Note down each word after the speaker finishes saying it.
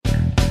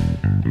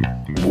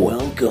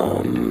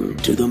Welcome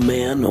to the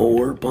Man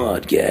Whore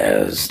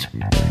Podcast.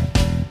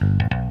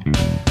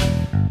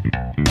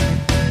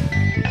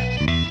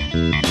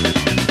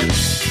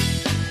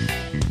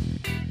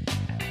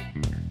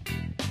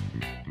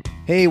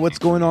 Hey, what's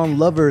going on,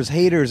 lovers,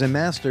 haters, and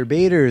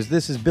masturbators?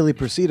 This is Billy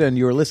Procida, and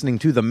you're listening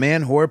to the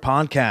Man Whore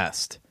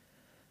Podcast.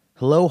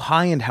 Hello,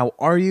 hi, and how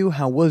are you?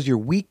 How was your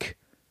week?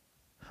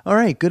 All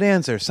right, good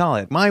answer,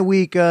 solid. My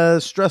week,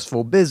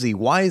 stressful, busy.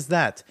 Why is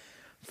that?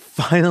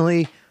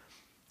 Finally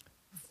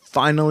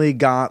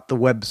got the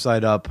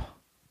website up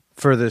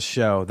for this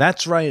show.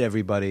 That's right,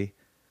 everybody.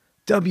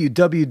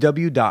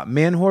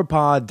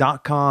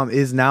 www.manwhorepod.com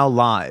is now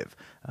live.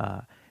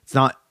 It's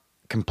not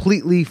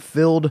completely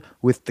filled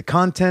with the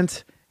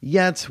content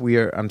yet.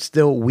 I'm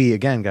still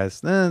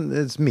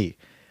it's me.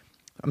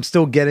 I'm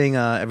still getting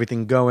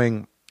everything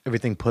going,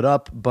 everything put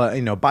up, but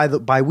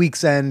by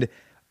week's end,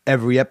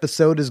 every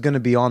episode is going to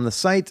be on the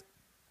site.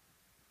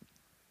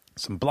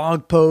 Some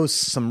blog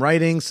posts, some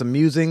writing, some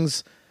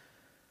musings.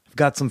 I've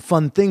got some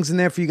fun things in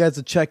there for you guys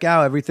to check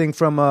out. Everything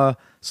from a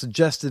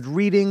suggested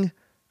reading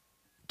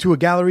to a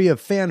gallery of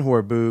fan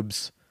whore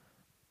boobs.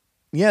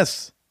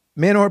 Yes,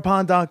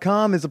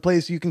 manwhorepod.com is a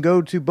place you can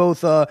go to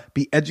both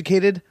be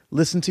educated,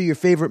 listen to your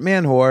favorite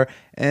man whore,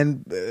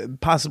 and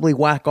possibly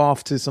whack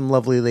off to some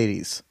lovely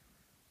ladies.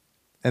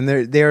 And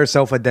they are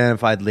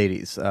self-identified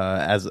ladies,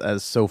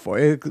 as so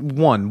far.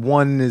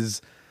 One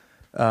is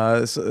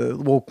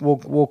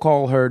we'll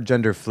call her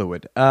gender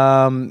fluid.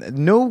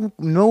 No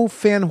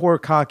fan whore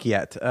cock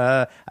yet.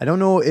 I don't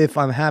know if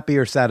I'm happy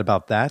or sad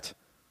about that.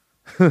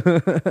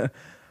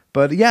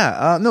 But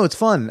yeah, no, it's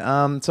fun.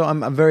 So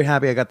I'm very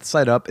happy I got the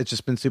site up. It's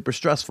just been super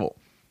stressful.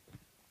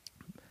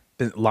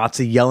 Been lots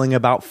of yelling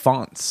about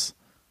fonts.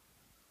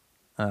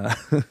 So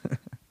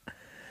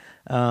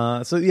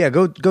yeah,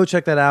 go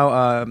check that out.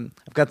 I've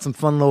got some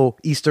fun little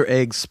Easter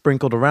eggs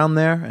sprinkled around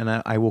there, and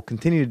I will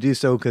continue to do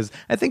so because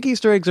I think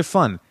Easter eggs are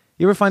fun.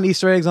 You ever find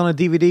Easter eggs on a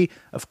DVD?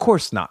 Of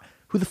course not.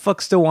 Who the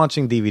fuck's still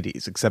watching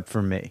DVDs except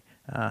for me?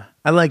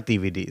 I like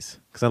DVDs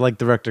because I like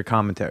director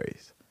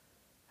commentaries.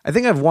 I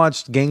think I've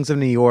watched Gangs of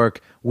New York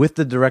with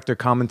the director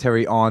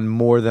commentary on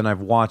more than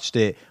I've watched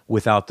it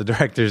without the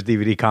director's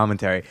DVD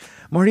commentary.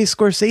 Marty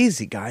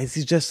Scorsese, guys,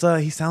 he's just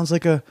he sounds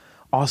like a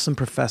awesome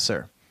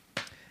professor.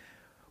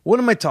 What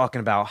am I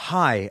talking about?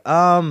 Hi.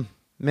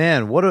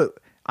 Man,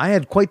 I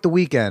had quite the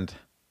weekend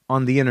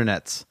on the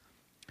internets.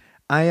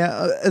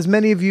 As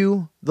many of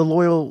you, the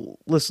loyal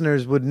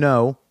listeners, would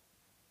know,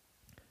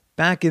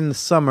 back in the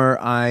summer,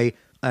 I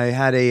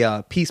had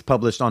a piece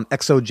published on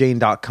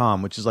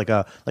exojane.com, which is like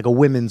a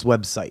women's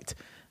website.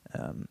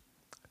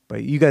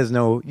 But you guys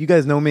know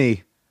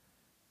me.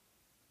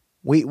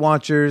 Weight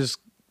Watchers,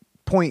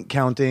 point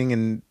counting,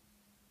 and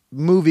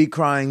movie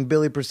crying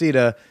Billy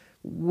Procida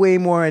way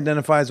more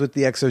identifies with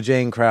the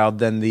Exojane crowd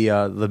than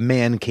the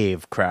man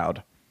cave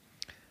crowd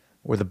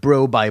or the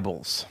bro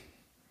Bibles.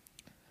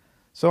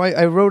 So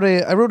I wrote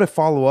a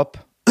follow-up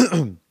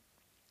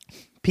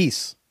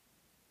piece.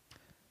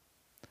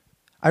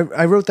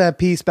 I wrote that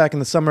piece back in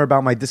the summer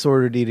about my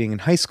disordered eating in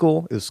high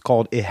school. It was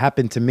called "It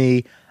Happened to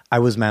Me. I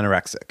Was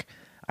Manorexic."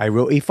 I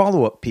wrote a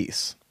follow-up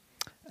piece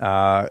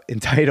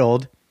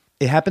entitled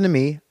 "It Happened to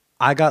Me.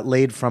 I Got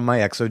Laid from My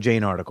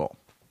Exojane Article."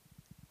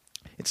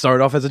 It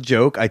started off as a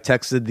joke. I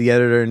texted the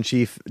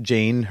editor-in-chief,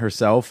 Jane,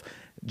 herself,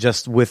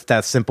 just with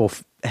that simple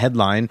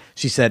headline.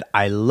 She said,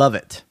 "I love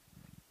it."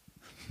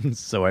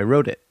 So I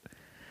wrote it.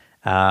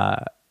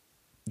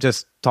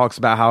 Just talks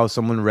about how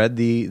someone read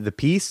the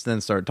piece,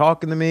 then started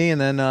talking to me, and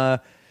then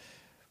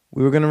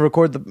we were going to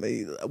record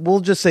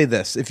we'll just say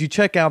this. If you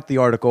check out the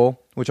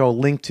article, which I'll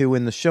link to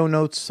in the show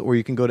notes, or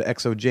you can go to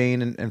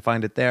Exojane and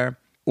find it there,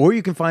 or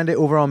you can find it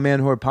over on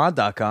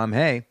manwhorepod.com.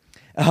 Hey.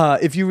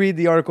 If you read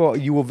the article,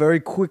 you will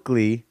very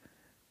quickly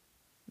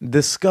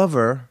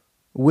discover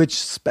which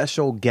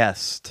special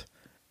guest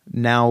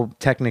now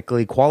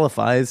technically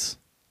qualifies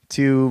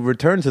to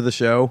return to the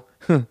show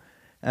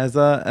as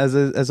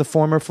a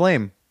former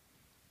flame.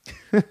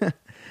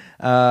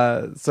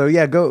 So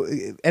yeah, go.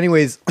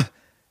 Anyways,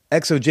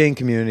 Exojane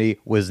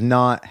community was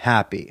not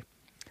happy.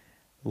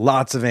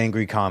 Lots of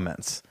angry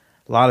comments.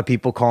 A lot of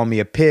people call me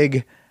a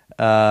pig,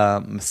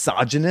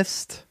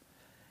 misogynist.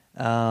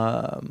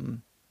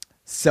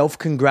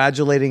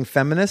 Self-congratulating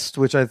feminist,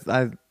 which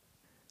I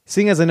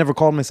seeing as I never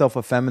called myself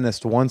a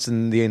feminist once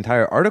in the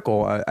entire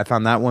article, I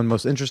found that one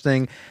most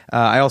interesting.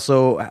 I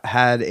also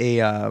had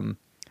I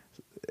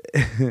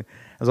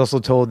was also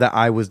told that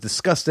I was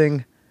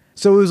disgusting.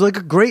 So it was like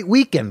a great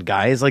weekend,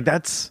 guys. Like,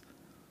 that's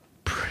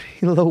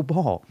pretty low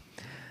ball.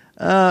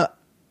 And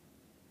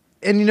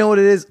you know what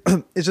it is?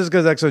 It's just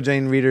because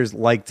Exojane readers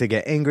like to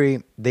get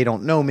angry. They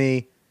don't know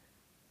me.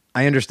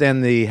 I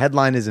understand the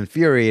headline is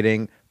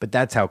infuriating, but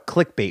that's how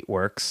clickbait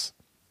works.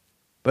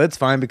 But it's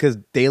fine because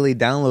daily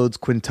downloads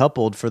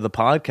quintupled for the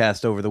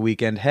podcast over the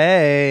weekend.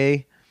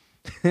 Hey!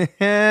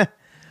 So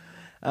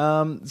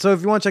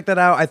if you want to check that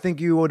out, I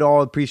think you would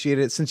all appreciate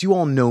it. Since you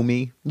all know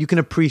me, you can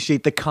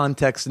appreciate the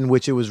context in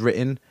which it was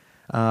written.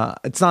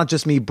 It's not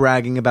just me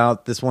bragging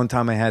about this one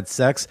time I had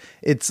sex.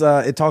 It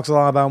talks a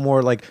lot about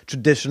more like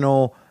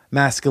traditional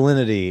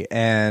masculinity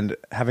and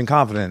having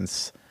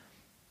confidence,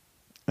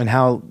 and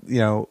how,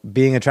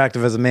 being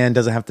attractive as a man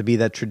doesn't have to be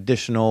that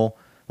traditional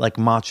like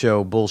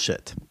macho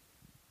bullshit.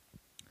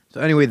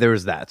 So anyway, there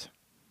was that.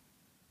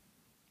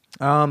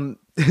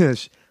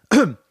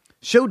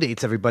 Show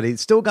dates, everybody.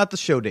 Still got the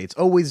show dates.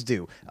 Always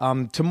do.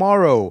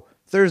 Tomorrow,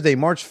 Thursday,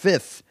 March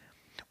 5th,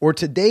 or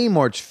today,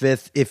 March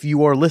 5th, if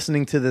you are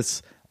listening to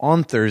this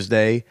on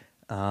Thursday,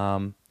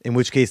 in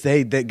which case,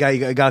 hey, that guy,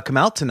 you got to come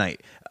out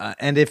tonight.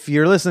 And if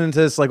you're listening to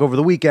this like over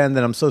the weekend,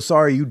 then I'm so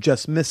sorry you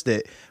just missed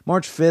it.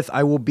 March 5th,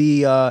 I will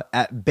be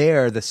at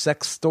Bear, the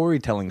sex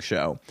storytelling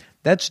show.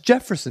 That's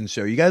Jefferson's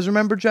show. You guys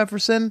remember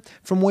Jefferson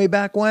from way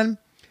back when?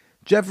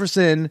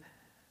 Jefferson...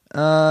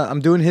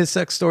 I'm doing his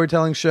sex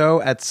storytelling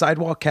show at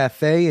Sidewalk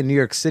Cafe in New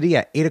York City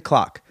at 8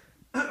 o'clock.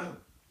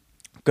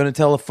 Going to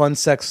tell a fun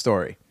sex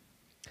story.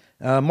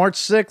 March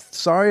 6th,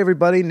 sorry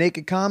everybody,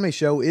 Naked Comedy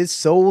Show is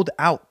sold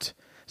out.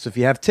 So if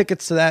you have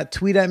tickets to that,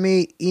 tweet at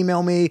me,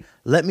 email me,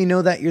 let me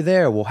know that you're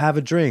there. We'll have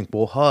a drink,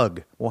 we'll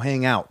hug, we'll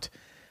hang out.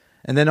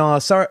 And then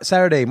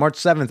Saturday, March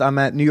 7th, I'm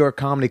at New York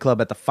Comedy Club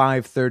at the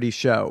 5:30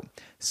 show.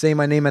 Say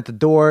my name at the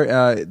door.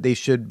 They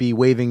should be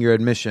waiving your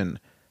admission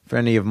for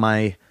any of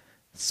my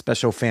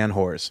special fan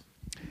whores.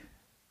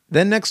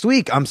 Then next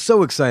week, I'm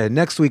so excited.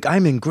 Next week,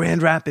 I'm in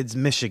Grand Rapids,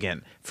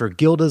 Michigan for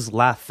Gilda's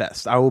Laugh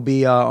Fest. I will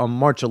be on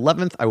March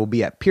 11th. I will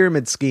be at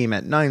Pyramid Scheme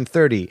at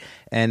 9:30,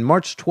 and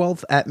March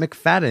 12th at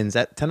McFadden's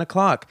at 10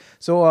 o'clock.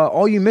 So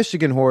all you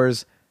Michigan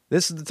whores,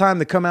 this is the time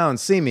to come out and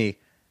see me.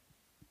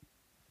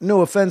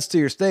 No offense to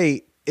your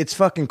state, it's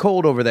fucking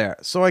cold over there,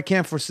 so I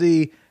can't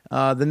foresee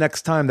the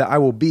next time that I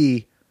will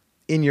be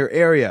in your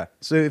area.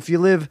 So if you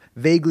live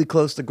vaguely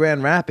close to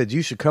Grand Rapids,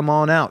 you should come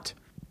on out.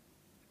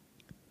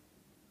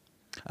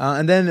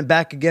 And then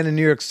back again in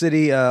New York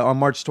City on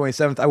March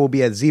 27th, I will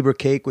be at Zebra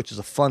Cake, which is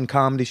a fun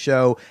comedy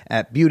show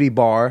at Beauty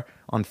Bar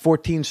on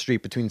 14th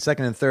Street between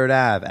 2nd and 3rd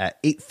Ave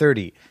at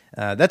 8:30.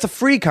 That's a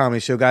free comedy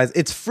show, guys.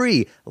 It's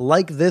free,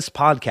 like this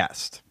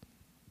podcast.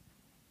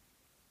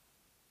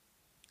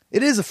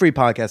 It is a free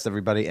podcast,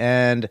 everybody.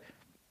 And,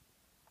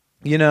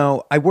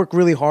 I work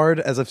really hard,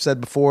 as I've said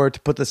before, to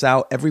put this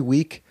out every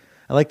week.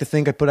 I like to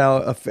think I put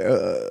out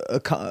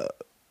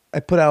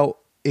a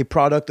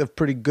product of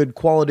pretty good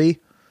quality.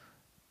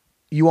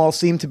 You all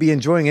seem to be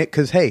enjoying it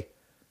because, hey,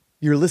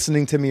 you're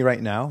listening to me right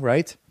now,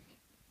 right?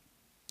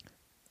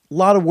 A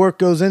lot of work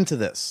goes into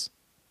this.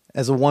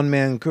 As a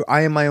one-man crew,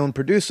 I am my own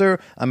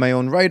producer. I'm my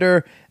own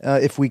writer.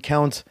 If we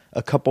count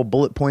a couple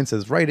bullet points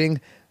as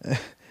writing,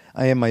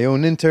 I am my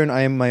own intern.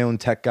 I am my own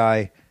tech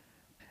guy.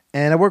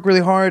 And I work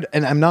really hard,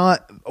 and I'm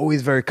not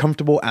always very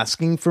comfortable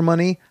asking for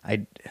money.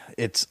 I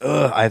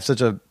have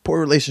such a poor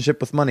relationship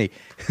with money.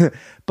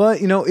 But,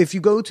 if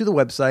you go to the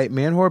website,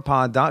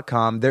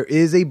 manwhorepod.com, there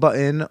is a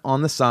button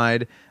on the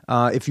side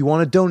if you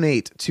want to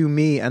donate to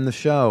me and the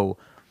show,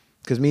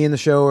 because me and the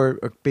show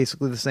are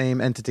basically the same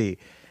entity.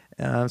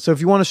 So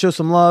if you want to show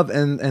some love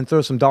and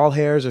throw some doll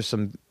hairs or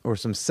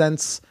some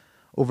cents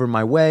over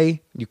my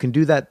way, you can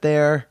do that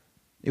there.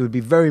 It would be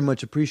very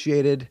much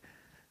appreciated.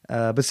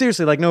 But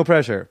seriously, like, no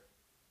pressure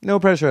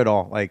at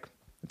all. Like,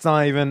 it's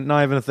not even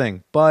a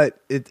thing, but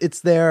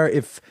it's there.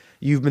 If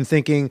you've been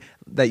thinking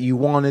that you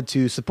wanted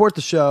to support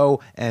the show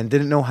and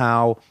didn't know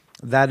how,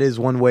 that is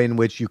one way in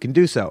which you can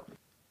do so.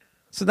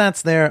 So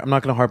that's there. I'm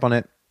not going to harp on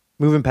it.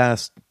 Moving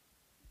past.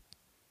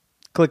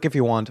 Click if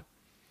you want.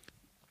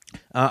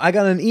 I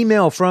got an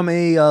email from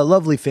a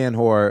lovely fan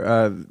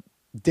whore.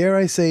 Dare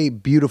I say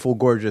beautiful,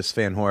 gorgeous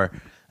fan whore.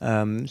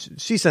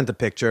 She sent a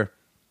picture.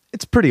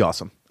 It's pretty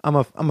awesome. I'm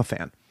a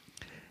fan.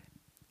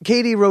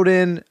 Katie wrote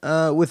in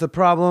with a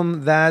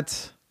problem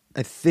that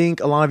I think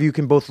a lot of you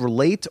can both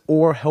relate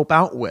or help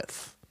out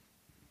with.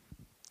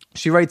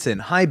 She writes in,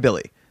 "Hi,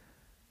 Billy.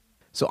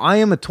 So I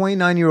am a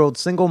 29-year-old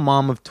single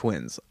mom of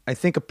twins. I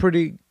think a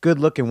pretty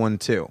good-looking one,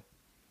 too.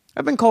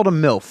 I've been called a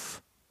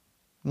MILF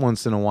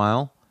once in a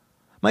while.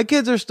 My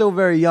kids are still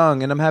very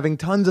young, and I'm having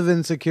tons of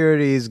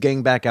insecurities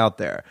getting back out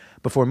there.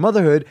 Before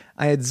motherhood,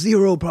 I had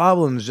zero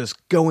problems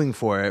just going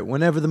for it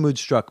whenever the mood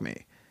struck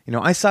me.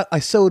 I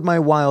sowed my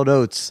wild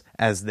oats,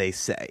 as they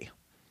say.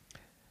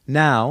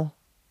 Now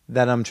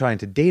that I'm trying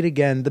to date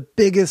again, the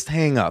biggest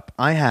hang-up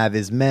I have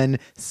is men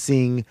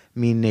seeing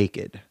me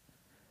naked.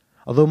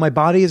 Although my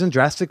body isn't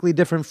drastically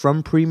different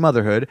from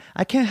pre-motherhood,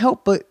 I can't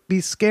help but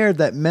be scared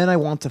that men I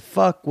want to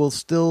fuck will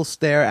still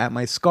stare at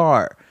my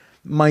scar.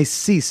 My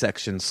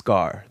C-section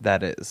scar,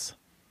 that is.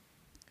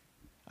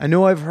 I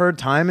know I've heard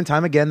time and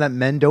time again that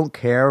men don't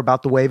care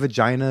about the way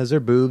vaginas or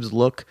boobs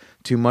look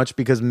too much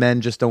because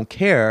men just don't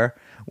care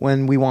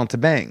when we want to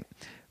bang.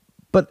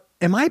 But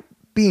am I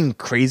being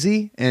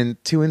crazy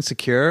and too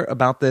insecure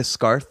about this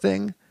scar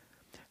thing?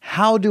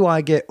 How do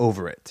I get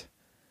over it?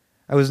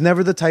 I was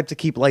never the type to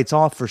keep lights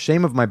off for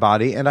shame of my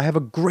body, and I have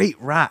a great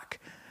rack.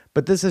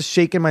 But this has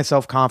shaken my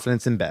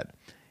self-confidence in bed,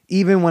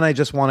 even when I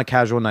just want a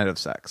casual night of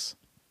sex.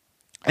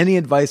 Any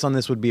advice on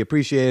this would be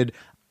appreciated.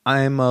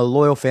 I'm a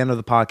loyal fan of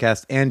the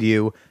podcast and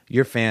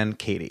your fan,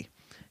 Katie."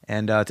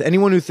 And to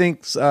anyone who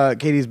thinks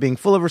Katie's being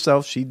full of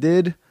herself, she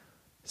did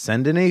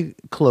send in a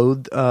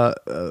clothed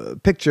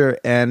picture,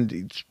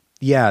 and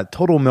yeah,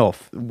 total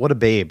MILF. What a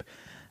babe.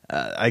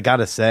 I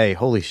gotta say,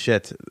 holy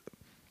shit.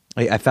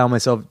 I found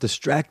myself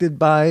distracted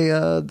by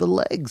the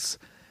legs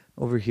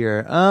over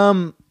here.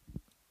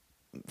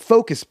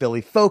 Focus,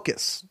 Billy,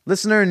 focus.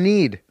 Listener in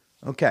need.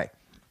 Okay.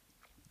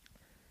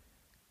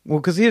 Well,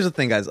 because here's the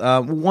thing, guys.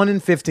 1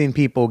 in 15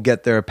 people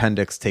get their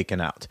appendix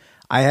taken out.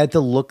 I had to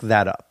look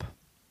that up.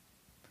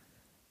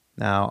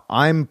 Now,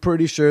 I'm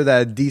pretty sure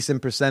that a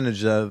decent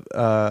percentage of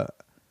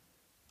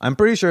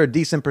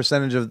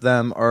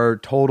them are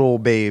total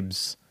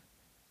babes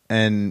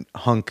and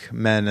hunk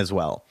men as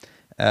well.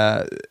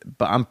 But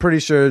I'm pretty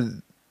sure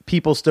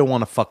people still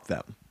want to fuck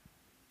them,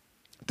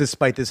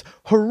 despite this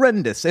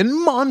horrendous and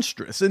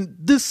monstrous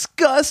and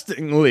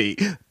disgustingly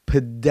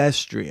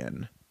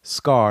pedestrian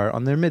scar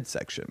on their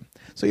midsection.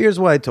 So here's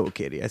what I told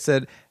Katie. I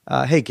said,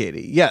 hey,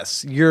 Katie,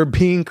 yes, you're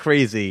being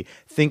crazy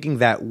thinking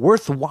that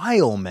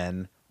worthwhile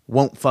men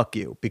won't fuck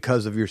you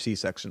because of your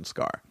C-section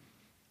scar.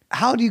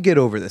 How do you get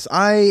over this?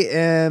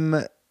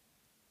 I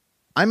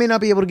may not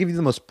be able to give you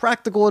the most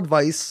practical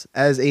advice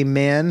as a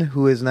man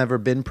who has never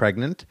been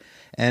pregnant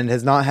and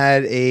has not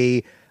had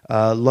a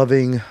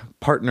loving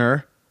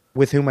partner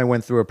with whom I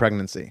went through a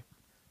pregnancy.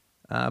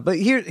 But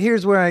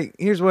here's what I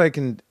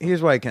can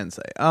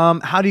say.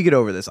 How do you get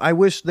over this? I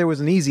wish there was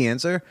an easy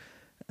answer.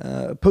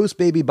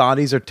 Post-baby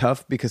bodies are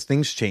tough because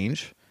things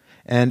change,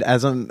 and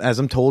as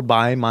I'm told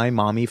by my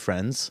mommy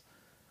friends.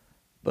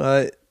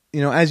 But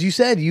as you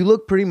said, you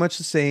look pretty much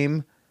the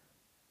same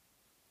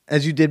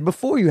as you did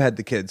before you had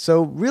the kid.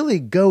 So really,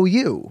 go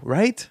you,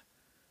 right?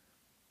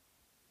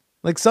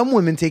 Like, some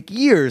women take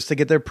years to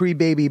get their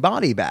pre-baby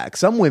body back.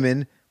 Some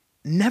women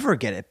never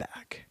get it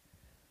back.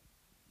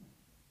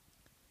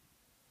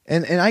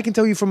 And I can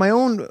tell you from my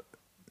own.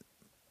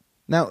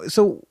 Now,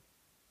 so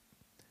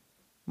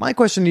my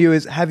question to you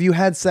is, have you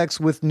had sex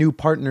with new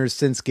partners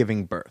since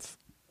giving birth?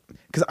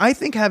 Because I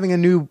think having a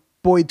new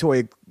boy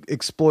toy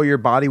explore your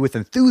body with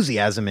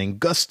enthusiasm and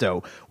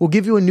gusto will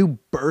give you a new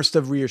burst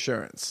of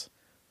reassurance.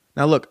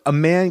 Now, look, a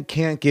man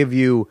can't give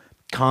you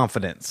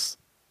confidence.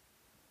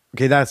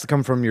 Okay, that's to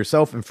come from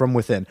yourself and from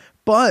within.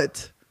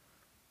 But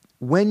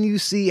when you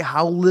see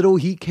how little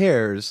he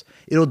cares,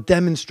 it'll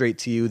demonstrate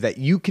to you that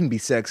you can be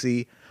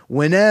sexy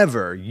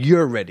whenever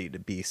you're ready to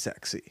be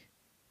sexy.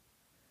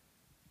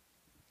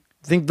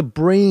 I think the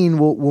brain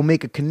will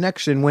make a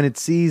connection when it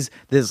sees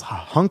this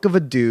hunk of a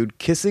dude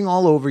kissing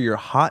all over your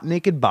hot,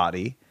 naked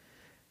body.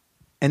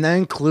 And that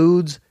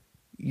includes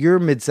your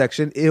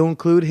midsection. It'll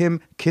include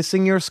him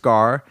kissing your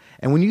scar.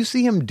 And when you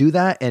see him do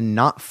that and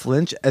not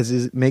flinch as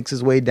he makes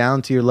his way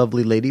down to your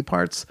lovely lady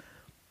parts,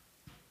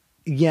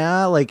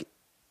 yeah, like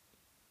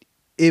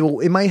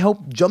it might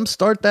help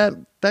jumpstart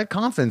that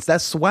confidence,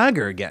 that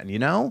swagger again,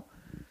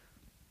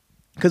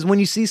 Because when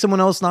you see someone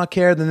else not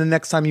care, then the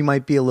next time you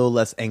might be a little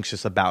less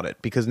anxious about it,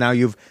 because now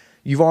you've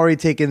already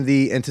taken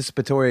the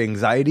anticipatory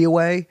anxiety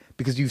away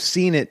because you've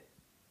seen it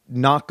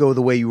not go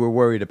the way you were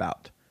worried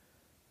about.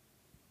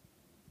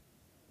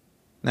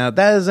 Now,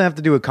 that doesn't have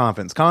to do with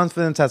confidence.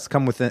 Confidence has to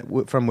come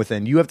from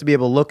within. You have to be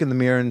able to look in the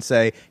mirror and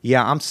say,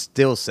 yeah, I'm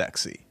still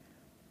sexy.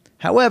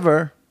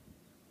 However,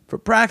 for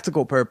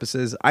practical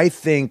purposes, I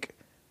think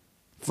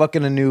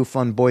fucking a new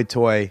fun boy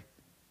toy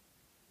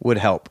would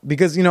help.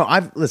 Because,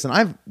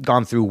 I've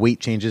gone through weight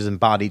changes and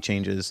body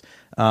changes,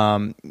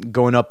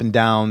 going up and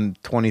down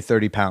 20,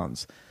 30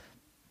 pounds.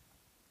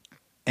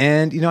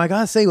 And, I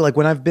gotta say, like,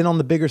 when I've been on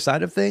the bigger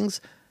side of things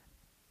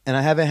and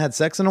I haven't had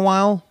sex in a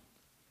while,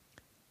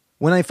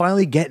 when I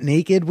finally get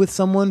naked with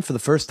someone for the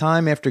first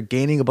time after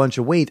gaining a bunch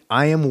of weight,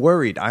 I am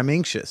worried. I'm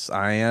anxious.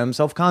 I am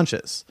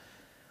self-conscious.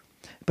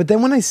 But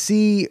then when I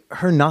see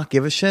her not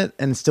give a shit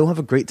and still have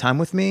a great time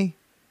with me,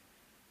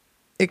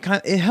 it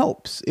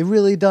helps. It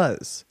really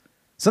does.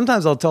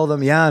 Sometimes I'll tell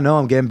them, yeah, no,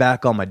 I'm getting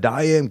back on my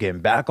diet. I'm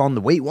getting back on the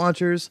Weight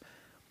Watchers.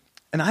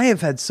 And I have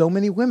had so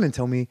many women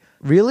tell me,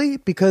 really?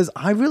 Because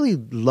I really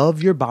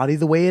love your body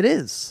the way it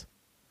is.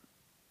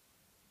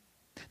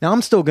 Now,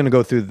 I'm still going to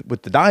go through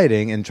with the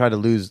dieting and try to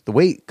lose the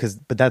weight,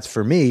 but that's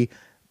for me.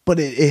 But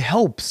it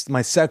helps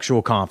my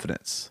sexual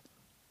confidence.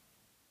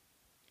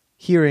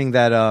 Hearing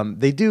that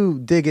they do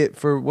dig it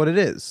for what it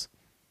is.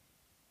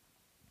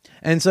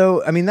 And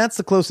so, that's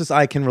the closest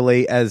I can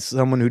relate as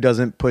someone who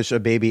doesn't push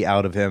a baby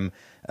out of him,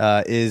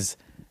 is,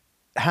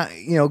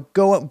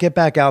 go up, get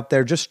back out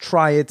there, just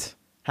try it,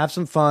 have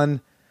some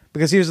fun.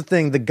 Because here's the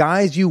thing, the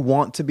guys you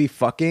want to be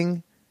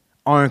fucking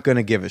aren't going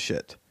to give a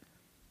shit.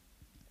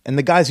 And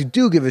the guys who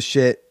do give a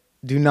shit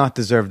do not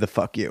deserve to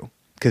fuck you,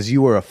 because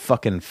you are a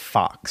fucking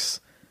fox.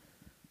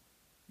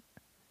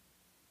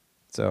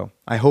 So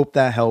I hope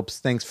that helps.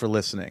 Thanks for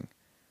listening.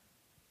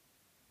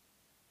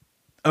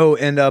 Oh,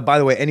 and by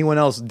the way, anyone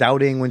else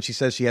doubting when she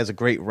says she has a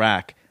great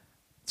rack,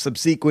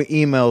 subsequent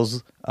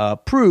emails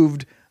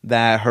proved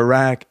that her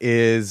rack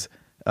is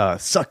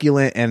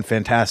succulent and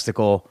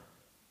fantastical.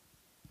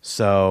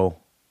 So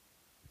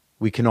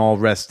we can all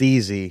rest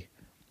easy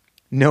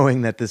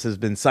knowing that this has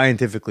been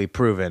scientifically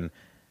proven.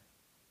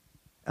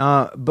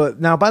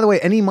 But now, by the way,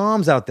 any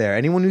moms out there,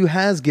 anyone who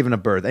has given a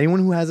birth, anyone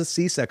who has a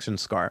C-section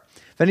scar,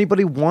 if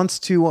anybody wants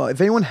to,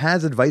 if anyone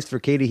has advice for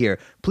Katie here,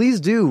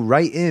 please do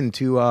write in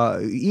to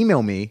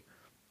email me,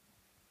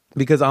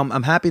 because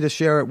I'm happy to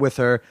share it with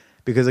her.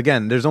 Because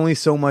again, there's only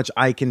so much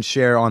I can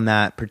share on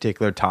that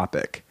particular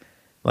topic,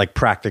 like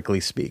practically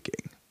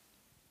speaking.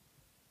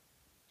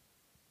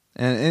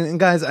 And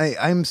guys,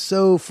 I'm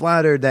so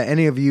flattered that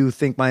any of you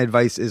think my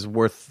advice is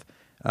worth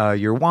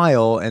your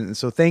while. And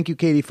so thank you,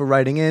 Katie, for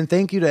writing in.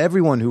 Thank you to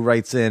everyone who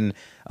writes in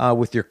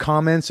with your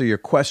comments or your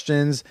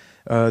questions,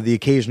 the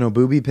occasional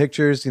booby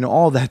pictures,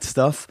 all that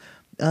stuff.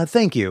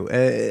 Thank you.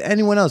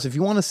 Anyone else, if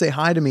you want to say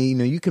hi to me,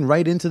 you can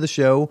write into the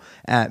show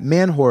at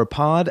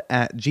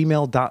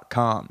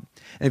manhorrorpod@gmail.com.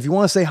 And if you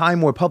want to say hi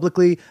more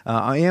publicly,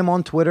 I am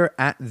on Twitter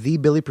at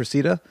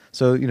 @TheBillyPresida.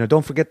 So,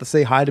 don't forget to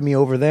say hi to me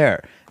over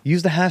there.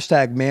 Use the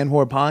hashtag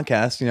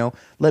manhorrorpodcast.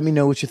 Let me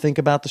know what you think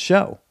about the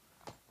show.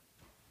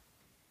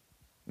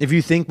 If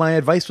you think my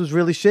advice was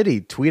really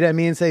shitty, tweet at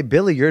me and say,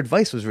 Billy, your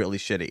advice was really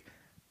shitty.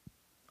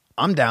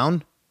 I'm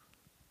down.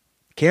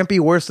 Can't be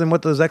worse than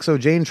what those Exo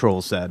Jane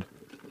trolls said.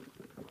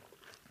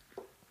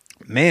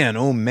 Man,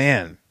 oh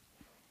man.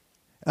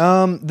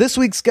 This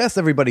week's guest,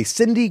 everybody,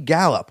 Cindy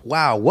Gallop.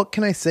 Wow, what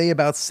can I say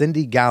about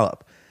Cindy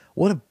Gallop?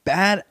 What a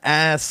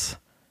badass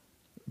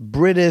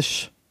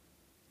British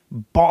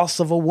boss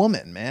of a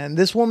woman, man.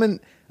 This woman,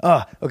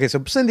 okay,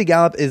 so Cindy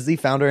Gallop is the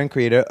founder and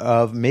creator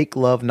of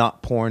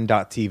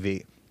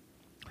MakeLoveNotPorn.tv.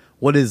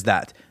 What is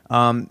that?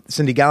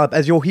 Cindy Gallop,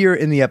 as you'll hear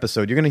in the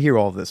episode, you're going to hear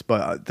all of this,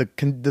 but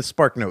the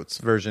Spark Notes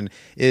version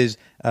is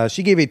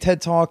she gave a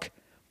TED Talk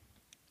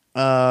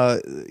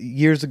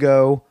years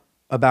ago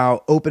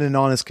about open and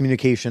honest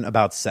communication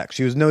about sex.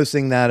 She was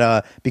noticing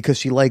that because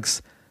she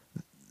has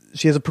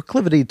a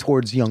proclivity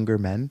towards younger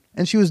men,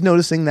 and she was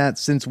noticing that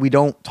since we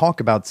don't talk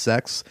about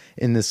sex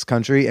in this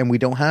country and we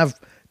don't have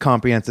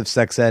comprehensive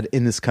sex ed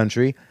in this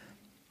country,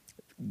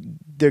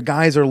 their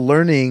guys are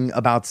learning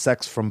about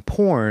sex from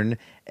porn.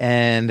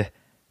 And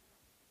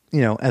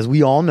as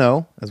we all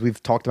know, as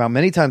we've talked about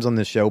many times on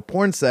this show,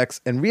 porn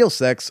sex and real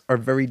sex are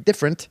very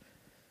different.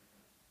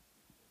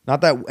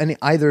 Not that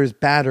either is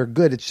bad or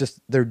good. It's just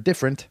they're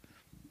different.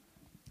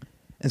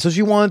 And so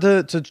she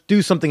wanted to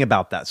do something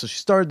about that. So she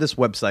started this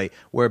website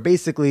where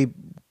basically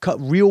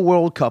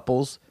real-world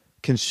couples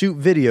can shoot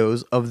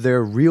videos of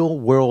their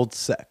real-world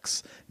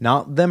sex.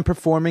 Not them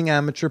performing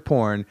amateur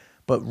porn,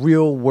 but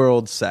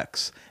real-world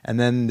sex. And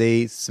then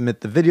they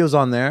submit the videos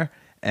on there,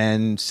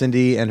 and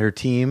Cindy and her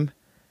team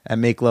at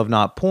Make Love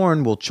Not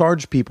Porn will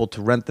charge people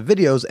to rent the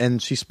videos,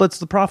 and she splits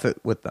the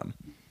profit with them.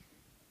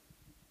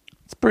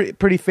 It's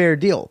pretty fair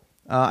deal.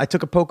 I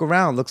took a poke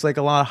around. Looks like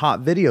a lot of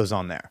hot videos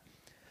on there.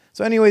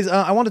 So anyways,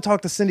 I want to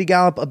talk to Cindy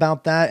Gallop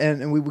about that,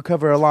 and we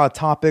cover a lot of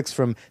topics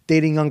from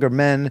dating younger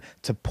men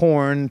to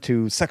porn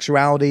to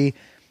sexuality.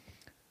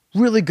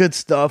 Really good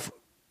stuff.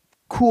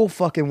 Cool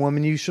fucking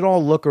woman. You should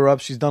all look her up.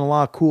 She's done a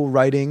lot of cool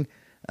writing.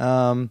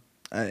 And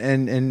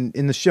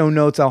in the show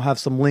notes, I'll have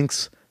some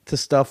links to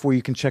stuff where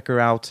you can check her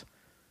out.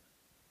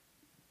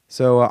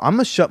 So I'm going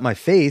to shut my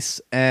face,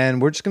 and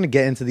we're just going to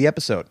get into the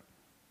episode.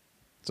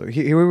 So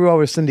here we are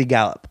with Cindy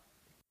Gallop.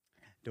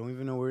 Don't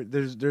even know where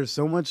there's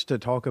so much to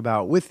talk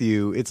about with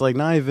you. It's like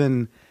I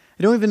don't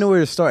even know where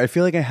to start. I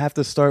feel like I have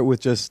to start with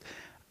just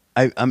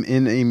I'm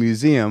in a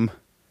museum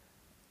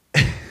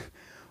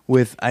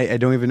with I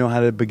don't even know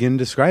how to begin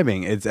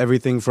describing. It's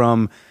everything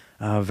from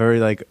very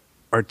like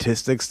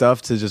artistic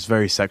stuff to just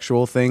very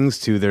sexual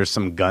things to there's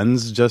some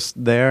guns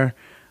just there.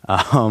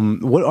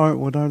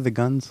 What are the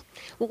guns?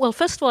 Well,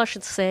 first of all, I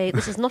should say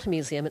this is not a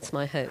museum; it's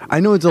my home. I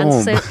know it's a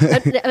home. So,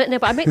 no,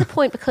 but I make the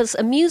point because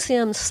a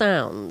museum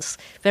sounds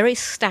very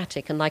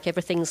static and like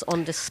everything's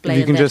on display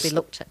you and can there just to be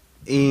looked at.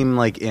 Aim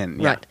like in,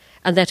 yeah. Right,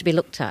 and there to be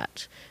looked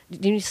at.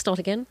 Do you need to start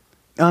again?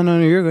 Oh no,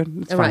 you're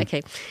good. It's fine. Right,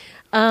 okay.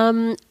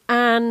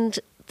 And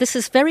this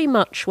is very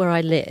much where I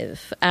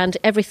live, and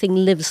everything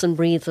lives and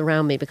breathes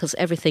around me because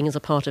everything is a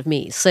part of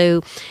me.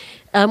 So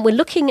we're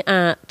looking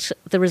at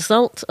the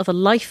result of a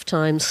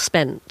lifetime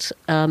spent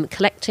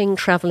collecting,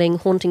 traveling,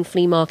 haunting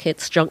flea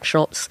markets, junk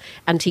shops,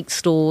 antique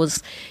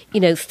stores.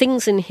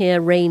 Things in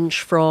here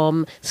range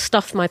from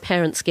stuff my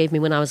parents gave me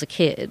when I was a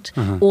kid,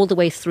 all the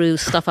way through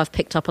stuff I've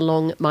picked up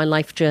along my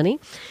life journey.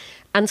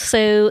 And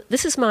so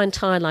this is my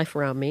entire life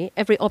around me.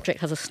 Every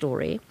object has a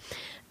story.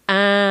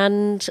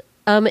 And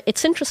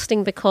it's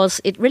interesting because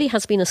it really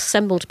has been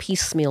assembled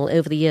piecemeal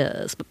over the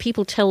years, but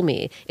people tell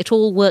me it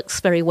all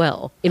works very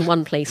well in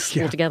one place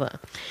altogether.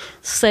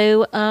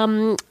 So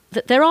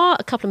there are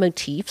a couple of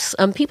motifs.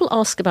 People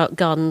ask about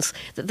guns.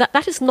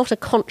 That is not a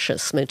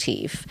conscious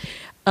motif.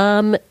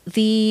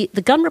 The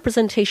gun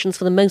representations,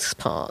 for the most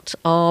part,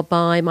 are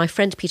by my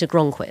friend Peter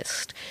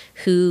Gronquist,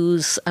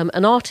 who's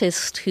an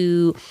artist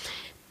who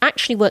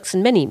actually works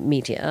in many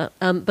media,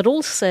 but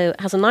also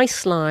has a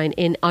nice line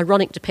in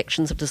ironic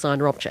depictions of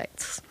designer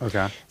objects.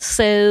 Okay.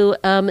 So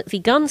the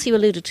guns you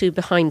alluded to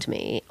behind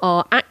me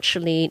are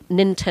actually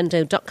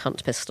Nintendo Duck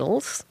Hunt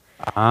pistols.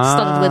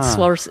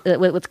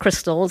 studded with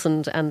crystals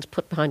and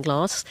put behind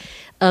glass.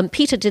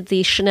 Peter did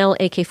the Chanel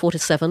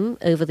AK-47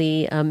 over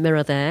the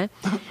mirror there.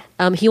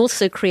 He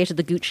also created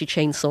the Gucci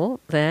chainsaw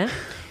there.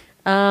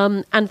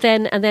 And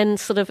then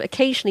sort of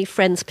occasionally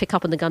friends pick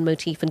up on the gun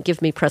motif and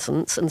give me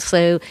presents. And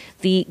so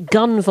the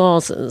gun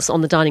vases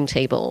on the dining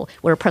table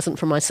were a present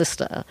from my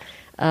sister,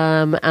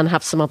 and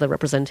have some other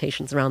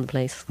representations around the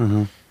place.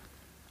 Mm-hmm.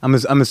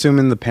 I'm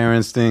assuming the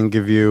parents didn't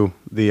give you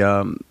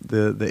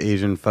the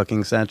Asian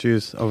fucking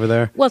statues over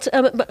there? Well,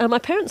 my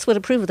parents would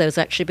approve of those,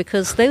 actually,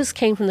 because those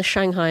came from the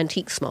Shanghai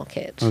Antiques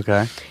Market.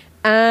 Okay.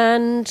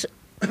 And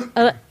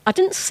I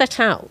didn't set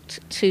out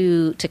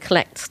to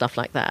collect stuff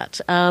like that.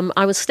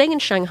 I was staying in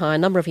Shanghai a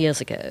number of years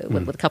ago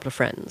with a couple of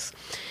friends.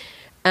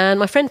 And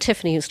my friend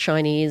Tiffany, who's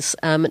Chinese,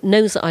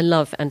 knows that I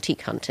love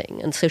antique hunting.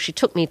 And so she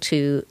took me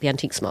to the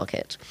antiques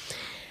market.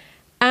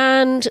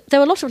 And there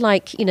were a lot of,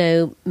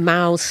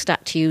 Mao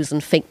statues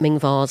and fake Ming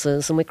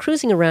vases. And we're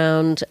cruising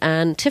around,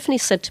 and Tiffany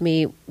said to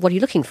me, "What are you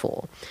looking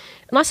for?"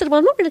 And I said, "Well,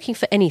 I'm not really looking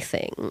for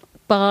anything,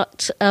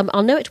 but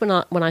I'll know it when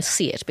I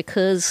see it,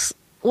 because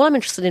all I'm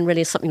interested in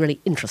really is something really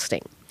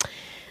interesting."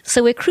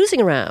 So we're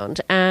cruising around,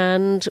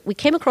 and we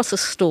came across a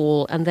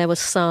stall, and there were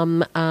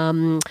some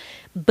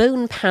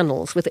bone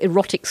panels with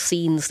erotic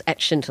scenes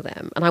etched into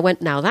them. And I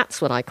went, "Now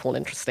that's what I call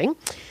interesting."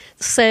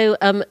 So,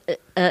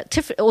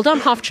 although I'm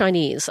half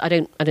Chinese, I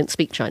don't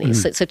speak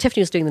Chinese. So Tiffany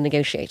was doing the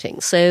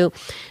negotiating. So,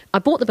 I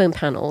bought the bone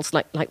panels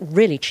like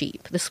really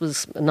cheap. This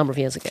was a number of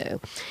years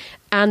ago,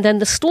 and then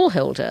the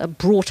stallholder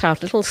brought out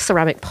a little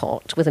ceramic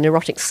pot with an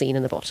erotic scene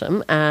in the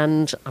bottom,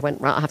 and I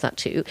went, "Right, I'll have that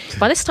too."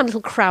 By this time, a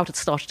little crowd had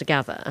started to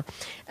gather,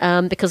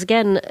 because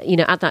again,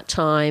 at that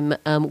time,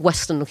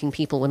 Western-looking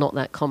people were not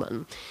that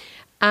common.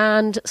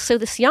 And so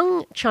this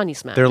young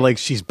Chinese man... They're like,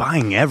 she's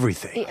buying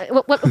everything.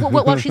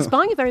 Well, she's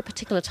buying a very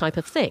particular type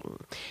of thing.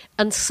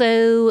 And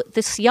so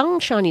this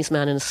young Chinese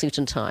man in a suit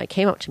and tie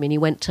came up to me and he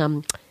went,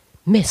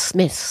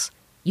 Miss,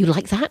 you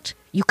like that?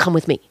 You come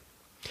with me."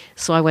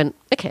 So I went,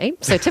 okay.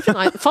 So Tiffany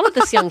and I followed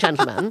this young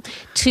gentleman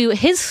to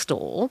his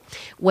stall,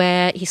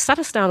 where he sat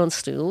us down on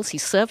stools, he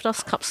served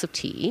us cups of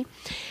tea,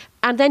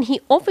 and then he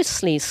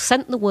obviously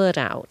sent the word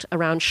out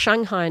around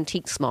Shanghai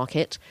Antiques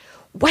Market,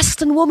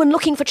 "Western woman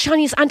looking for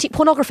Chinese antique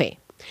pornography."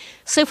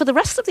 So for the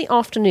rest of the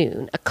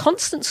afternoon, a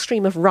constant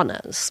stream of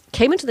runners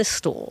came into this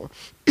store,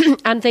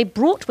 and they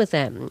brought with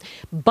them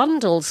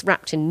bundles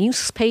wrapped in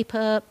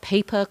newspaper,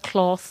 paper,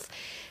 cloth,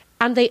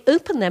 and they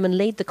opened them and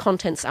laid the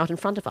contents out in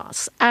front of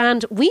us.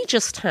 And we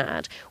just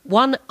had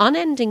one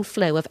unending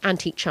flow of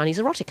antique Chinese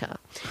erotica.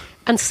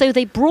 And so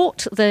they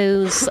brought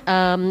those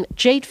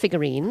jade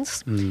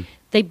figurines.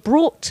 They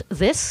brought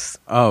this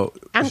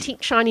antique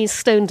Chinese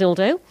stone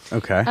dildo.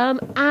 Okay.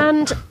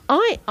 And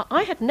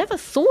I had never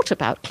thought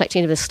about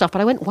collecting any of this stuff,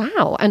 but I went,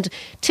 wow. And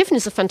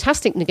Tiffany's a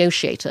fantastic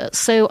negotiator.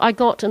 So I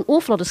got an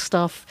awful lot of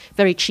stuff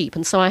very cheap.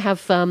 And so I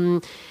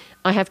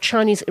have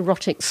Chinese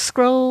erotic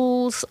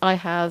scrolls. I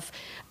have,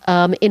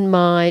 in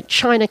my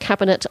china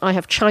cabinet, I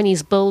have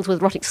Chinese bowls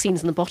with erotic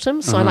scenes in the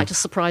bottom. So I like to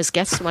surprise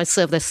guests when I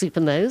serve their soup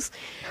in those.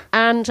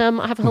 And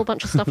I have a whole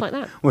bunch of stuff like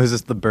that. Was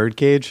this the bird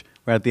cage?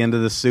 We're at the end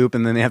of the soup,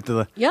 and then they have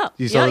to... Yeah,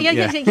 exactly.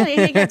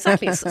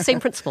 It's the same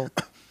principle.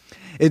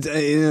 It's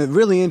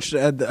really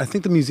interesting. I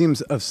think the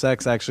Museums of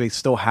Sex actually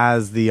still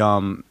has the...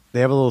 they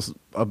have a little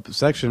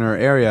section or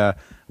area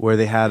where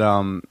they had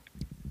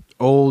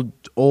old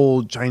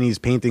Chinese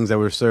paintings that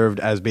were served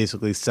as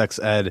basically sex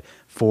ed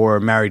for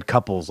married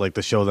couples, like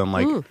to show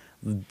them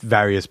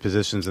various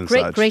positions and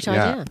such. Great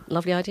idea.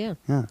 Lovely idea.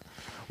 Yeah.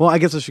 Well, I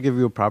guess I should give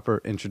you a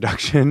proper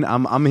introduction.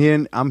 I'm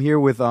here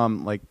with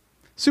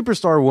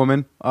superstar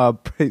woman,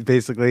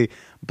 basically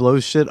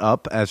blows shit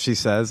up, as she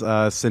says,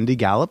 Cindy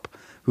Gallop,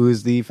 who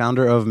is the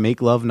founder of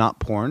Make Love Not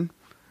Porn,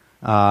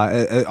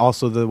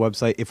 also the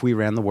website If We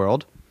Ran the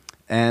World,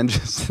 and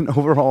just an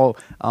overall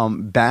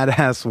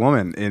badass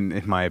woman,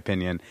 in my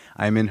opinion.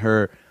 I'm in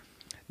her...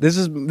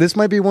 This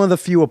might be one of the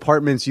few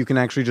apartments you can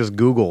actually just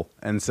Google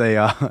and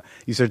say,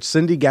 you search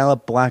Cindy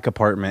Gallop Black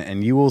Apartment,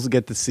 and you will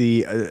get to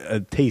see a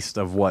taste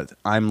of what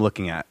I'm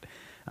looking at.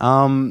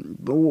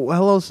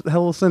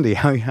 Hello, Cindy.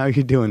 How are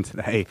you doing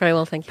today? Very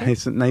well, thank you.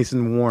 Nice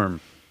and warm.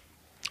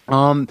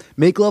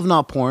 Make Love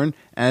Not Porn,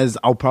 as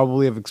I'll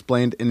probably have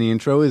explained in the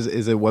intro, is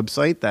a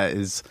website that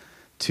is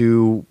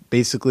to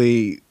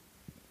basically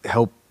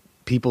help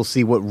people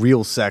see what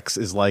real sex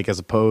is like as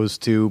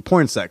opposed to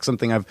porn sex.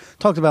 Something I've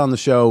talked about on the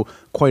show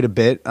quite a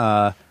bit.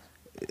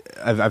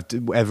 I've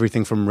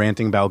everything from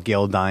ranting about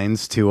Gail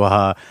Dines to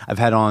I've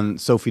had on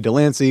Sophie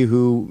Delancey,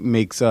 who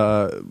makes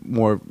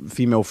more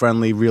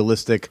female-friendly,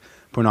 realistic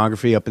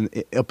pornography up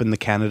in the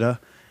Canada,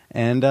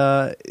 and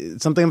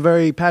something I'm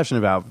very passionate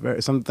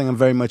about, something I'm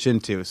very much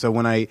into. So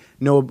when I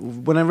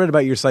read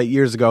about your site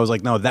years ago, I was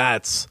like, no,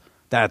 that's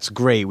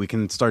great. We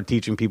can start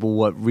teaching people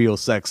what real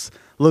sex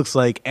looks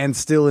like and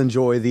still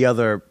enjoy the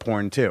other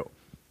porn too.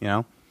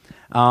 You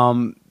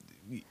know.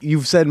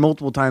 You've said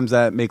multiple times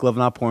that Make Love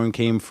Not Porn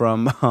came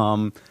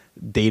from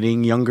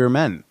dating younger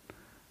men.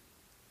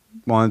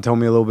 Want to tell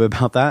me a little bit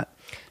about that?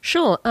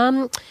 Sure.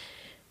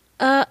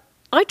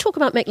 I talk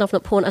about Make Love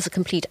Not Porn as a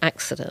complete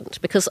accident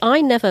because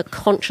I never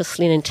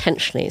consciously and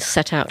intentionally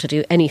set out to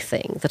do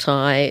anything that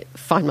I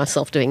find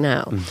myself doing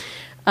now.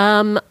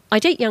 I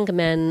date younger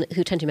men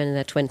who tend to be men in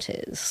their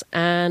 20s,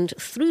 and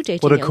through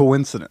dating... What a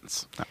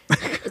coincidence.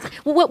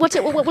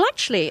 Well,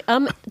 actually,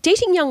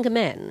 dating younger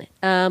men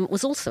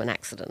was also an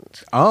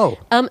accident. Oh.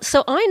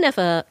 So I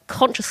never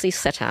consciously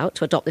set out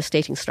to adopt this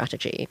dating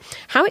strategy.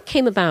 How it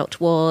came about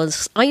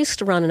was I used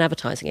to run an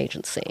advertising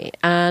agency,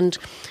 and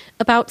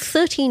about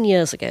 13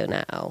 years ago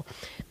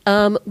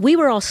now, we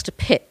were asked to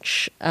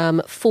pitch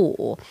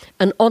for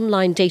an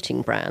online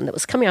dating brand that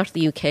was coming out of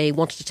the UK,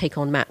 wanted to take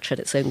on Match at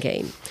its own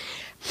game.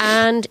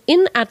 And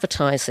in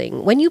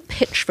advertising, when you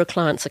pitch for a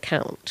client's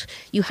account,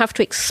 you have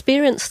to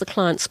experience the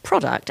client's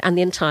product and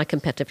the entire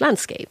competitive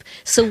landscape.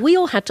 So we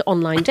all had to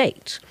online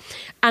date.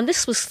 And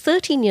this was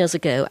 13 years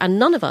ago, and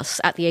none of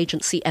us at the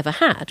agency ever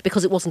had,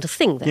 because it wasn't a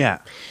thing then. Yeah.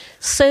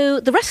 So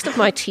the rest of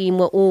my team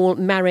were all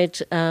married,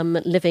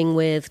 living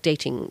with,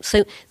 dating.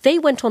 So they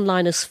went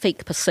online as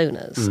fake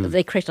personas.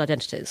 They created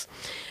identities.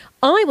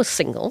 I was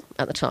single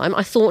at the time.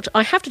 I thought,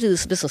 I have to do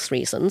this for business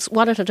reasons.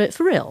 Why don't I do it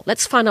for real?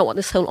 Let's find out what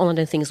this whole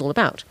online thing is all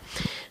about.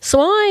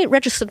 So I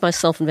registered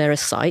myself on various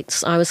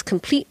sites. I was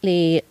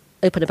completely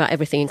open about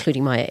everything,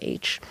 including my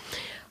age.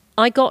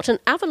 I got an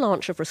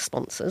avalanche of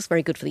responses,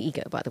 very good for the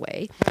ego, by the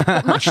way,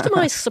 but much to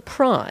my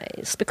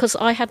surprise, because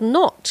I had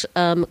not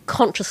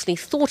consciously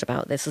thought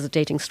about this as a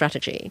dating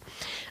strategy.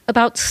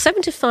 About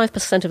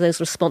 75% of those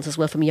responses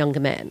were from younger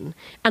men,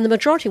 and the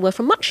majority were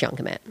from much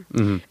younger men.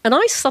 Mm-hmm. And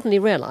I suddenly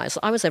realized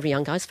I was every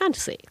young guy's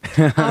fantasy.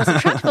 I was an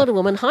attractive older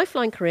woman,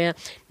 high-flying career,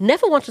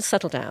 never wanted to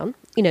settle down,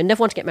 never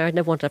wanted to get married,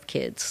 never wanted to have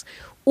kids.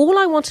 All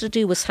I wanted to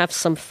do was have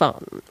some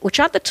fun, which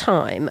at the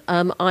time,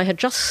 I had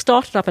just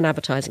started up an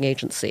advertising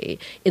agency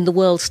in the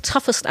world's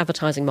toughest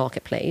advertising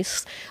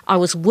marketplace. I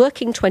was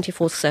working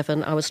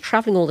 24/7. I was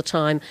traveling all the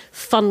time.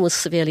 Fun was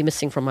severely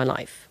missing from my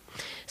life.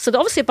 So there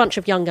are obviously a bunch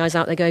of young guys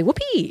out there going,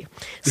 whoopee.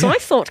 So I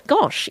thought,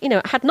 gosh,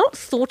 I had not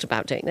thought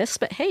about doing this,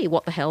 but hey,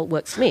 what the hell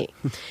works for me?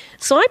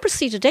 So I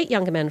proceeded to date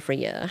younger men for a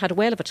year, had a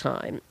whale of a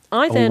time.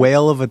 A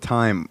whale of a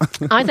time.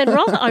 I then,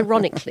 rather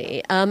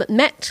ironically,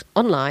 met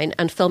online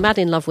and fell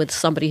madly in love with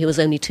somebody who was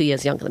only 2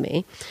 years younger than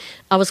me.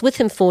 I was with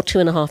him for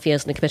 2.5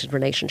 years in a committed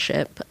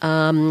relationship.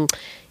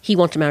 He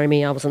wanted to marry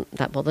me. I wasn't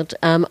that bothered.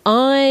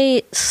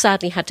 I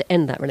sadly had to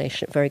end that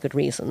relationship for very good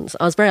reasons.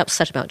 I was very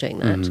upset about doing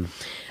that.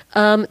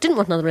 Mm-hmm. Didn't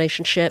want another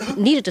relationship,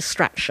 needed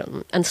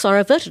distraction, and so I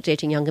reverted to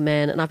dating younger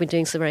men, and I've been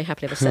doing so very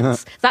happily ever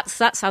since.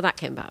 That's how that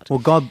came about. Well,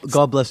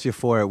 God bless you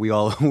for it. We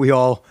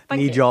all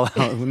need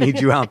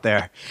you out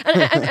there.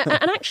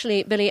 and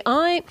actually, Billy,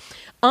 I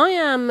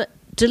am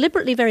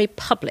deliberately very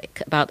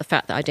public about the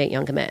fact that I date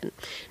younger men.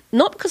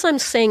 Not because I'm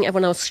saying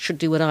everyone else should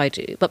do what I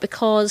do, but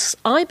because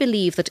I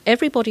believe that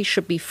everybody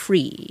should be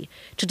free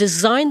to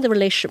design the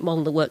relationship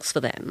model that works for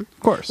them. Of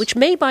course. Which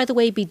may, by the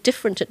way, be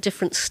different at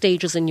different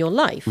stages in your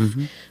life,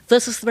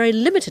 versus the very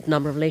limited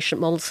number of relationship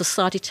models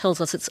society tells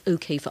us it's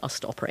okay for us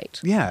to operate.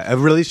 Yeah, a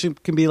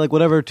relationship can be like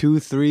whatever 2,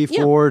 3,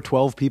 4,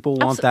 12 people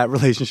want that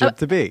relationship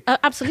to be.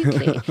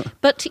 Absolutely.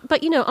 But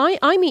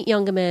I meet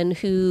younger men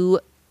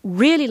who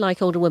really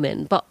like older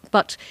women,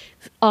 but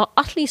are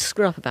utterly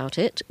screw up about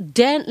it,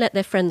 daren't let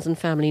their friends and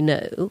family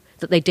know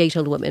that they date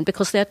older women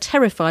because they're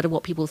terrified of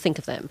what people think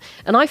of them.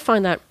 And I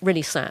find that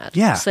really sad.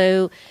 Yeah.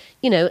 So,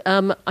 in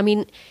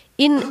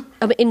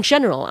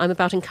general, I'm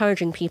about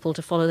encouraging people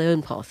to follow their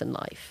own path in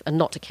life and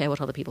not to care what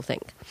other people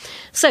think.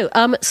 So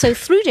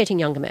through dating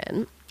younger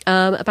men,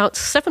 about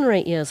 7 or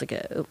 8 years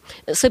ago,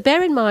 so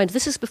bear in mind,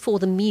 this is before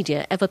the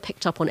media ever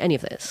picked up on any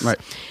of this. Right.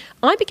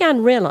 I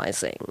began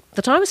realizing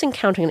that I was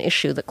encountering an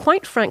issue that,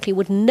 quite frankly,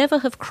 would never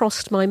have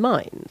crossed my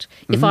mind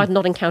if I had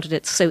not encountered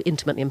it so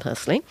intimately and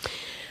personally.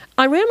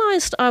 I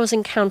realized I was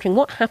encountering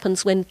what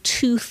happens when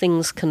two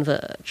things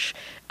converge.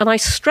 And I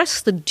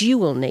stress the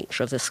dual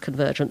nature of this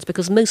convergence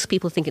because most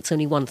people think it's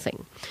only one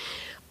thing.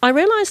 I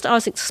realized I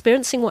was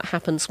experiencing what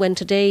happens when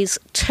today's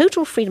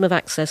total freedom of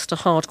access to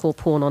hardcore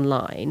porn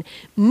online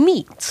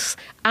meets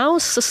our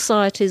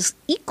society's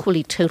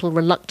equally total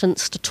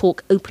reluctance to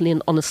talk openly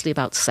and honestly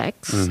about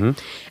sex,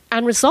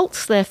 and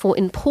results, therefore,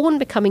 in porn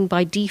becoming,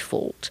 by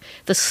default,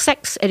 the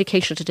sex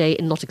education of today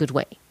in not a good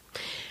way.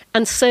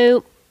 And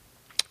so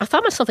I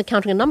found myself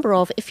encountering a number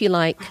of, if you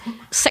like,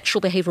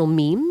 sexual behavioral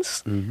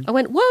memes. I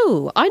went,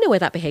 whoa, I know where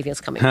that behavior is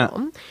coming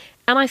from.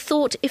 And I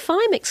thought, if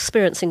I'm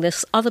experiencing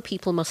this, other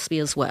people must be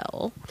as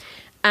well.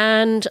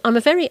 And I'm a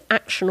very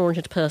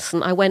action-oriented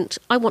person. I went,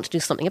 I want to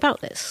do something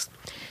about this.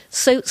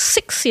 So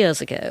 6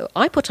 years ago,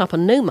 I put up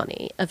on no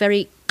money a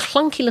very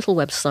clunky little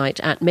website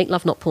at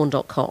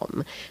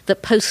makelovenotporn.com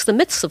that posts the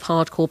myths of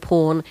hardcore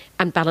porn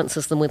and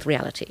balances them with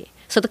reality.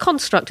 So the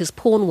construct is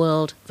porn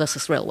world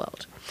versus real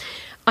world.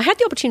 I had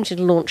the opportunity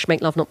to launch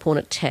Make Love Not Porn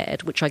at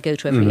TED, which I go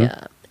to every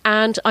year.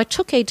 And I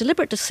took a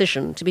deliberate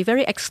decision to be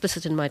very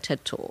explicit in my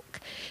TED Talk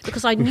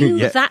because I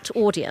knew that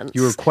audience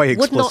you were quite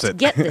would explicit. not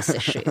get this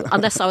issue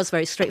unless I was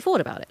very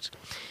straightforward about it.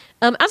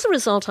 As a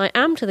result, I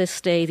am to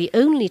this day the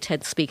only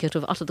TED speaker to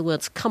have uttered the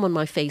words "come on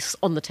my face"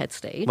 on the TED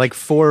stage. Like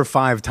 4 or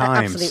 5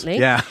 times. Absolutely.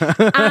 Yeah.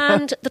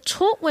 And the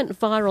talk went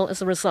viral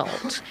as a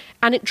result,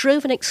 and it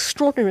drove an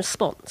extraordinary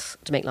response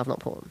to Make Love Not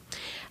Porn.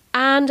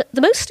 And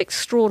the most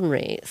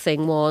extraordinary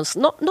thing was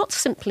not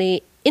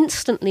simply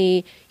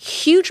instantly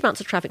huge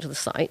amounts of traffic to the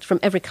site from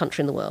every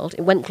country in the world.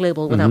 It went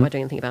global without my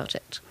doing anything about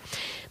it.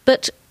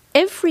 But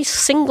every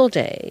single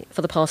day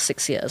for the past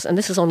 6 years, and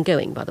this is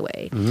ongoing, by the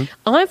way,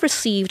 I've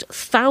received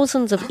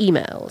thousands of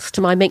emails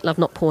to my Make Love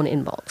Not Porn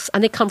inbox,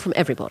 and they come from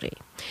everybody.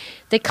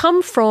 They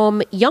come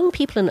from young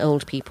people and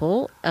old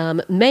people,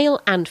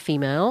 male and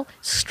female,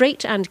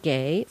 straight and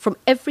gay, from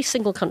every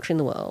single country in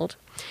the world.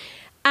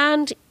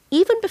 And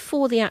even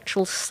before the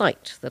actual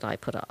site that I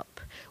put up,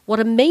 what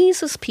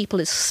amazes people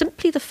is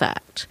simply the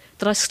fact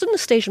that I stood on the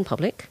stage in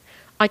public,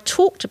 I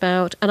talked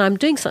about, and I'm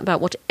doing something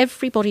about what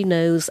everybody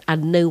knows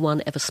and no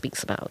one ever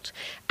speaks about.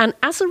 And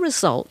as a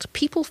result,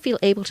 people feel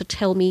able to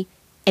tell me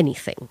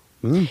anything.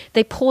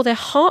 They pour their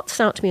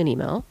hearts out to me on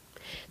email.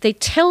 They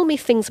tell me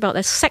things about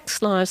their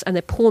sex lives and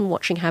their porn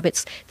watching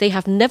habits they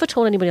have never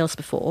told anybody else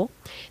before.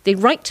 They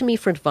write to me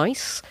for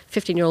advice.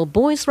 15-year-old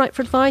boys write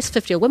for advice.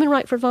 50-year-old women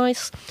write for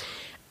advice.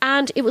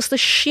 And it was the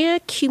sheer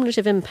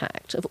cumulative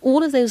impact of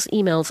all of those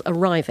emails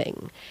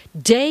arriving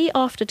day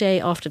after day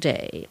after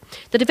day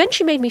that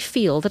eventually made me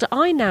feel that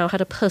I now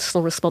had a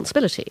personal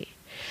responsibility.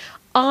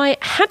 I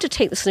had to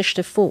take this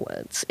initiative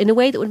forwards in a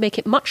way that would make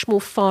it much more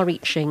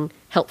far-reaching,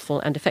 helpful,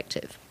 and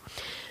effective.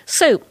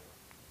 So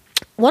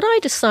what I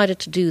decided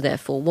to do,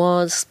 therefore,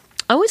 was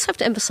I always have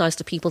to emphasize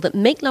to people that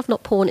Make Love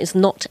Not Porn is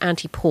not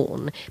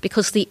anti-porn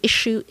because the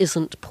issue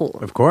isn't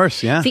porn. Of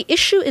course, yeah. The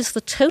issue is the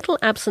total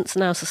absence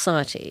in our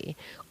society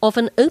of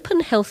an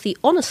open, healthy,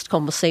 honest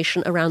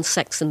conversation around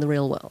sex in the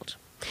real world,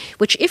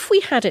 which, if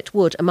we had it,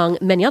 would, among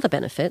many other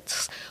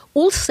benefits,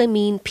 also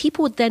mean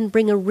people would then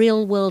bring a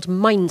real-world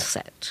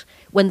mindset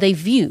when they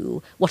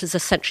view what is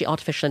essentially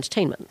artificial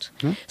entertainment.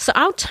 So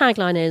our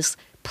tagline is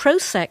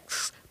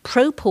pro-sex,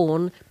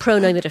 pro-porn,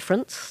 pro-knowing the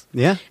difference.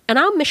 Yeah. And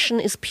our mission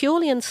is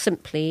purely and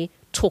simply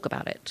talk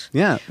about it.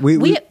 Yeah.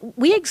 We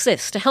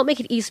exist to help make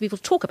it easy for people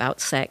to talk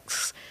about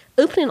sex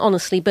openly and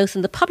honestly, both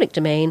in the public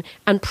domain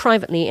and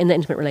privately in their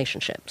intimate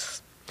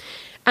relationships.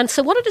 And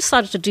so what I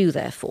decided to do,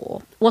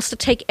 therefore, was to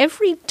take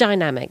every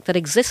dynamic that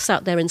exists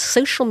out there in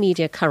social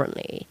media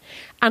currently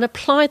and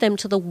apply them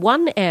to the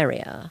one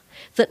area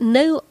that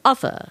no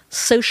other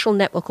social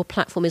network or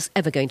platform is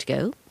ever going to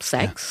go,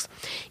 sex,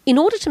 in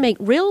order to make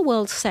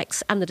real-world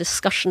sex and the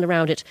discussion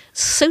around it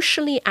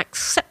socially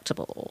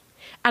acceptable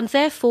and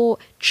therefore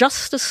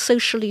just as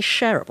socially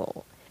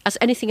shareable as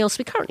anything else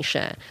we currently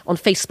share on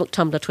Facebook,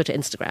 Tumblr, Twitter,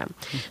 Instagram.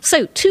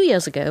 So 2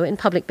 years ago, in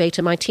public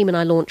beta, my team and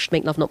I launched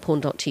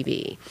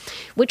MakeLoveNotPorn.tv,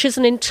 which is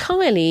an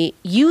entirely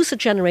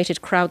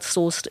user-generated,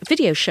 crowdsourced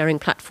video sharing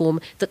platform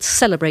that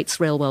celebrates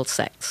real-world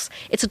sex.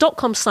 It's a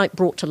 .com site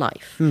brought to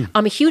life.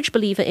 I'm a huge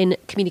believer in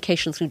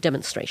communication through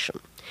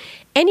demonstration.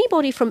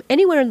 Anybody from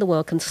anywhere in the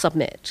world can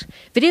submit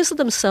videos of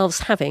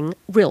themselves having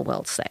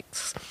real-world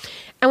sex.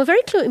 And we're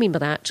very clear what we mean by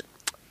that.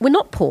 We're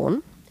not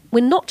porn. We're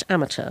not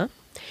amateur.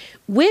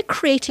 We're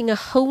creating a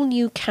whole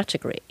new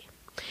category.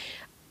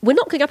 We're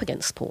not going up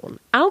against porn.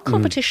 Our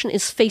competition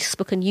is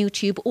Facebook and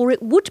YouTube, or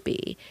it would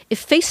be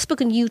if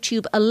Facebook and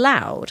YouTube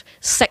allowed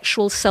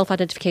sexual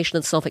self-identification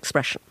and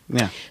self-expression.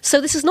 Yeah. So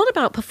this is not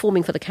about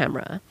performing for the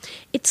camera.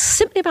 It's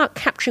simply about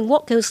capturing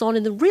what goes on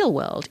in the real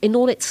world in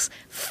all its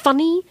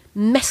funny,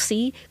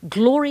 messy,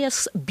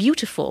 glorious,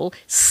 beautiful,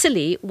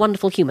 silly,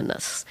 wonderful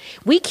humanness.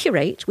 We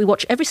curate, we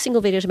watch every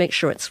single video to make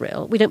sure it's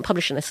real. We don't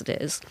publish unless it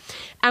is.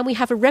 And we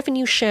have a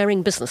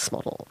revenue-sharing business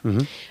model.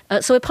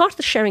 So we're part of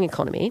the sharing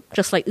economy,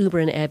 just like Uber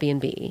and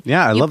Airbnb.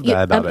 Yeah, I love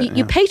that about it.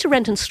 You pay to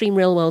rent and stream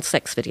real-world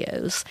sex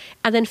videos,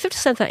 and then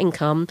 50% of that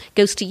income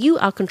goes to you,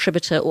 our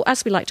contributor, or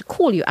as we like to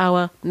call you,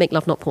 our Make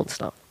Love Not Porn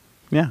star.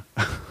 Yeah.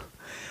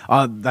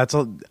 That's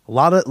a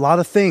lot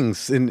of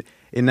things in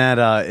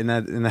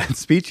that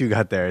speech you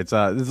got there. It's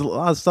there's a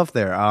lot of stuff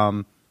there.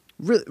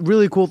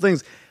 Really cool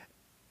things.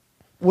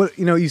 What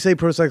you say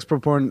pro sex, pro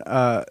porn,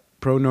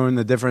 pro knowing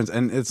the difference,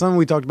 and it's something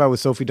we talked about with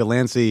Sophie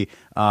Delancey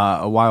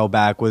a while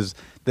back. Was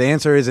the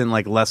answer isn't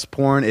like less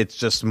porn, it's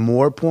just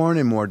more porn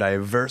and more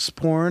diverse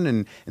porn,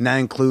 and that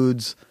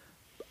includes,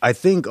 I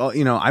think,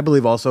 I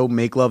believe also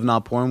Make Love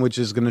Not Porn, which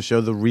is going to show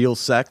the real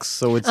sex.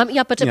 So it's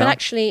but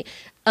actually,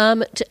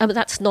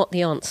 that's not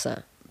the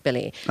answer,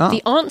 Billy. Oh.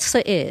 The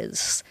answer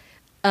is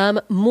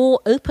more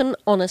open,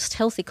 honest,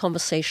 healthy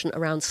conversation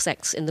around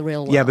sex in the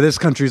real world. Yeah, but this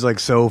country's like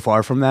so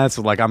far from that.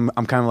 So like I'm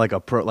kind of like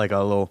a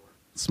little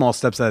small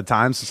steps at a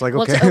time. So it's like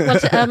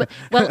okay.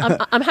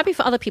 I'm happy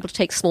for other people to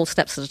take small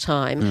steps at a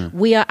time.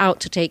 We are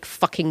out to take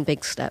fucking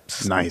big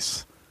steps.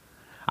 Nice.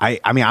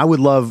 I mean, I would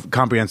love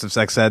comprehensive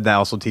sex ed that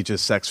also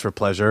teaches sex for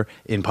pleasure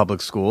in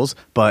public schools.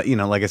 But,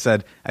 like I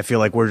said, I feel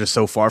like we're just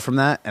so far from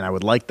that, and I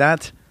would like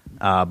that.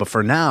 But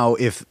for now,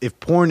 if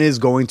porn is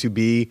going to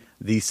be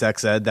the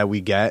sex ed that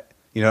we get,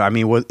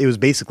 it was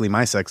basically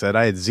my sex ed.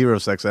 I had zero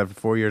sex ed for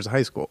 4 years of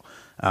high school.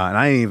 And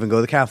I didn't even go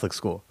to Catholic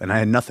school, and I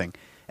had nothing.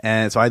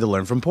 And so I had to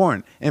learn from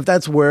porn. And if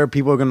that's where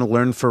people are going to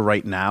learn for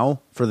right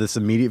now, for this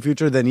immediate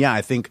future, then yeah,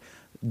 I think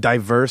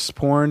diverse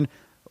porn,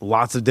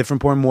 lots of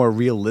different porn, more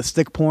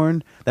realistic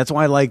porn. That's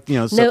why I like,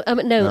 No,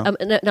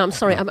 I'm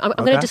sorry. I'm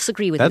going to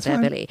disagree with you there,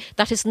 fine. Billy.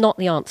 That is not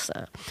the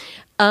answer.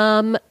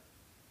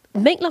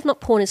 Make Love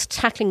Not Porn is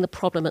tackling the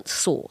problem at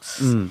source,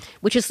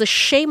 which is the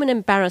shame and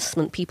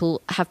embarrassment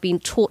people have been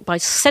taught by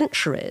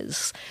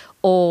centuries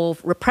of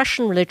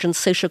repression, religion,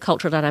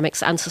 socio-cultural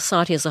dynamics, and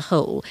society as a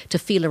whole to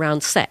feel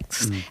around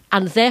sex,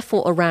 and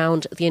therefore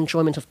around the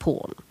enjoyment of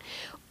porn.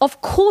 Of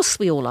course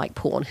we all like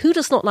porn. Who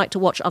does not like to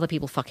watch other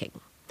people fucking?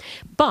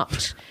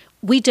 But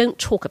we don't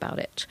talk about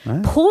it.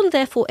 Right. Porn,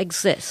 therefore,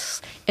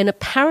 exists in a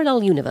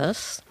parallel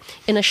universe,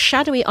 in a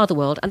shadowy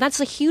otherworld, and that's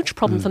a huge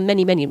problem for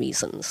many, many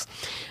reasons.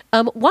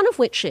 One of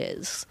which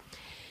is,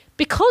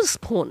 because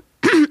porn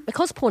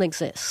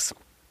exists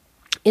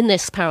in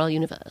this parallel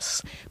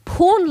universe,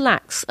 porn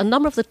lacks a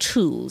number of the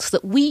tools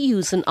that we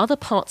use in other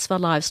parts of our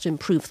lives to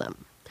improve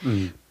them.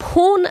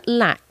 Porn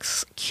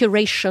lacks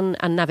curation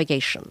and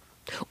navigation.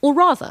 Or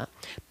rather,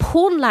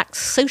 porn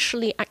lacks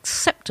socially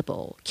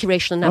acceptable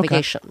curation and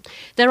navigation. Okay.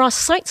 There are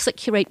sites that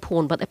curate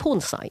porn, but they're porn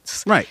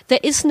sites. Right. There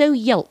is no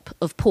Yelp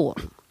of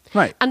porn.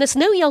 Right. And there's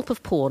no Yelp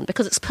of porn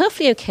because it's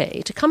perfectly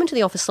okay to come into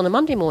the office on a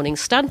Monday morning,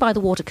 stand by the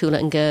water cooler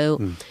and go,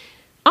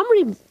 I'm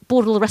really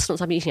bored of all the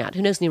restaurants I'm eating at.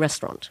 Who knows a new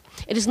restaurant?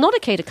 It is not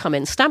okay to come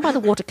in, stand by the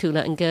water cooler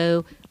and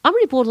go, I'm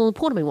really bored of all the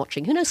porn I've been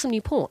watching. Who knows some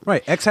new porn?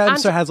 Right.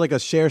 Xhamster has like a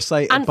share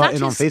site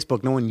button on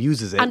Facebook. No one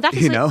uses it. And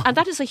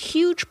that is a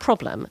huge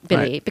problem,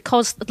 Billy, right.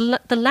 because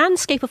the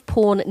landscape of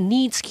porn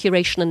needs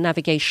curation and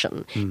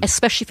navigation,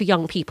 especially for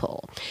young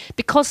people.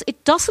 Because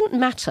it doesn't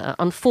matter,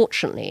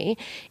 unfortunately,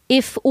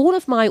 if all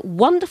of my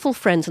wonderful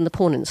friends in the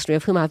porn industry,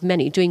 of whom I have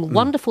many, doing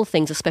wonderful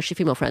things, especially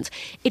female friends,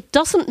 it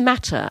doesn't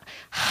matter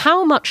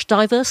how much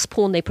diverse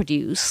porn they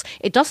produce.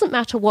 It doesn't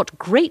matter what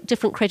great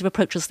different creative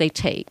approaches they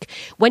take.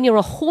 When you're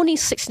a horny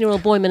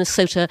 16-year-old boy in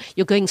Minnesota,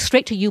 you're going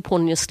straight to YouPorn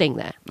and you're staying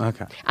there.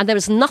 Okay. And there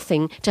is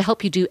nothing to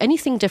help you do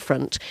anything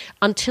different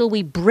until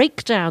we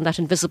break down that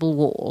invisible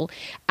wall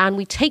and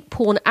we take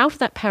porn out of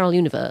that parallel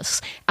universe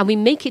and we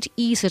make it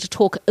easier to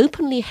talk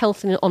openly,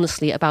 healthily, and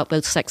honestly about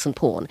both sex and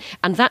porn.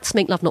 And that's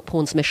Make Love Not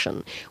Porn's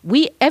mission.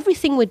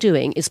 Everything we're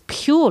doing is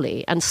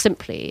purely and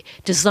simply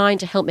designed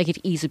to help make it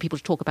easier for people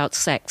to talk about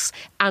sex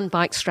and,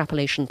 by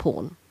extrapolation,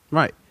 porn.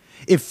 Right.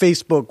 If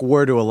Facebook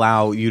were to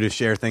allow you to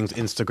share things,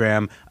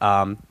 Instagram,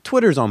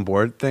 Twitter's on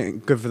board.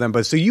 Good for them.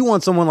 But so you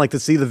want someone like to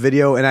see the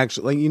video and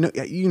actually,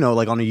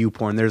 like on a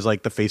YouPorn, there's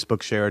like the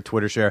Facebook share,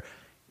 Twitter share.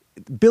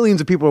 Billions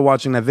of people are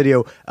watching that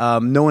video.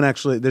 No one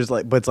actually,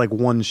 but it's like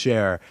one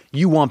share.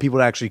 You want people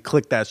to actually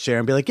click that share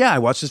and be like, yeah, I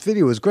watched this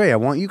video. It was great. I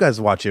want you guys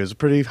to watch it. It was a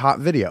pretty hot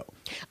video.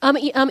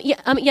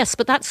 Yes,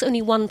 but that's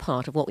only one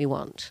part of what we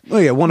want. Oh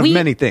yeah, one of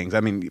many things. I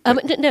mean,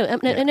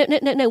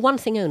 no, one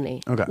thing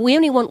only. Okay. We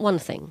only want one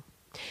thing.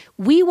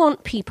 We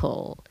want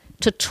people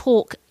to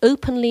talk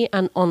openly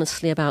and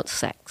honestly about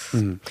sex.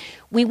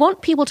 We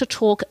want people to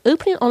talk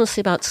openly and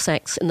honestly about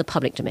sex in the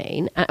public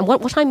domain. And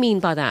what I mean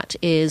by that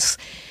is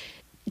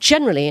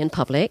generally in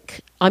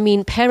public, I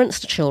mean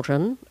parents to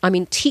children, I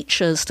mean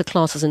teachers to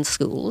classes in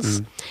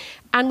schools.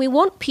 And we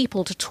want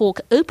people to talk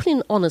openly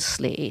and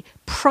honestly,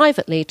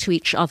 privately to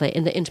each other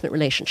in their intimate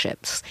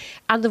relationships.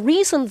 And the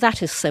reason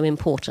that is so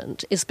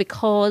important is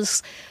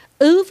because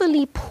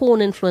overly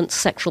porn-influenced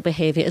sexual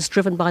behavior is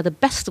driven by the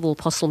best of all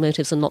possible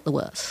motives and not the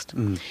worst.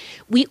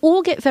 We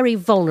all get very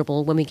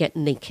vulnerable when we get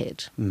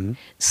naked.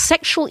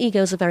 Sexual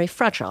egos are very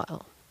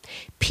fragile.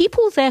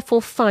 People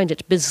therefore find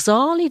it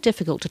bizarrely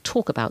difficult to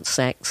talk about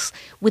sex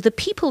with the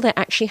people they're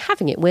actually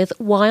having it with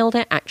while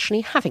they're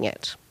actually having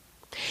it.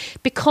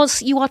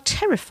 Because you are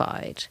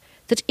terrified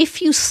that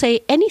if you say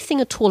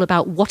anything at all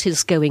about what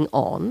is going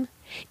on,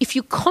 if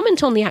you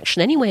comment on the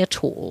action any way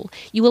at all,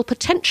 you will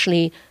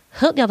potentially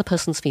hurt the other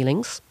person's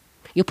feelings,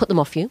 you'll put them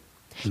off you,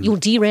 you'll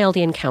derail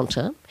the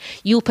encounter,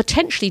 you'll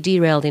potentially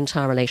derail the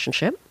entire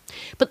relationship,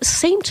 but at the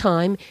same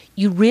time,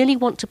 you really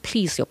want to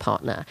please your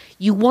partner.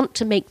 You want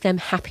to make them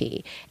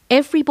happy.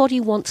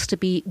 Everybody wants to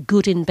be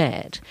good in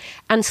bed.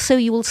 And so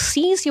you will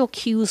seize your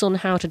cues on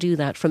how to do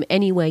that from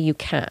anywhere you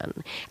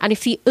can. And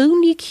if the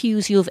only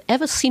cues you have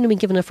ever seen and been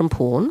given are from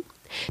porn,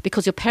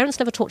 because your parents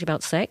never taught you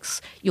about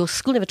sex, your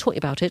school never taught you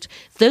about it,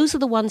 those are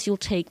the ones you'll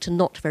take to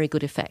not very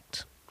good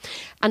effect.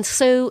 And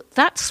so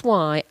that's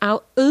why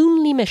our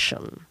only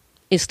mission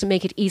is to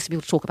make it easy for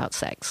people to talk about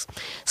sex.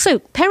 So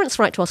parents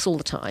write to us all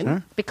the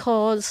time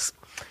because,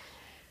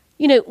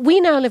 we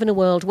now live in a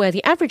world where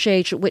the average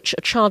age at which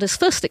a child is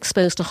first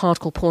exposed to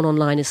hardcore porn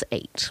online is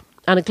 8.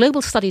 And a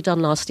global study done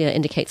last year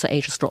indicates that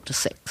age has dropped to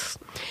 6.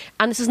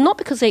 And this is not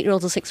because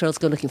 8-year-olds and 6-year-olds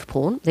go looking for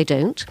porn. They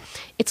don't.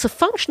 It's a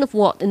function of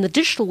what, in the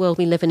digital world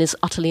we live in, is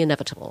utterly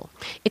inevitable.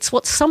 It's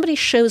what somebody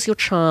shows your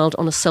child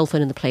on a cell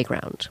phone in the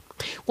playground.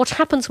 What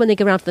happens when they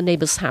go around to the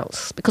neighbour's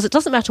house? Because it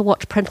doesn't matter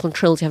what parental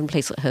controls you have in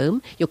place at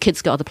home. Your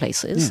kids go other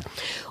places. Yeah.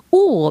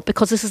 Or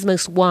because this is the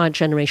most wired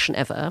generation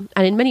ever,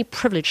 and in many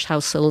privileged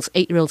households,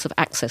 8-year-olds have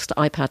access to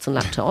iPads and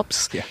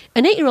laptops.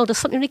 An 8-year-old does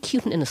something really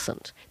cute and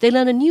innocent. They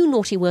learn a new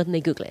naughty word and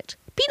they Google it.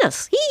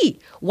 penis,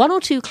 1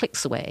 or 2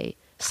 clicks away,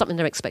 something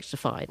they're expected to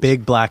find.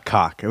 Big black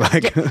cock.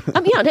 Like,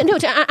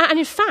 And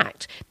in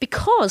fact,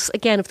 because,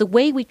 again, of the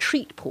way we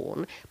treat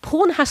porn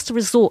has to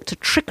resort to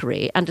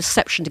trickery and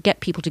deception to get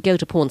people to go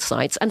to porn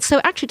sites. And so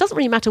actually it doesn't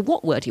really matter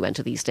what word you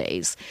enter these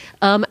days.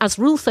 As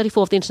Rule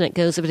 34 of the internet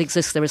goes, if it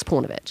exists, there is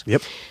porn of it.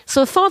 Yep.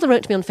 So a father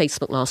wrote to me on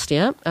Facebook last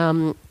year.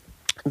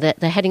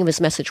 The heading of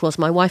his message was,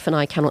 "My wife and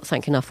I cannot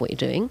thank enough for what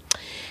you're doing."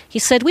 He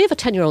said, "We have a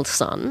 10-year-old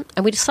son,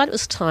 and we decided it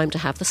was time to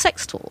have the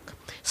sex talk."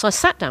 So I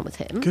sat down with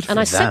him, and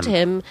I said to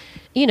him,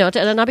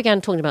 and I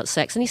began talking about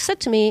sex, and he said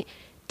to me,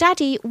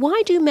 "Daddy,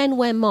 why do men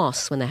wear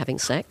masks when they're having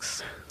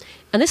sex?"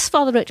 And this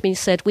father wrote to me and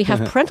said, "We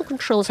have parental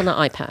controls on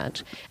our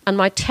iPad, and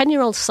my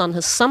 10-year-old son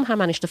has somehow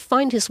managed to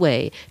find his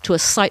way to a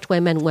site where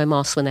men wear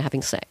masks when they're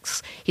having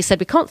sex." He said,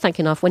 "We can't thank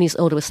enough. When he's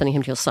older, we're sending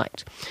him to your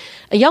site."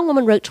 A young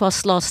woman wrote to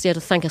us last year to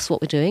thank us for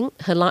what we're doing.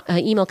 Her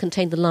email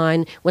contained the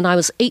line, "When I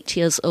was 8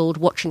 years old,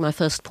 watching my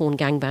first porn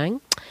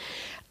gangbang."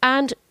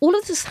 And all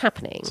of this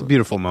happening... It's a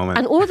beautiful moment.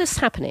 And all of this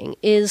happening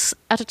is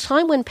at a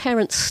time when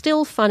parents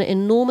still find it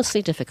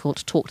enormously difficult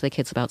to talk to their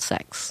kids about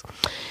sex.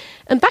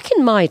 And back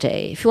in my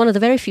day, if you're one of the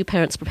very few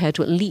parents prepared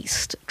to at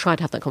least try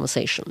to have that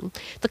conversation,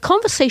 the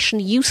conversation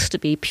used to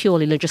be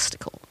purely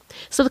logistical.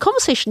 So the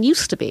conversation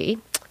used to be,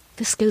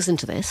 this goes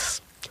into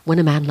this, when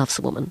a man loves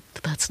a woman,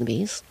 the birds and the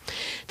bees.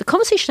 The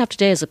conversation you have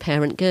today as a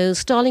parent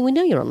goes, "Darling, we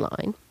know you're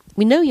online.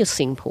 We know you're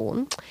seeing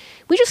porn.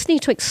 We just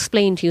need to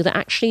explain to you that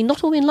actually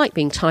not all men like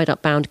being tied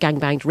up, bound,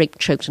 gangbanged, raped,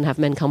 choked, and have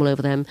men come all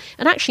over them.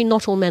 And actually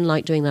not all men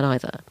like doing that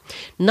either."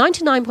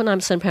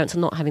 99.9% of parents are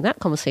not having that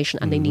conversation,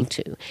 and they need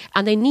to.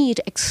 And they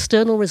need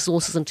external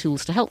resources and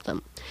tools to help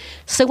them.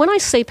 So when I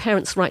say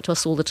parents write to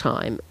us all the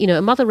time,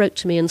 a mother wrote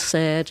to me and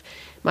said,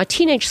 "My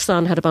teenage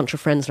son had a bunch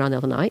of friends around the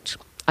other night.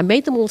 I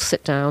made them all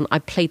sit down. I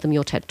played them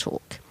your TED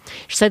Talk."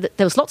 She said that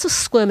there was lots of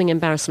squirming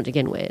embarrassment to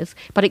begin with,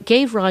 but it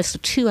gave rise to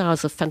 2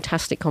 hours of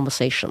fantastic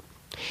conversation.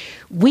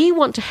 We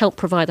want to help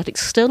provide that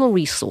external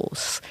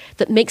resource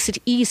that makes it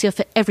easier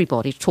for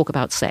everybody to talk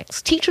about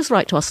sex. Teachers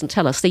write to us and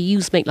tell us they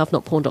use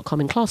makelovenotporn.com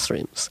in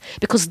classrooms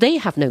because they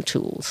have no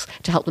tools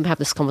to help them have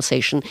this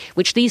conversation,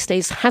 which these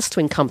days has to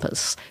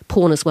encompass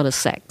porn as well as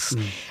sex.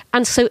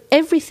 And so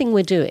everything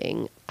we're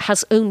doing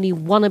has only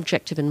one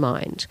objective in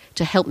mind,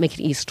 to help make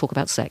it easy to talk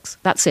about sex.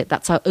 That's it.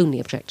 That's our only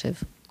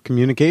objective.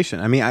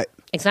 Communication. I mean,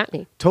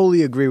 Exactly.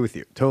 totally agree with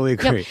you. Totally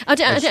agree. And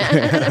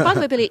by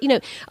the way,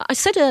 Billy, I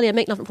said earlier,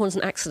 Make Love and Porn is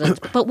an accident,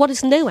 but what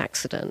is no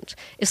accident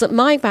is that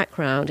my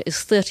background is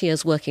 30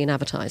 years working in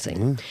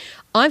advertising.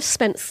 I've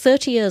spent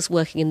 30 years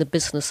working in the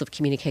business of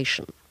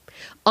communication.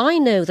 I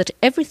know that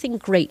everything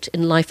great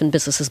in life and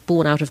business is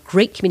born out of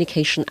great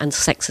communication, and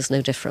sex is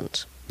no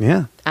different.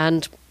 Yeah.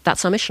 And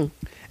that's our mission.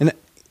 And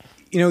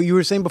you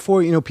were saying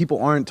before, people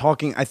aren't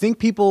talking. I think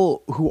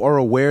people who are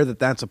aware that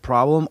that's a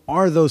problem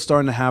are those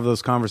starting to have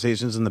those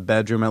conversations in the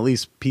bedroom, at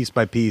least piece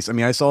by piece. I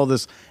mean, I saw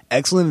this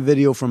excellent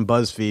video from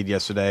BuzzFeed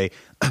yesterday.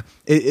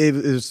 It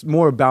was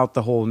more about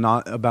the whole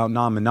about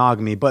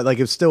non-monogamy, but like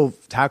it still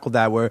tackled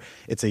that, where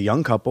it's a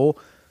young couple,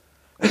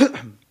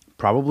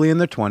 probably in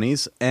their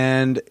 20s,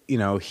 and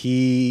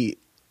she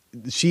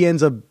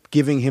ends up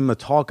giving him a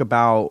talk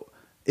about.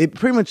 It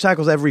pretty much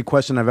tackles every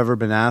question I've ever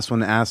been asked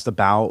when asked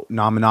about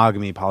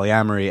non-monogamy,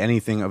 polyamory,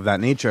 anything of that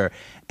nature.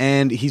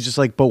 And he's just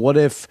like, "But what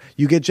if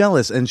you get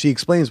jealous?" And she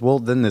explains, "Well,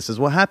 then this is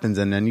what happens."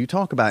 And then you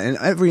talk about it. And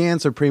every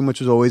answer pretty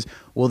much was always,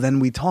 "Well, then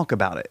we talk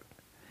about it."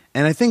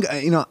 And I think,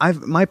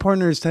 my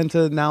partners tend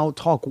to now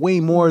talk way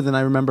more than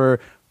I remember,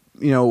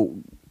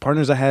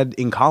 partners I had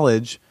in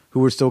college who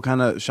were still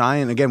kind of shy.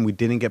 And again, we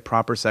didn't get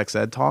proper sex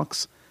ed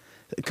talks.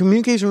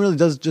 Communication really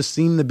does just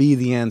seem to be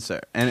the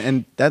answer,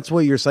 and that's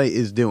what your site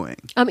is doing.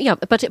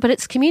 But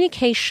it's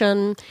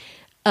communication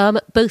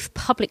both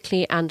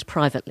publicly and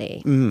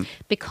privately,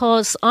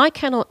 because I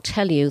cannot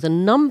tell you the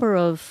number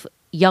of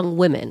young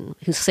women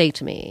who say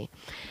to me,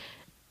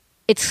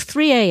 "It's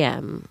 3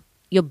 a.m.,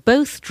 you're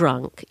both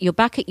drunk, you're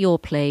back at your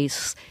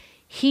place,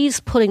 he's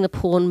pulling the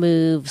porn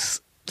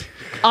moves,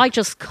 I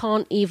just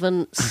can't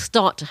even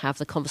start to have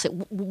the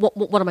conversation.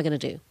 What am I going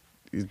to do?"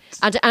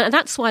 And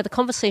that's why the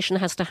conversation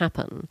has to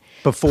happen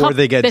before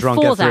they get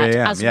drunk at 3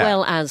 a.m. as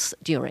well as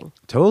during.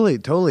 Totally.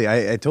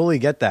 I totally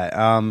get that.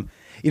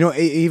 It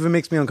even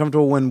makes me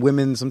uncomfortable when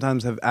women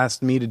sometimes have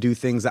asked me to do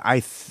things that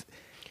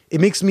it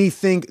makes me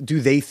think,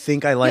 do they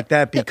think I like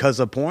that because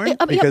of porn?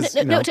 No,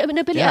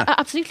 Billy,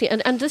 absolutely.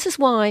 And this is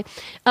why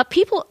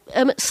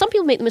some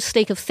people make the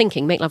mistake of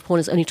thinking Make Love Porn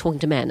is only talking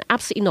to men.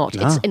 Absolutely not.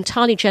 No. It's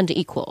entirely gender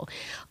equal.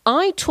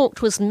 I talk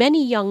to as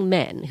many young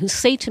men who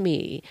say to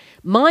me,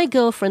 "My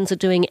girlfriends are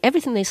doing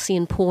everything they see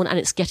in porn and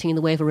it's getting in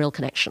the way of a real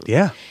connection."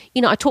 Yeah.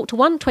 I talked to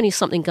one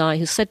 20-something guy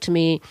who said to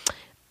me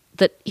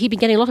that he'd been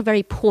getting a lot of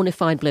very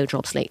pornified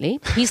blowjobs lately.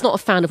 He's not a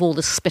fan of all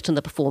the spit and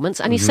the performance.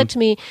 And he said to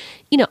me,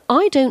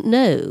 "I don't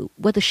know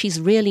whether she's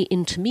really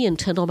into me and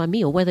turned on by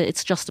me or whether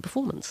it's just a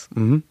performance."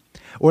 Mm-hmm.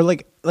 Or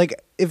like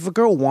if a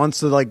girl wants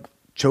to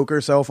choke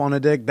herself on a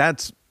dick,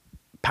 that's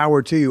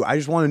power to you. I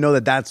just want to know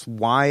that that's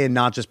why, and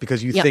not just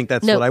because you think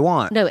that's what I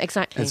want. No,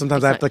 exactly. And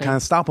sometimes I have to kind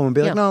of stop them and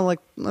be like, no, like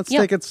let's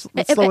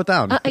slow it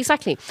down.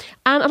 Exactly.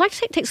 And I'd like to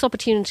take this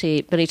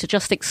opportunity, Billy, to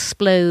just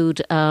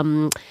explode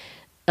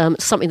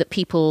something that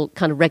people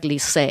kind of regularly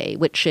say,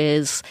 which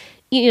is,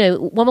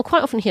 one will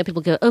quite often hear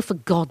people go, "Oh, for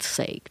God's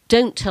sake,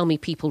 don't tell me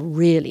people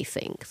really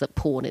think that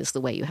porn is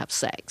the way you have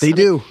sex." They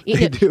do.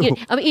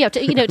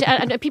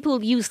 And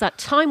people use that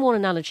time-worn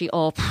analogy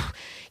of,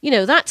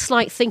 that's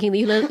like thinking that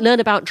you learn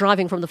about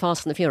driving from the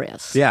Fast and the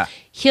Furious. Yeah.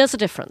 Here's the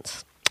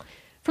difference.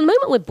 From the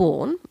moment we're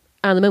born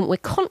and the moment we're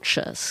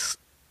conscious,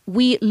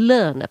 we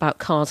learn about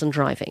cars and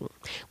driving.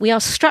 We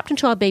are strapped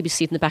into our baby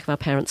seat in the back of our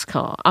parents'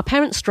 car. Our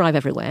parents drive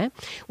everywhere.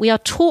 We are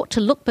taught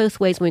to look both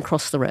ways when we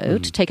cross the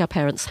road, to take our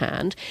parents'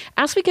 hand.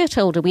 As we get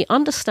older, we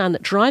understand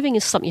that driving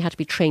is something you have to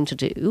be trained to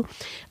do.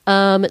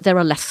 There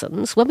are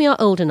lessons. When we are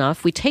old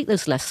enough, we take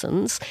those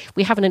lessons.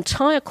 We have an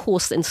entire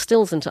course that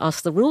instills into us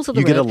the rules of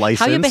the road, get a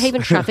license. how you behave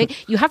in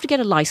traffic. You have to get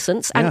a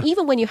license. And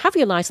even when you have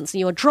your license and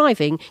you are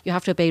driving, you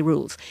have to obey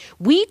rules.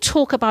 We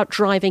talk about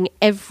driving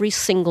every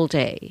single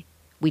day.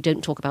 We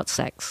don't talk about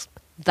sex.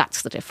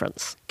 That's the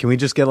difference. Can we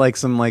just get like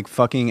some like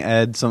fucking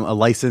ed, a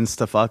license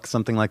to fuck,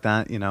 something like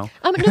that, No,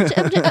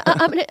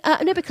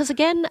 because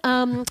again,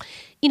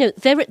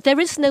 there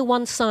is no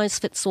one size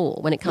fits all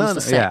when it comes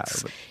to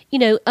sex.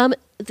 Yeah.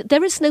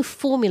 There is no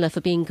formula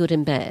for being good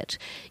in bed.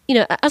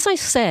 As I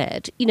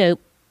said,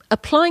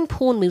 applying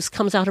porn moves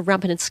comes out of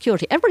rampant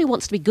insecurity. Everybody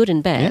wants to be good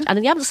in bed. Yeah. And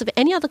in the absence of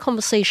any other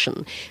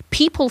conversation,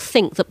 people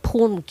think that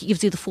porn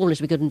gives you the formula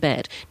to be good in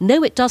bed.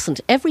 No, it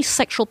doesn't. Every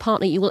sexual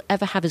partner you will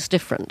ever have is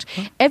different.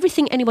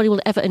 Everything anybody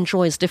will ever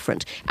enjoy is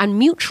different. And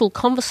mutual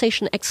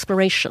conversation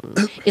exploration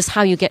is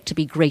how you get to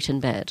be great in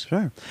bed.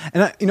 Sure.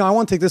 And I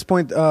want to take this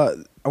point. I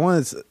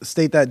want to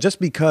state that just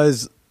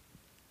because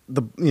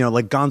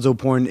like gonzo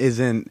porn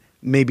isn't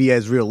maybe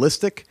as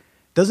realistic,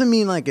 doesn't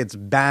mean like it's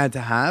bad to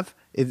have.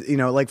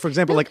 Like for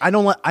example, I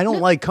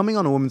don't like coming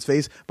on a woman's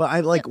face, but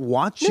I like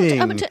watching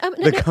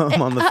the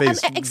cum on the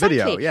face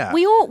video. Yeah,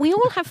 we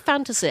all have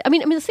fantasy. I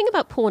mean, the thing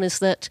about porn is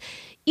that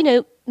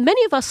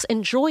many of us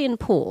enjoy in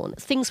porn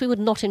things we would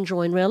not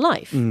enjoy in real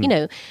life.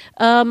 For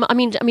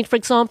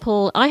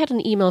example, I had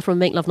an email from a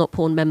Make Love Not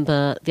Porn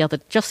member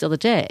just the other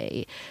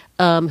day,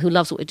 who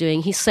loves what we're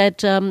doing. He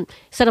said, "I'm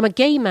a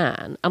gay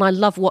man and I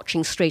love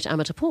watching straight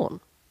amateur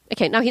porn."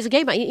 Okay, now he's a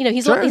gay man.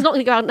 He's not going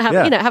to go out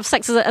and have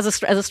sex as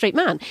a straight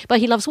man, but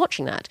he loves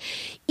watching that.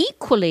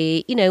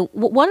 Equally,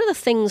 one of the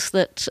things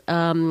that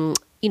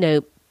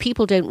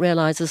people don't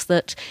realize is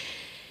that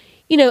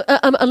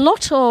a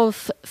lot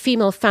of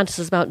female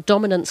fantasies about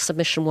dominance,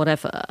 submission,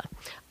 whatever.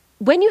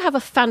 When you have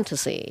a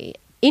fantasy,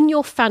 in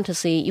your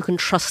fantasy you can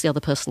trust the other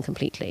person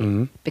completely,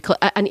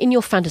 and in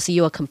your fantasy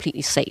you are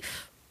completely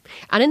safe,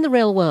 and in the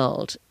real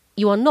world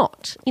you are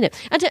not, and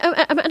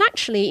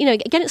actually,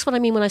 again, it's what I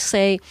mean when I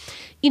say,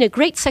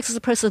 great sex is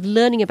a process of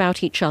learning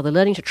about each other,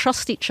 learning to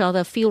trust each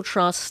other, feel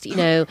trust,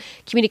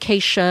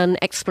 communication,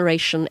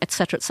 exploration,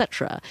 etc.,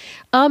 etc.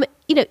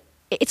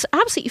 It's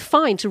absolutely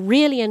fine to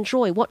really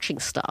enjoy watching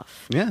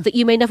stuff that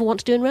you may never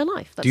want to do in real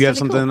life. That's do you have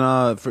really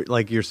something for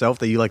like yourself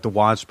that you like to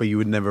watch but you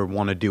would never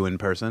want to do in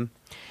person?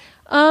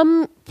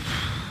 I'm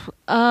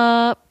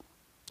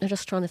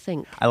just trying to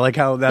think. I like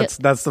how that's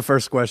the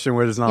first question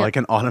where there's not like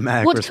an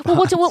automatic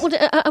response.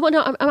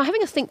 I'm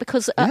having a think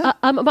because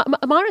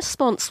my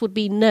response would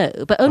be no,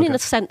 but only in the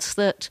sense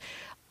that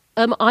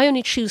I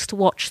only choose to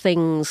watch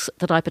things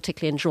that I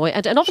particularly enjoy.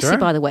 And obviously,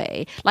 by the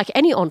way, like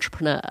any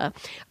entrepreneur,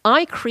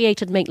 I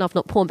created Make Love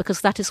Not Porn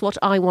because that is what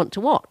I want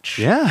to watch.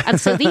 Yeah. And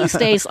so these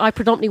days, I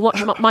predominantly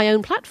watch my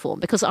own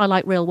platform because I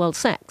like real world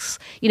sex.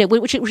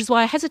 Which is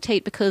why I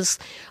hesitate, because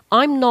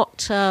I'm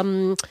not...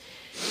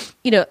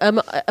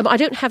 I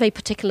don't have a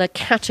particular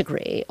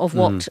category of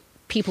what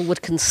people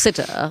would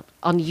consider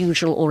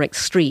unusual or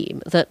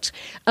extreme. That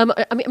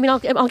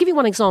I'll give you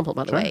one example,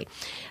 by the way.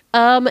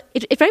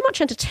 It very much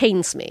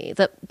entertains me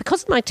that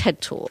because of my TED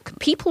Talk,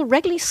 people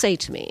regularly say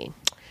to me,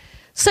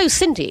 "So,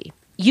 Cindy,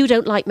 you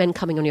don't like men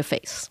coming on your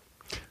face?"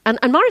 And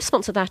my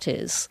response to that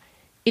is,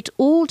 it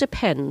all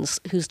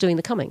depends who's doing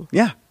the coming.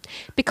 Yeah.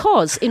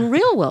 Because in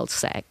real world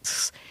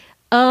sex...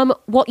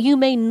 what you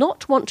may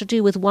not want to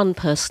do with one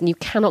person, you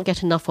cannot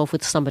get enough of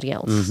with somebody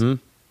else. Mm-hmm.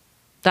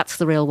 That's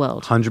the real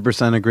world.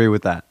 100% agree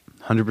with that.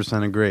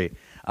 100% agree.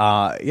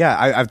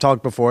 I've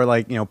talked before,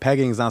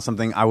 pegging is not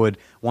something I would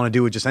want to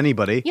do with just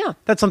anybody. Yeah.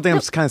 That's something I'm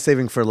just kind of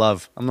saving for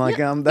love. I'm like...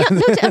 No,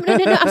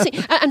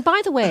 absolutely. And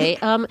by the way,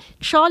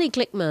 Charlie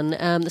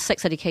Glickman, the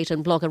sex educator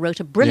and blogger, wrote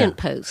a brilliant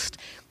post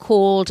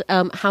called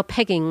How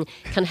Pegging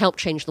Can Help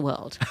Change the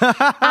World.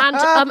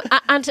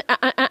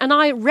 and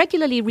I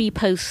regularly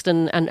repost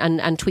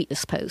and tweet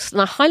this post,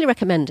 and I highly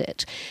recommend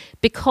it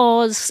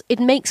because it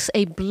makes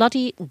a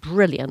bloody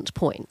brilliant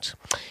point.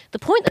 The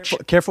point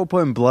that... Careful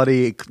putting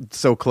bloody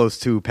so close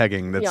to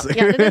pegging. That's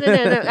no.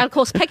 And of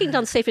course, pegging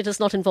done safely does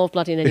not involve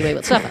bloody in any way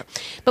whatsoever.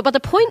 But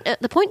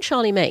the point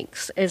Charlie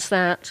makes is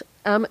that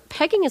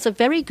pegging is a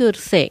very good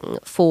thing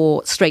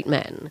for straight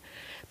men,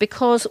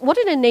 because what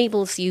it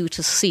enables you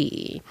to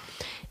see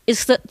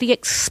is that the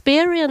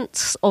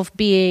experience of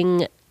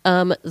being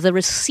the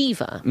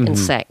receiver in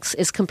sex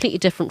is completely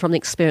different from the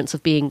experience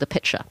of being the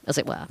pitcher, as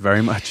it were.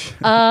 Very much.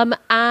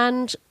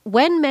 And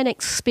when men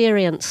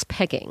experience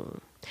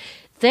pegging,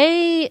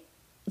 they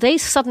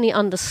suddenly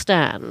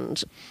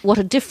understand what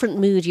a different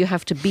mood you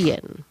have to be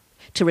in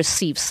to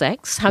receive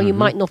sex, how you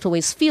might not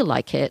always feel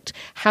like it,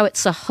 how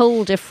it's a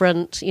whole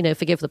different,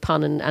 forgive the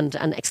pun and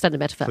extended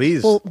metaphor,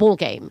 Please. ball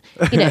game.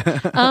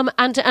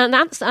 And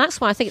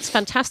that's why I think it's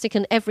fantastic,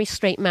 and every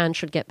straight man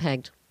should get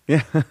pegged.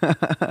 Yeah.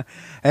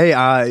 Hey,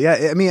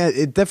 yeah, I mean,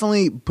 it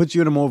definitely puts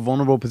you in a more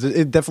vulnerable position.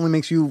 It definitely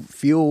makes you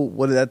feel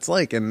what that's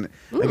like. And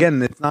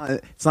again, it's not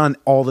an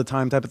all the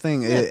time type of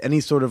thing. Any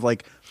sort of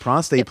like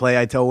prostate play,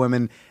 I tell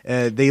women,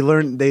 they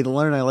learn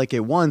I like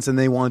it once and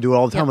they want to do it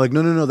all the time. Like,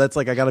 no, that's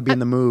like, I got to be in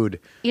the mood.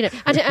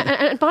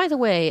 And by the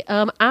way,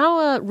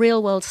 our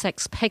real world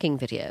sex pegging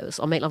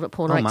videos on Make Love Not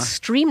Porn are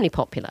extremely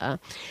popular.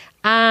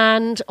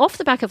 And off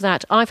the back of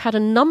that, I've had a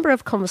number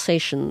of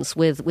conversations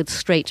with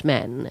straight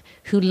men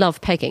who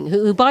love pegging,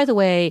 who by the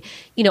way,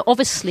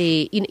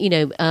 obviously,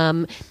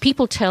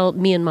 people tell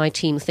me and my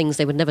team things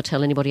they would never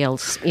tell anybody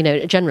else,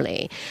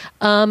 generally.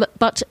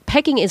 But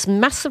pegging is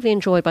massively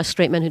enjoyed by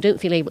straight men who don't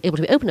feel able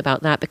to be open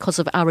about that because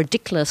of our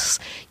ridiculous,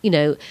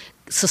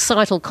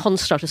 societal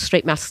construct of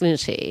straight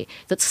masculinity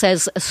that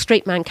says a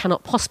straight man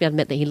cannot possibly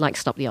admit that he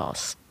likes up the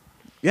arse.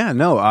 Yeah,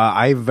 no,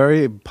 I'm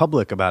very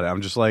public about it.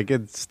 I'm just like,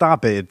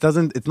 stop it.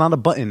 It's not a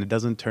button. It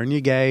doesn't turn you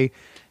gay.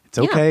 It's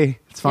okay. Yeah.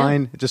 It's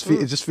fine. Yeah.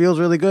 It just feels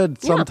really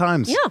good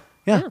sometimes.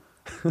 Yeah.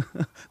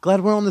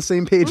 Glad we're on the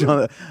same page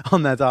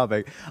on that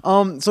topic.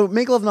 So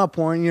Make Love Not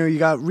Porn, you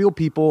got real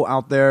people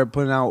out there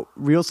putting out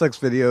real sex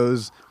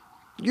videos.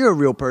 You're a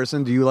real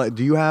person. Do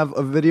you have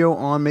a video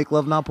on Make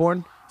Love Not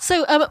Porn?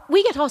 So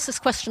we get asked this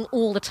question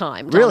all the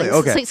time, darling. Really?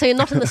 Okay. So you're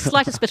not in the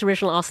slightest bit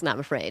original asking that,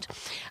 I'm afraid.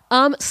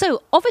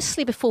 So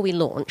obviously before we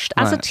launched,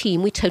 as a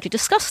team, we totally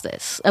discussed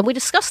this. And we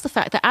discussed the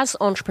fact that as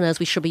entrepreneurs,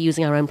 we should be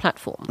using our own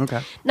platform.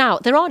 Okay. Now,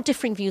 there are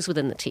differing views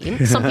within the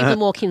team. Some people are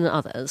more keen than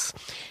others.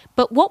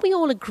 But what we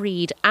all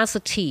agreed as a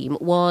team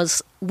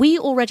was we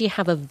already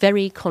have a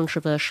very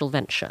controversial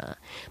venture.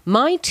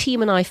 My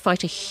team and I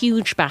fight a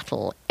huge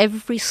battle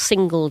every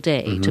single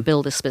day to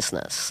build this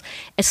business,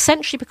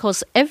 essentially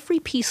because every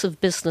piece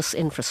of business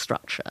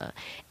infrastructure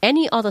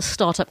any other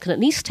startup can at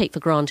least take for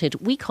granted,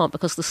 we can't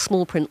because the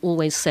small print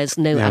always says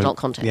no adult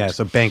content. Yeah,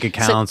 so bank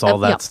accounts, all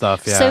that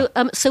stuff. Yeah.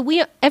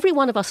 So every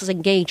one of us is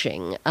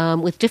engaging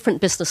with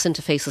different business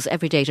interfaces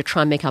every day to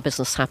try and make our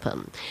business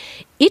happen.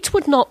 It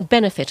would not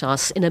benefit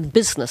us in a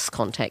business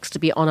context to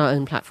be on our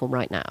own platform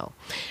right now.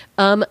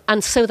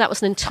 And so that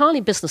was an entirely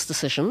business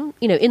decision.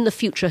 In the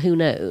future, who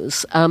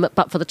knows?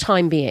 But for the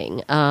time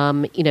being,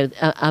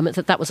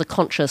 that was a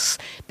conscious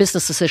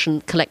business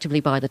decision collectively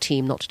by the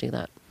team not to do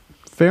that.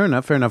 Fair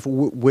enough. Can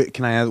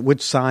I ask,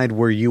 which side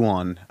were you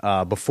on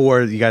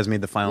before you guys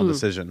made the final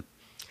decision?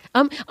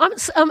 I'm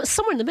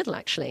somewhere in the middle,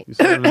 actually. You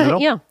somewhere in the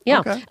middle? Yeah.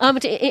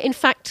 Okay. In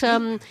fact,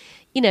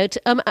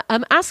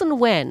 as and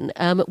when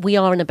we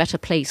are in a better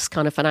place,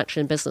 kind of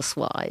financially and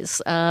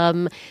business-wise,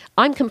 I'm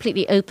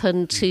completely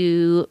open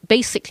to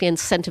basically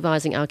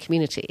incentivizing our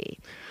community.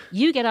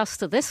 You get us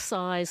to this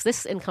size,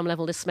 this income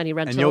level, this many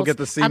rentals. And you'll get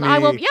to see me. I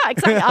will,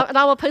 exactly. And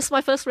I will post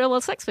my first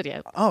real-world sex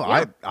video. Oh,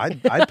 yeah.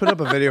 I'd put up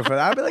a video for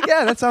that. I'd be like,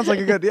 that sounds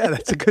like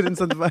that's a good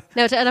incentive. No,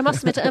 and I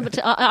must admit,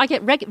 I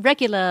get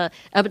regular,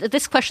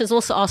 this question is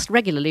also asked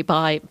regularly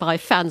by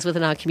fans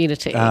within our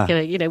community.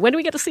 When do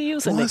we get to see you,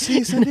 Cindy?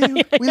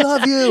 Cindy. We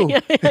love you. Yeah,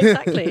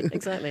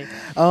 exactly.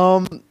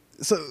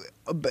 So,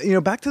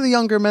 back to the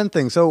younger men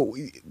thing. So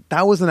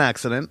that was an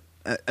accident.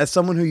 As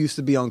someone who used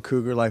to be on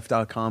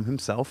CougarLife.com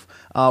himself,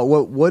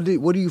 what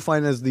do you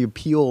find as the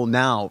appeal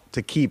now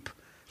to keep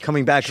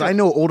coming back? 'Cause I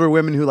know older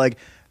women who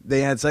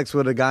they had sex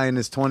with a guy in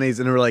his 20s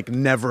and they were like,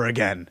 never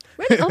again.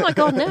 Really? Oh my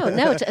God, no.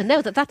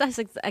 That's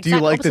exactly. Do you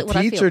like to what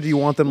I teach feel. or do you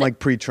want them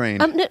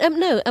pre-trained?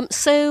 No.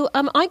 So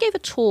I gave a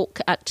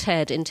talk at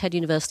TED in TED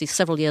University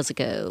several years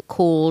ago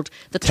called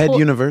the TED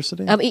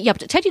University. But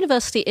TED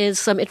University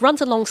is it runs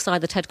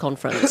alongside the TED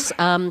conference,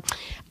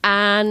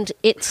 and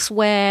it's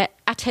where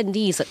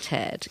attendees at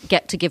TED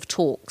get to give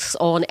talks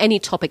on any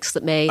topics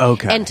that may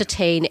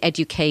entertain,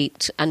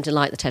 educate, and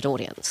delight the TED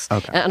audience.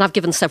 Okay. And I've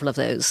given several of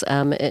those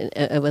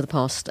over the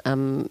past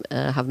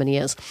however many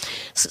years.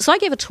 So I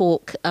gave a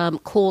talk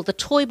called The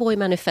Toy Boy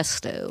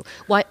Manifesto,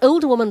 Why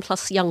Older Woman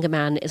Plus Younger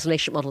Man is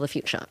Relationship Model of the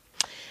Future.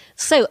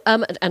 So,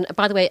 and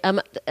by the way,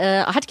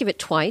 I had to give it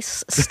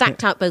twice,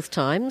 stacked out both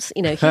times,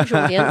 huge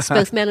audience,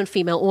 both male and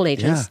female, all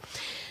ages. Yeah.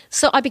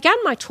 So I began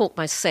my talk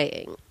by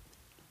saying,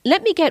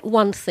 let me get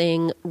one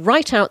thing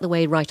right out the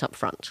way, right up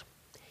front.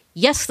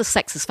 Yes, the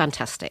sex is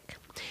fantastic.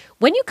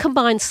 When you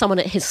combine someone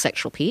at his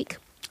sexual peak,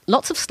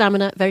 lots of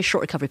stamina, very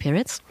short recovery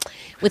periods,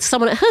 with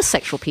someone at her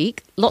sexual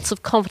peak, lots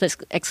of confidence,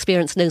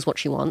 experience, knows what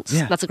she wants.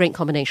 Yeah. That's a great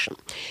combination.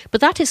 But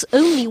that is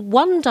only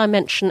one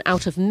dimension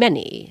out of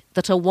many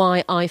that are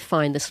why I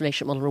find this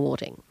relationship model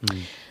rewarding.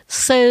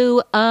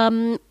 So,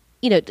 when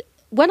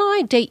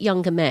I date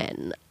younger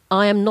men,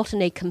 I am not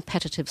in a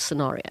competitive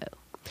scenario.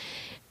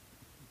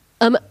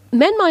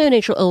 Men my own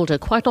age or older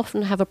quite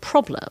often have a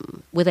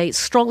problem with a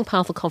strong,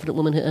 powerful, confident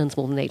woman who earns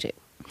more than they do.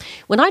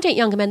 When I date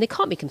younger men, they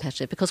can't be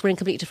competitive because we're in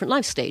completely different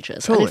life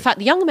stages. Totally. And in fact,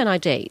 the younger men I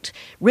date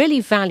really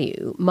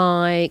value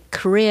my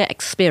career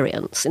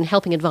experience in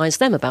helping advise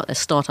them about their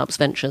startups,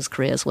 ventures,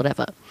 careers,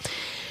 whatever.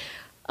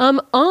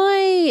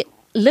 I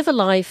live a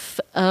life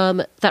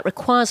that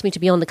requires me to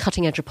be on the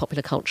cutting edge of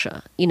popular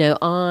culture. You know,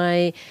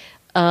 I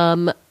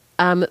am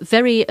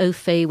very au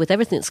fait with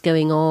everything that's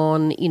going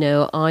on. You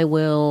know, I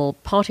will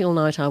party all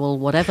night, I will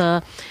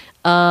whatever.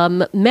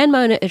 Men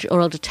my own age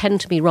or older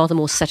tend to be rather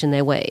more set in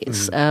their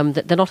ways.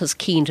 They're not as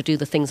keen to do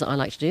the things that I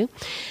like to do.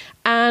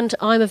 And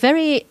I'm a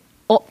very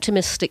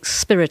optimistic,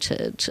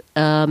 spirited,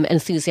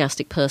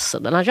 enthusiastic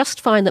person. And I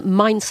just find that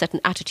mindset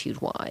and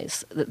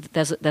attitude-wise,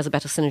 there's a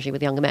better synergy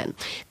with younger men.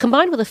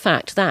 Combined with the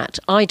fact that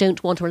I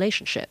don't want a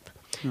relationship.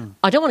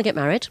 I don't want to get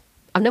married.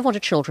 I've never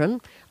wanted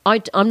children.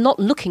 I'm not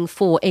looking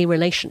for a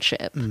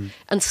relationship.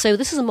 And so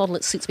this is a model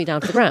that suits me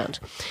down to the ground.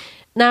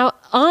 Now,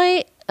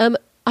 I have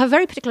a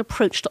very particular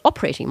approach to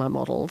operating my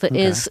model that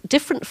is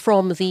different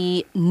from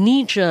the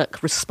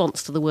knee-jerk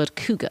response to the word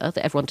cougar that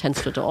everyone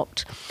tends to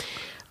adopt.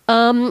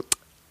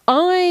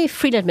 I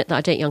freely admit that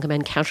I date younger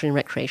men casually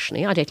and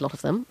recreationally. I date a lot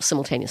of them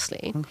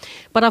simultaneously.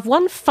 But I've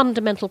one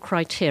fundamental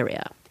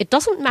criteria. It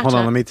doesn't matter... Hold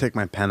on, let me take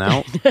my pen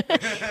out.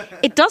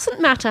 It doesn't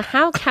matter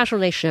how casual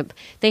a relationship,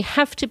 they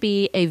have to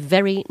be a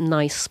very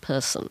nice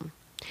person.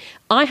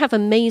 I have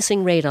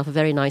amazing radar for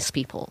very nice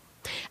people.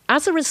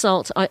 As a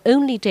result, I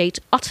only date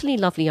utterly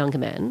lovely younger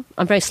men.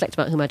 I'm very selective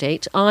about whom I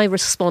date. I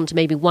respond to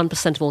maybe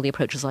 1% of all the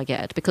approaches I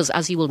get because,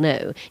 as you will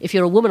know, if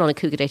you're a woman on a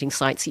cougar dating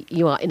site,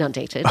 you are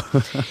inundated.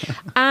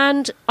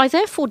 And I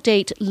therefore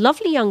date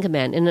lovely younger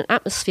men in an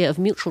atmosphere of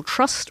mutual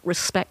trust,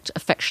 respect,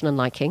 affection and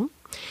liking.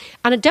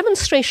 And a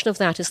demonstration of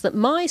that is that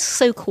my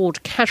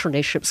so-called casual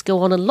relationships go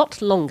on a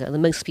lot longer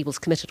than most people's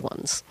committed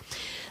ones.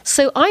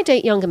 So I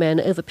date younger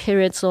men over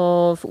periods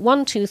of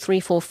 1, 2, 3,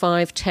 4,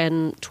 5,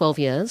 10, 12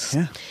 years.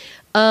 Yeah.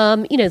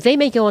 You know, they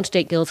may go on to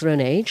date girls their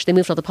own age. They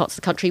move to other parts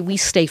of the country. We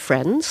stay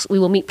friends. We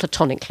will meet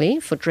platonically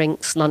for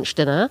drinks, lunch,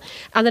 dinner.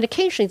 And then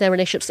occasionally their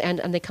relationships end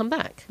and they come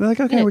back. They're like,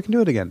 okay, You know, we can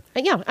do it again.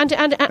 Yeah.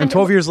 And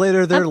 12 years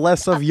later, they're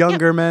less of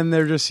younger men.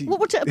 They're just... No,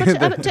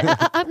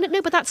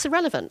 but that's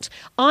irrelevant.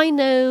 I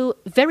know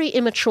very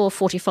immature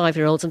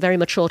 45-year-olds and very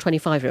mature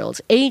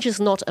 25-year-olds. Age is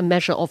not a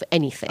measure of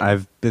anything.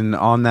 I've been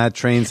on that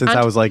train since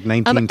I was like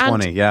 19,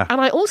 20, yeah. And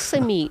I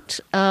also meet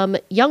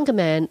younger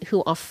men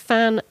who are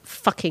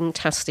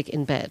fan-fucking-tastic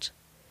in bed.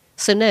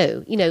 So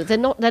no, you know, they're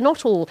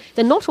not all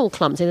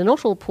clumsy. They're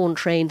not all porn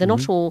trained. They're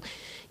not all,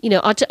 you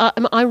know.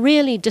 I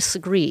really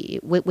disagree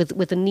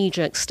with the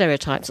knee-jerk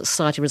stereotypes that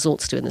society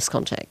resorts to in this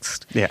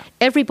context. Yeah.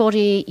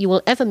 Everybody you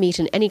will ever meet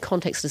in any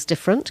context is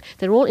different.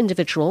 They're all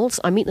individuals.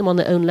 I meet them on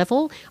their own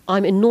level.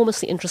 I'm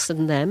enormously interested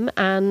in them,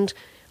 and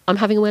I'm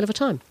having a whale of a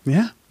time.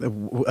 Yeah.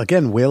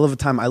 Again, whale of a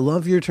time. I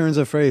love your turns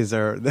of phrase.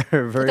 They're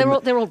very.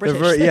 They're all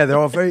British. They're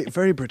all very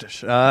very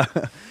British.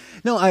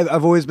 No,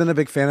 I've always been a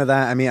big fan of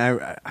that. I mean,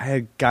 I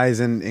had guys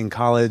in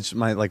college.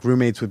 My like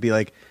roommates would be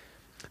like.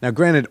 Now,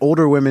 granted,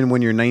 older women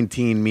when you're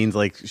 19 means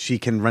like she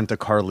can rent a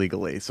car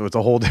legally, so it's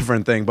a whole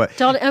different thing. But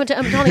darling,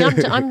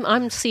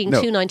 I'm seeing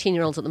two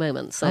 19-year-olds at the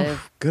moment. So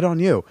good on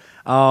you.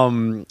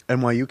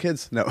 NYU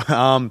kids?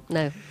 No.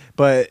 No.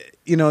 But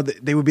you know,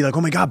 they would be like,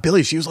 "Oh my God,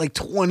 Billy, she was like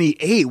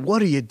 28.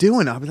 What are you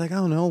doing?" I'd be like, "I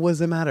don't know. What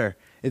does it matter?"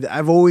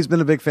 I've always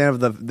been a big fan of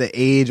the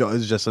age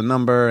is just a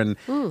number and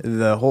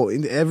the whole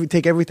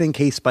take everything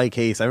case by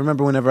case. I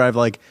remember whenever I've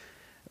like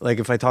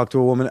if I talk to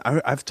a woman,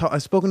 I've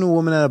spoken to a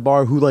woman at a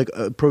bar who like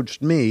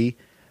approached me,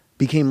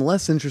 became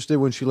less interested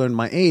when she learned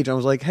my age. I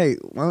was like, hey,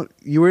 well,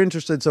 you were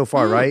interested so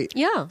far, right?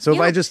 Yeah. So if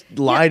I just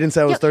lied and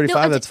said I was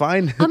 35, that's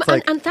fine.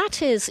 And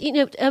that is, you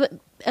know,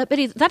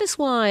 Billy, that is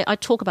why I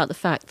talk about the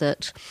fact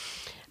that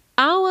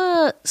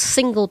our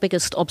single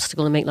biggest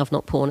obstacle in Make Love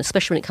Not Porn,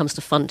 especially when it comes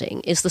to funding,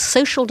 is the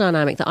social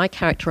dynamic that I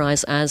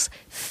characterize as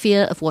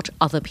fear of what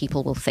other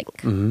people will think.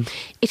 Mm-hmm.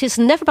 It is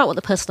never about what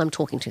the person I'm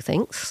talking to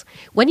thinks.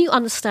 When you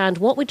understand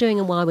what we're doing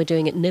and why we're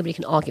doing it, nobody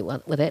can argue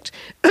with it.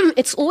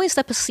 It's always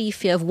their perceived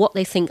fear of what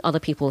they think other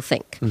people will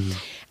think. Mm-hmm.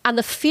 And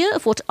the fear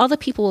of what other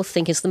people will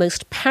think is the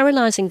most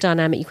paralyzing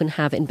dynamic you can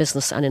have in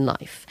business and in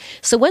life.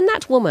 So when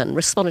that woman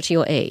responded to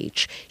your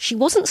age, she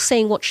wasn't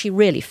saying what she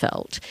really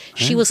felt.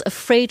 She was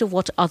afraid of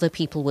what other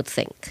people would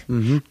think.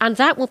 Mm-hmm. And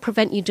that will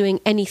prevent you doing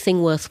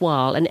anything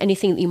worthwhile and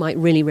anything that you might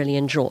really, really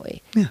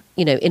enjoy,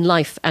 you know, in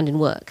life and in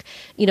work.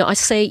 You know, I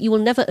say you will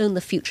never own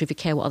the future if you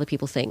care what other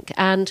people think.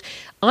 And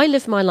I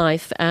live my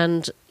life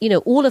and, you know,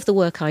 all of the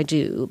work I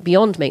do,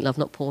 beyond Make Love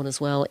Not Porn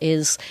as well,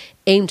 is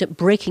aimed at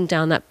breaking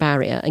down that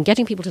barrier and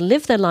getting people to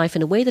live their life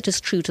in a way that is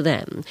true to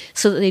them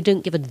so that they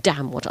don't give a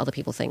damn what other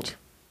people think.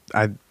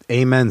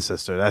 Amen,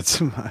 sister.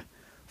 That's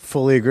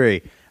fully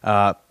agree.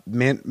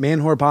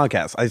 Man Whore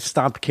Podcast. I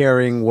stopped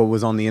caring what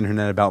was on the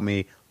internet about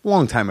me a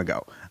long time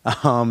ago.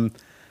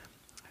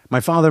 My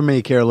father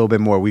may care a little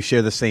bit more. We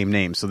share the same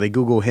name. So they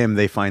Google him,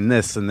 they find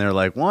this, and they're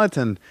like, what?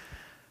 And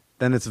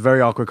then it's a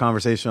very awkward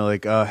conversation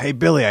like, hey,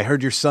 Billy, I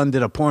heard your son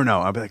did a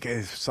porno. I'll be like,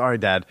 hey, sorry,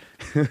 Dad.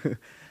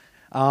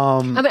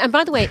 And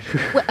by the way,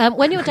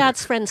 when your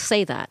dad's friends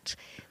say that,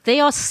 they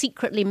are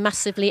secretly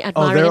massively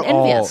admiring and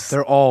envious.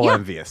 They're all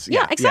envious.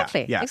 Yeah,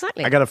 exactly.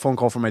 Exactly. I got a phone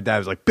call from my dad. He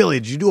was like, Billy,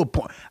 did you do a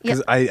porn?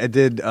 Because I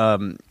did,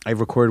 I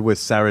recorded with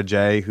Sarah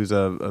J., who's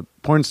a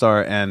porn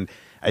star, and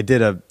I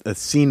did a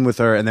scene with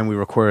her, and then we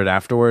recorded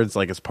afterwards,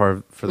 like as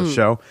part for the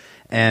show.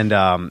 And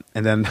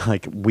then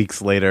like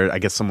weeks later, I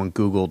guess someone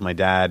Googled my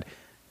dad,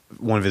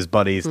 one of his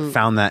buddies,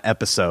 found that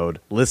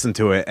episode, listened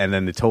to it, and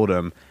then they told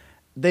him,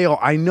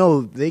 I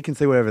know they can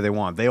say whatever they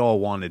want. They all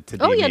wanted to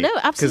be me. No,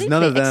 absolutely. Because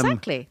none of them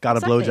got a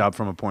Exactly. blowjob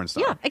from a porn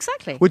star. Yeah,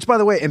 exactly. Which, by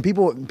the way, and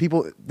people,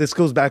 this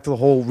goes back to the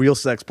whole real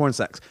sex, porn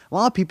sex. A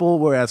lot of people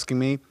were asking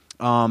me,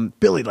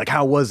 Billy, like,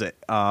 how was it?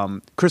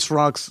 Chris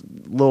Rock's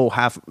little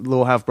half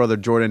brother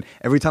Jordan.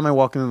 Every time I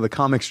walk into the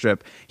comic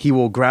strip, he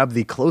will grab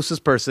the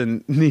closest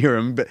person near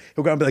him. But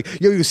he'll grab and be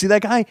like, "Yo, you see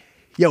that guy?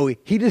 Yo,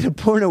 he did a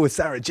porno with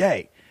Sarah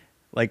J."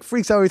 Like,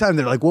 freaks out every time.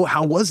 They're like, "Well,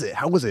 how was it?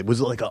 How was it?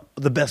 Was it like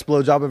the best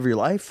blowjob of your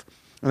life?"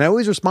 And I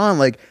always respond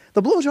like,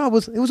 "The blowjob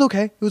was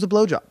okay. It was a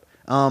blowjob."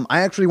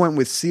 I actually went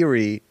with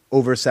Siri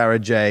over Sarah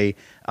J.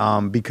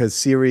 Because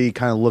Siri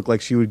kind of looked like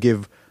she would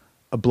give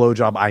a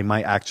blowjob I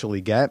might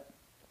actually get.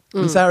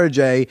 And Sarah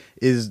J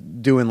is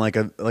doing like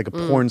a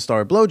porn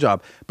star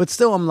blowjob. But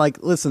still, I'm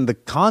like, listen, the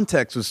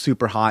context was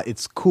super hot.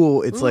 It's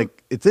cool. It's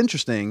like, it's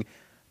interesting.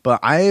 But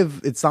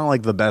it's not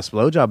like the best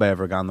blowjob I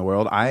ever got in the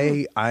world.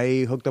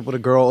 I hooked up with a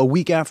girl a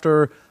week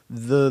after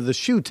the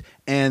shoot.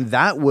 And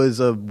that was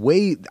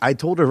I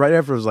told her right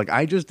after, I was like,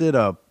 I just got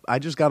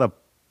a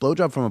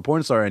blowjob from a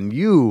porn star, and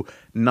you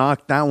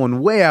knocked that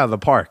one way out of the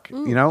park.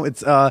 You know,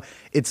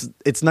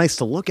 it's nice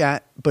to look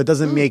at, but it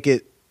doesn't make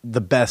it the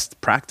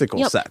best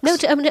practical sex.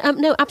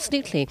 No,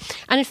 absolutely.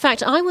 And in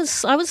fact, I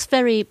was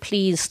very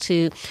pleased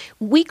to.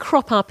 We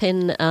crop up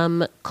in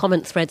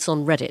comment threads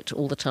on Reddit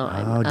all the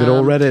time. Oh, good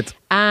old Reddit.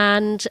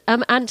 And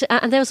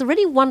there was a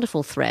really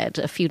wonderful thread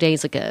a few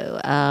days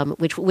ago,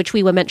 which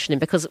we were mentioning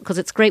because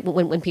it's great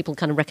when people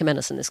kind of recommend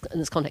us in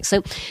this context.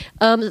 So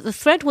the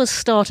thread was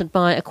started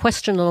by a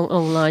question along the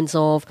lines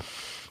of.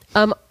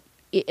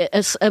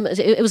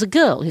 It was a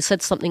girl who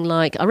said something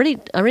like, I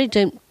really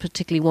don't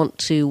particularly want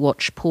to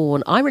watch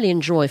porn. I really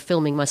enjoy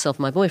filming myself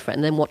and my boyfriend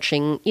and then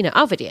watching,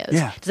 our videos.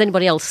 Yeah. Does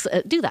anybody else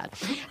do that?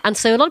 And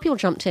so a lot of people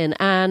jumped in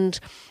and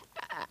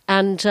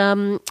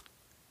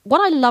what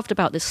I loved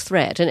about this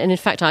thread, and in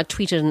fact I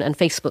tweeted and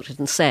Facebooked it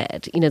and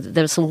said,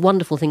 there are some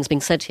wonderful things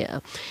being said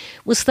here,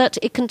 was that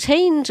it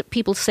contained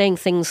people saying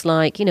things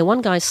like,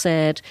 one guy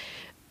said,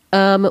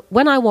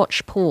 when I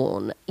watch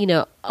porn,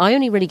 I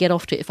only really get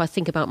off to it if I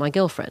think about my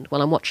girlfriend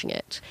while I'm watching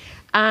it.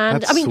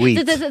 And That's I mean,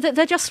 sweet.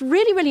 they're just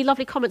really, really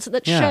lovely comments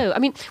that show. I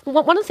mean,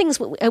 one of the things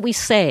we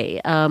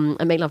say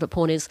and Make Love at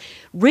Porn is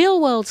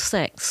real world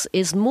sex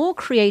is more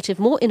creative,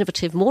 more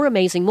innovative, more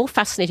amazing, more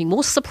fascinating,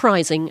 more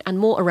surprising, and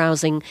more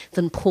arousing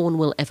than porn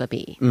will ever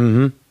be.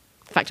 Mm-hmm.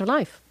 Fact of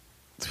life.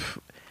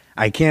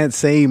 I can't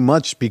say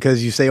much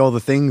because you say all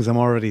the things I'm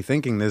already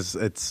thinking.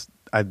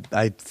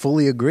 I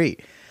fully agree.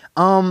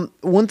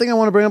 One thing I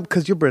want to bring up,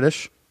 because you're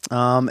British,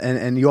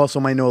 and you also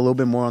might know a little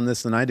bit more on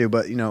this than I do,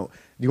 but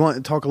do you want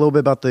to talk a little bit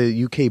about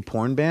the UK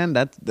porn ban?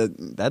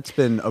 That's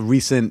been a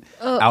recent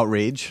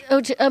outrage.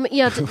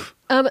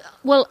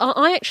 Well,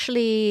 I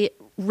actually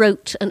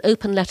wrote an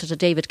open letter to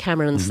David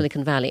Cameron in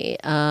Silicon Valley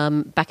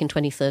back in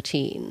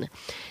 2013,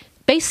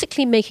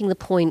 basically making the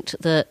point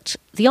that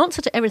the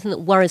answer to everything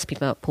that worries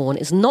people about porn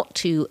is not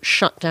to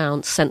shut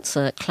down,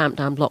 censor, clamp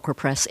down, block,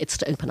 repress. It's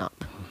to open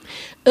up.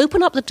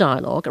 Open up the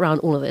dialogue around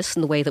all of this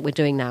in the way that we're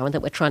doing now and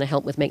that we're trying to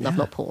help with Make Love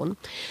Not Porn.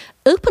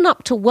 Open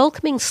up to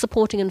welcoming,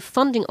 supporting and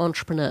funding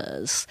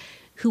entrepreneurs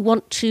who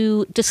want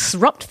to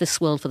disrupt this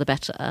world for the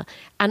better,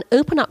 and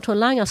open up to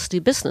allowing us to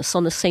do business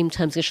on the same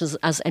terms and conditions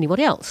as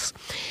anybody else.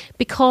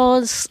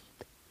 Because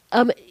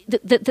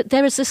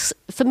there is this,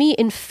 for me,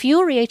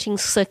 infuriating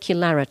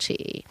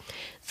circularity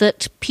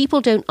that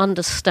people don't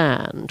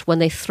understand when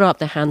they throw up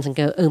their hands and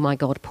go, oh my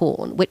God,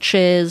 porn, which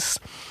is,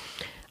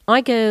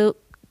 I go,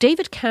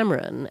 David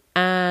Cameron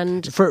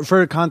and...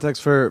 For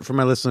context, for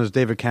my listeners,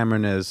 David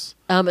Cameron is...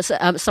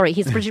 sorry,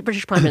 he's the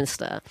British Prime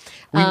Minister.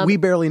 We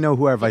barely know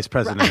who our Vice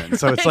President is,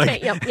 so it's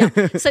like... Yeah.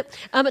 So,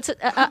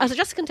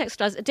 just to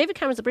contextualize, David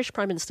Cameron is the British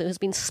Prime Minister who's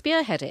been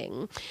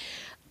spearheading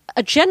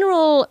a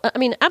general,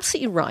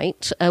 absolutely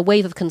right,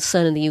 wave of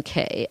concern in the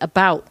UK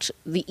about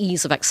the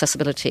ease of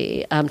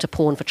accessibility to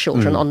porn for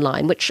children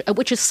online, which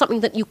is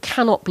something that you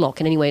cannot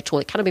block in any way at all.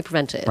 It cannot be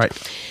prevented. Right.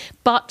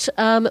 But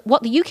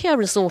what the UK are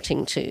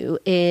resorting to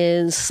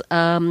is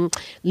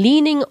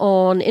leaning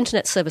on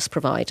internet service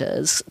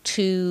providers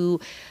to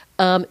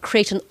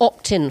create an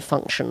opt-in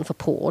function for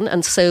porn.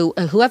 And so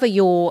whoever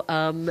your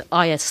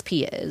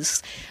ISP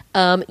is,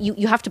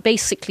 you have to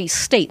basically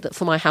state that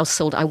for my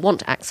household, I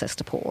want access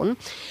to porn.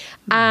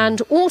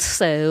 And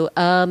also,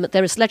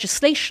 there is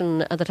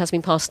legislation that has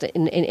been passed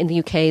in the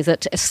UK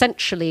that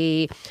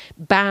essentially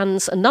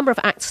bans a number of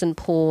acts in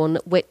porn,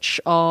 which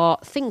are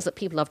things that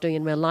people love doing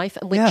in real life.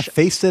 And which,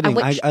 face sitting.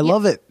 I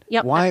love it.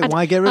 Yep.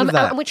 Why get rid of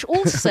that? And which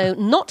also,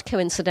 not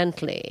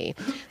coincidentally,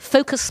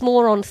 focus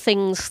more on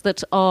things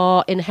that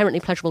are inherently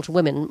pleasurable to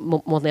women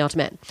more than they are to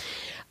men,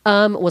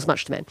 or as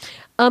much to men.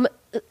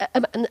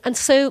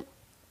 So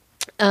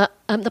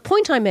the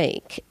point I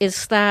make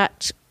is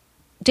that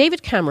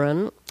David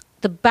Cameron,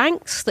 the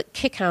banks that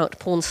kick out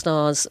porn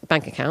stars'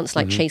 bank accounts,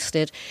 like Chase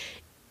did,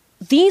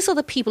 these are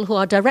the people who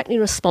are directly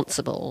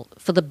responsible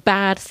for the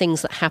bad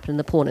things that happen in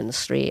the porn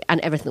industry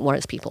and everything that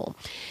worries people.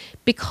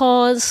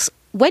 Because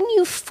when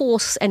you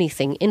force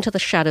anything into the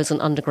shadows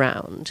and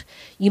underground,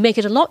 you make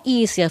it a lot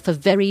easier for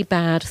very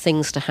bad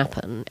things to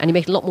happen, and you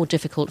make it a lot more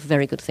difficult for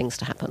very good things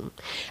to happen.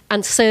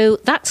 And so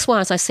that's why,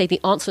 as I say, the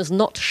answer is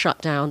not to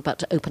shut down, but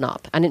to open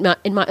up. And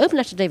in my open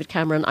letter to David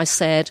Cameron, I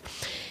said,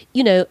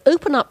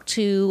 open up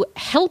to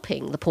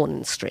helping the porn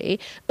industry,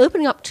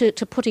 opening up to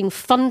putting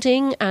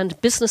funding and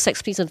business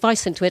expertise and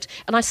advice into it.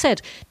 And I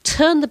said,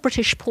 turn the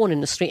British porn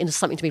industry into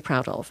something to be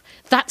proud of.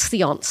 That's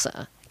the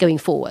answer going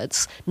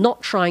forwards,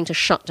 not trying to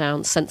shut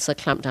down, censor,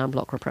 clamp down,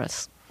 block,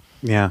 repress.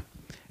 Yeah.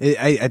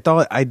 I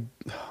thought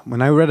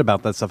when I read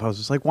about that stuff, I was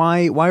just like,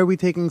 why are we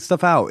taking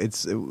stuff out?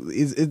 It's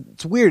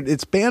weird.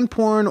 It's ban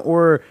porn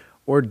or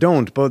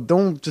don't, but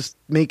don't just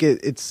make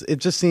it. It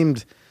just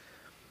seemed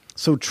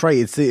so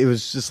trite. It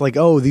was just like,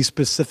 oh, these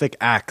specific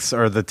acts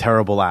are the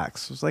terrible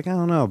acts. I was like, I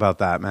don't know about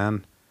that,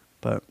 man.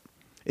 But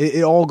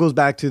it all goes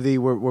back to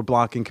we're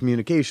blocking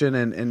communication,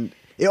 and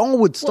it all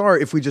would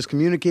start if we just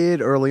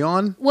communicated early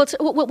on. Well,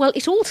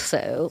 it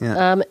also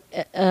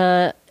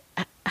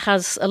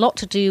has a lot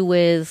to do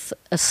with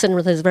a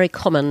syndrome that is very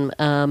common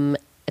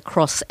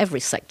across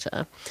every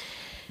sector.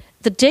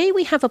 The day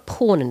we have a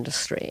porn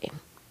industry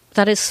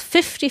that is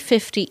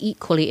 50-50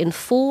 equally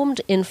informed,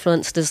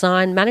 influenced,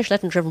 designed, managed,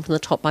 led and driven from the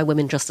top by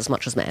women just as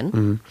much as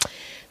men,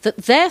 that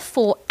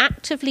therefore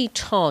actively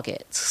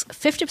targets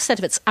 50%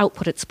 of its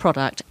output, its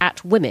product,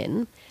 at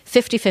women,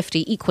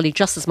 50-50 equally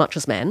just as much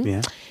as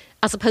men,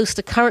 as opposed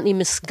to currently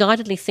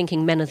misguidedly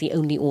thinking men are the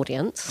only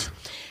audience,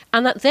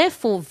 and that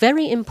therefore,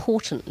 very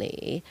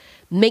importantly,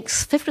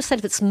 makes 50%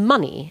 of its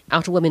money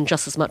out of women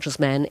just as much as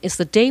men, is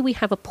the day we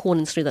have a porn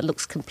industry that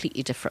looks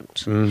completely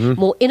different.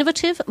 More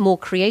innovative, more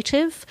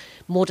creative,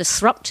 more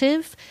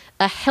disruptive,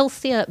 a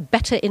healthier,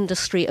 better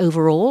industry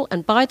overall.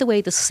 And by the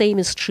way, the same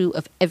is true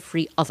of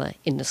every other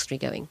industry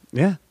going.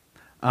 Yeah.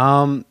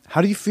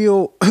 How do you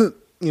feel,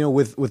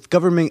 with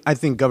government? I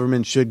think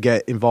government should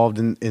get involved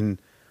in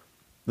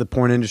the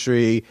porn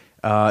industry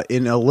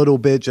in a little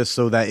bit, just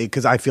so that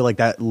because I feel like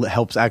that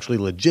helps actually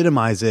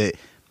legitimize it.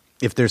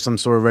 If there's some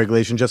sort of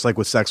regulation, just like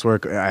with sex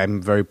work,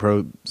 I'm very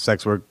pro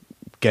sex work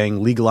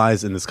getting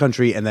legalized in this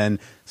country and then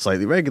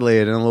slightly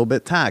regulated and a little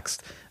bit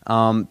taxed.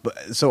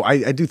 So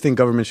I do think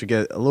government should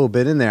get a little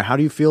bit in there. How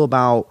do you feel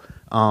about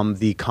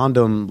the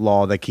condom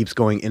law that keeps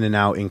going in and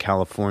out in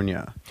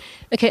California?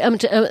 Okay,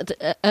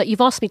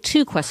 you've asked me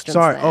two questions.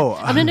 Sorry. There. Oh,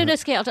 no.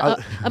 Okay,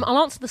 I'll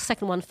answer the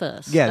second one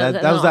first. Yeah,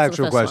 that was the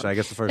actual question. I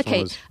guess the first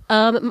one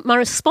was. My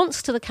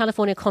response to the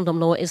California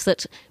condom law is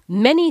that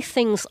many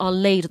things are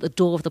laid at the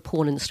door of the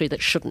porn industry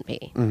that shouldn't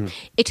be.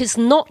 It is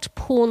not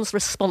porn's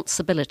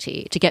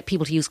responsibility to get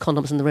people to use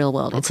condoms in the real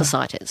world. It's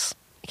society's.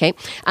 Okay,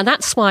 and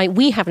that's why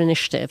we have an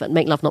initiative at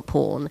Make Love Not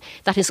Porn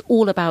that is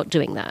all about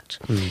doing that,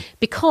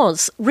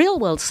 because real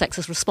world sex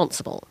is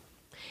responsible.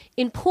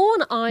 In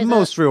porn,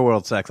 most real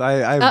world sex.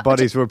 I have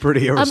buddies who are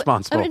pretty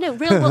irresponsible. No,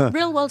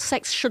 real world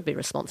sex should be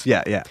responsible.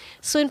 Yeah.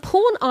 So in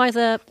porn,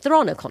 either there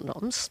are no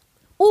condoms,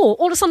 or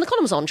all of a sudden the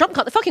condom's on. Jump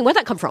cut the fucking. Where'd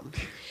that come from?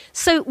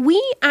 So we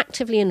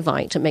actively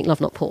invite to Make Love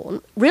Not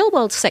Porn real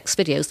world sex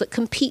videos that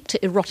compete to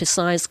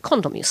eroticize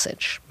condom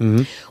usage.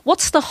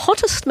 What's the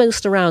hottest,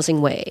 most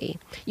arousing way?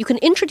 You can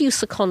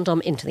introduce a condom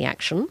into the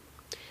action,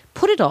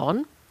 put it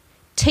on,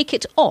 take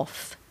it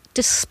off,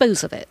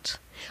 dispose of it.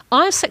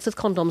 I have sex with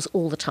condoms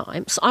all the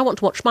time, so I want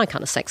to watch my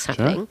kind of sex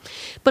happening.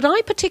 Sure. But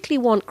I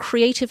particularly want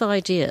creative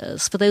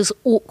ideas for those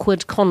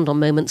awkward condom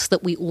moments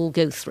that we all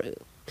go through.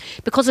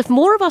 Because if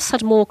more of us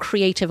had more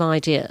creative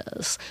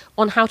ideas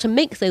on how to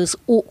make those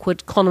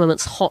awkward condom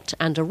moments hot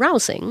and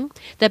arousing,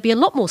 there'd be a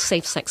lot more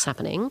safe sex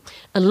happening,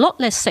 a lot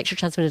less sexually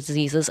transmitted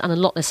diseases, and a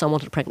lot less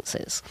unwanted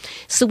pregnancies.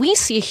 So we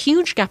see a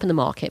huge gap in the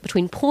market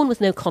between porn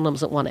with no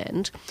condoms at one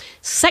end,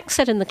 sex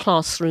ed in the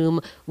classroom,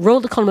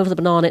 roll the condom over the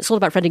banana, it's all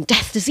about preventing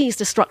death, disease,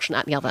 destruction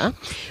at the other.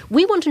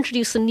 We want to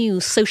introduce a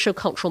new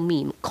socio-cultural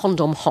meme,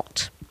 condom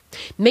hot.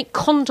 Make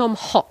condom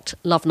hot,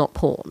 love not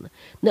porn.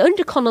 Not only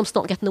do condoms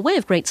not get in the way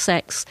of great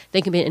sex,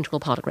 they can be an integral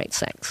part of great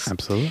sex.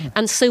 Absolutely.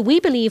 And so we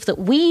believe that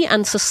we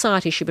and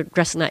society should be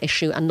addressing that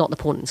issue and not the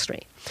porn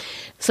industry.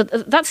 So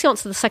that's the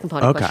answer to the second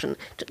part of the question.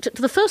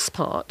 To the first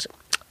part,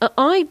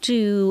 I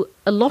do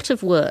a lot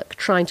of work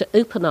trying to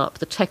open up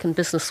the tech and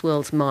business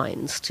world's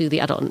minds to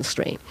the adult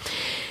industry.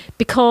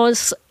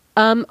 Because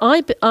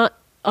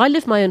I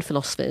live my own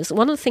philosophies.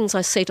 One of the things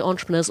I say to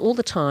entrepreneurs all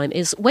the time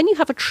is when you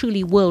have a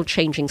truly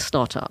world-changing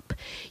startup,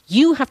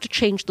 you have to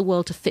change the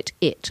world to fit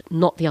it,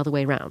 not the other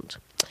way around.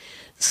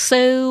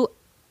 So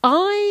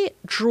I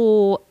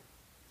draw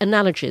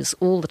analogies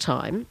all the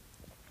time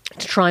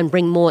to try and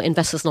bring more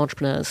investors and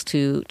entrepreneurs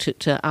to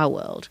our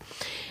world.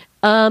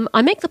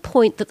 I make the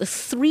point that the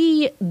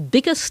three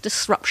biggest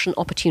disruption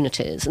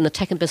opportunities in the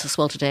tech and business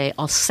world today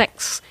are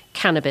sex,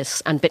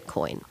 cannabis, and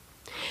Bitcoin.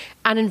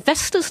 And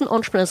investors and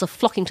entrepreneurs are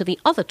flocking to the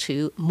other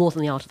two more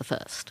than they are to the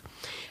first.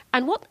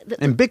 And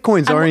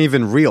Bitcoins aren't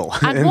even real.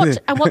 And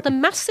what the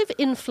massive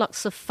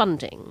influx of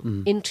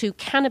funding into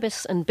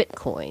cannabis and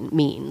Bitcoin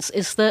means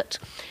is that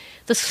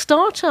the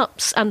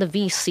startups and the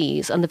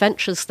VCs and the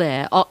ventures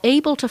there are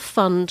able to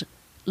fund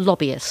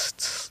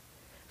lobbyists,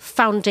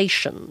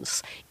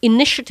 foundations,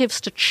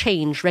 initiatives to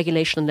change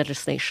regulation and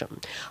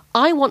legislation.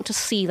 I want to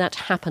see that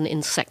happen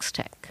in sex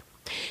tech.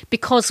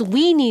 Because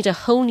we need a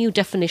whole new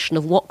definition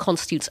of what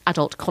constitutes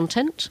adult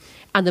content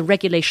and the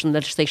regulation and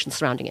legislation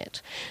surrounding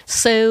it.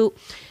 So,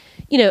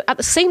 at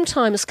the same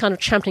time as kind of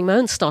championing my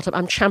own startup,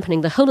 I'm championing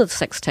the whole of the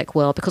sex tech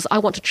world because I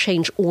want to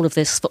change all of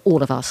this for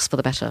all of us for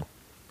the better.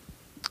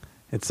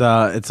 It's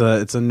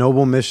a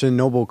noble mission,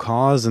 noble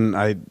cause, and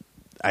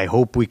I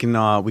hope we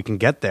can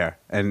get there.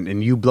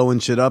 And you blowing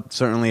shit up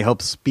certainly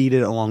helps speed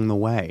it along the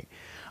way.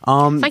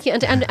 Thank you.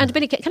 And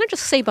Billy, can I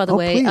just say, by the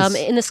way,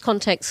 in this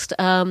context,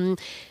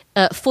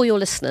 for your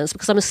listeners,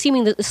 because I'm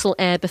assuming that this will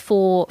air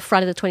before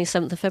Friday the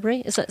 27th of February.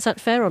 Is that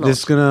fair or not? This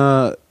is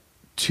gonna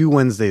 2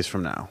 Wednesdays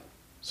from now.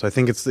 So I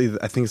think it's the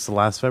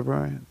last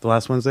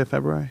Wednesday of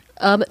February.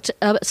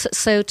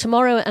 So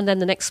tomorrow and then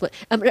the next one.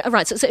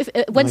 Right. So if,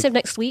 Wednesday of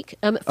next week.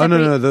 No.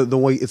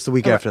 It's the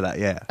week after that.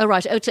 Yeah. Oh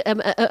right.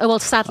 Well,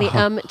 sadly,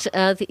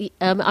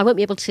 I won't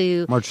be able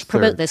to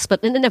promote this.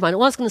 But never mind.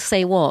 What I was going to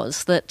say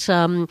was that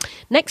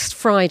next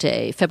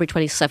Friday, February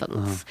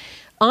 27th,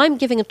 I'm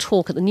giving a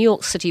talk at the New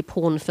York City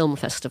Porn Film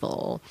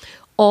Festival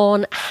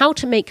on how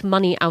to make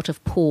money out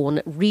of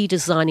porn,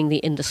 redesigning the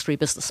industry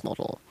business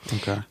model.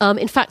 Okay.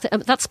 In fact,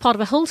 that's part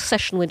of a whole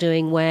session we're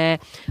doing where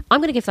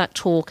I'm going to give that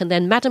talk, and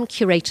then Madam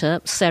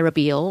Curator, Sarah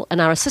Beale, and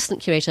our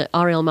Assistant Curator,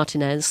 Ariel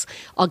Martinez,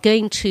 are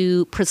going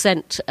to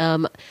present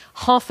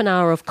half an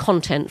hour of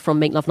content from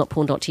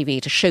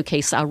makelovenotporn.tv to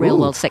showcase our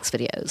real-world sex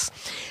videos.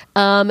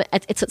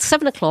 It's at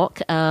 7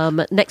 o'clock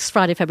next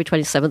Friday,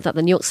 February 27th, at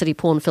the New York City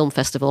Porn Film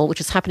Festival, which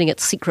is happening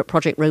at Secret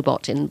Project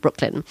Robot in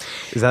Brooklyn.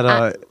 Is that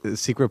a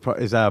secret?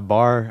 Is that a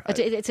bar?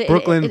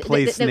 Brooklyn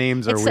place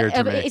names are weird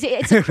to me.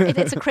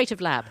 It's a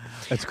creative lab.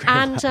 It's a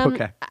creative lab.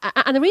 Okay.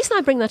 And the reason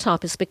I bring that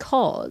up is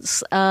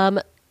because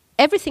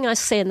everything I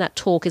say in that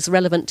talk is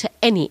relevant to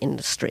any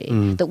industry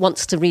that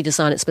wants to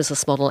redesign its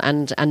business model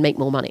and make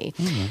more money.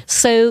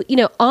 So,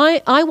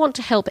 I want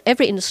to help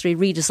every industry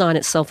redesign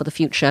itself for the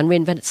future and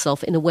reinvent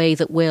itself in a way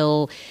that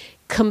will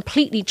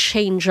completely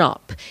change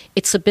up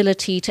its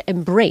ability to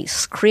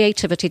embrace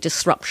creativity,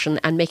 disruption,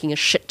 and making a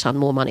shit ton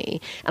more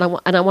money. And I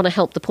want to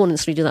help the porn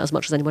industry do that as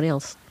much as anybody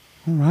else.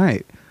 All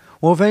right.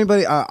 Well, if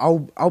anybody,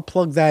 I'll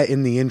plug that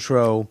in the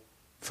intro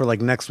for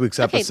like next week's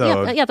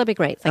episode. Yeah, that'd be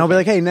great. And I'll be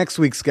like, hey, next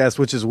week's guest,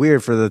 which is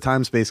weird for the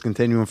time-space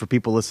continuum for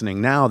people listening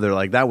now. They're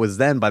like, that was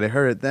then, but I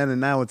heard it then, and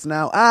now it's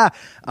now.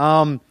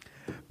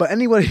 But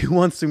anybody who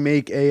wants to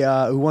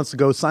who wants to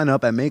go sign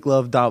up at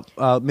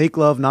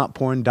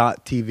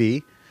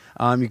makelovenotporn.tv.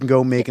 You can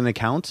go make an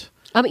account.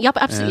 Yep,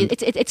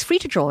 absolutely. It's free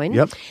to join.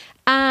 Yep.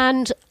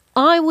 And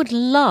I would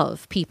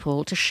love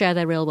people to share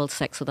their real-world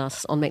sex with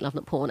us on Make Love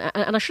Not Porn.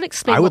 And I should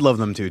explain... I would love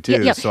them to,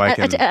 too, yeah. so I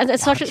can...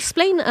 So I should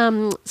explain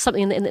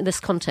something in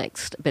this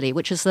context, Billy,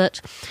 which is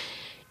that...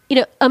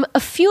 a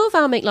few of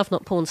our Make Love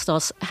Not Porn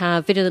stars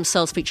have videoed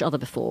themselves for each other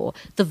before.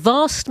 The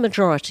vast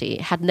majority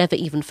had never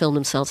even filmed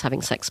themselves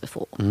having sex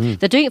before.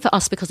 They're doing it for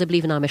us because they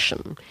believe in our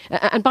mission.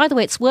 And by the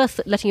way, it's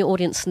worth letting your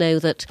audience know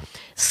that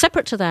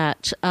separate to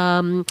that,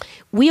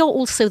 we are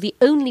also the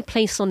only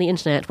place on the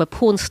internet where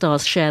porn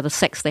stars share the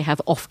sex they have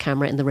off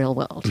camera in the real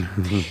world.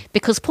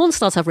 Because porn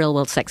stars have real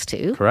world sex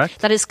too. Correct.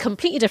 That is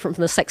completely different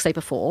from the sex they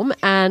perform.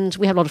 And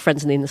we have a lot of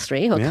friends in the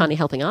industry who are kindly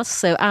helping us.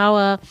 So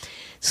our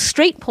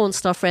straight porn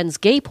star friends,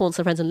 gay porn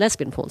star friends, and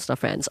lesbian porn star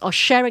friends are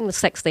sharing the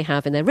sex they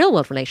have in their real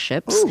world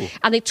relationships. Ooh.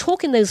 And they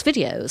talk in those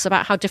videos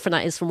about how different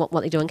that is from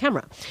what they do on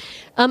camera.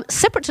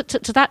 Separate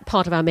to that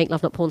part of our Make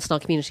Love Not Porn star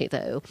community,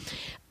 though,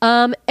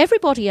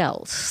 everybody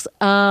else...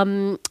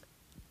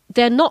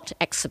 they're not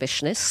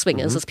exhibitionists,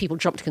 swingers, as people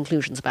jump to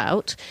conclusions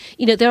about.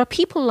 There are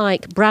people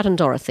like Brad and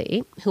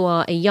Dorothy, who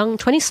are a young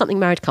 20-something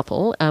married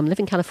couple, live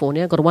in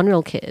California, got a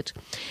 1-year-old kid.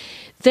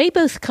 They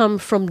both come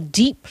from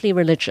deeply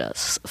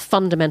religious,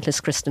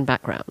 fundamentalist Christian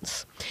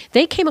backgrounds.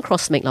 They came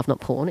across Make Love Not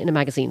Porn in a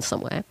magazine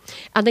somewhere,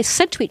 and they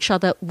said to each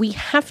other, we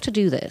have to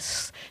do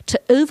this to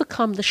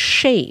overcome the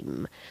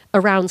shame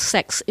around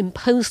sex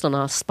imposed on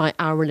us by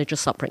our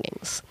religious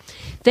upbringings.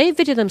 They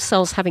videoed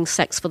themselves having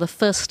sex for the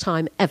first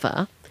time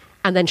ever,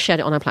 and then shared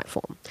it on our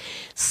platform.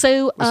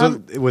 So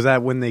was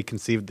that when they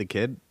conceived the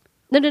kid?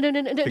 No.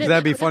 Because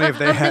that'd be funny if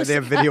they have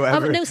video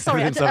evidence. No,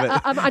 sorry. Of it.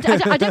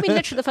 I don't mean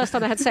literally the first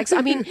time they had sex.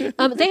 I mean,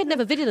 they had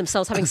never videoed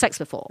themselves having sex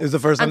before. It was the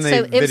first time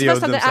they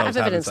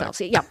videoed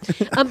themselves. Yeah.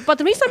 But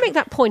the reason I make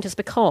that point is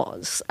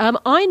because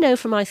I know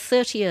from my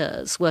 30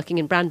 years working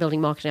in brand building,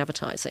 marketing,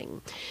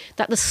 advertising,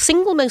 that the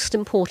single most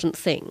important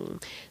thing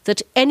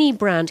that any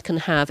brand can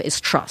have is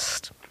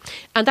trust.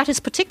 And that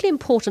is particularly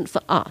important for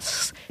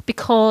us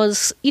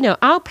because,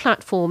 our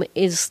platform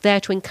is there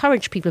to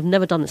encourage people who've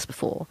never done this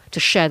before to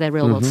share their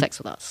real-world sex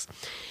with us.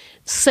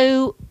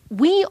 So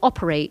we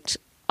operate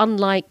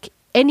unlike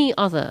any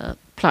other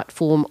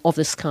platform of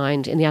this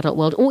kind in the adult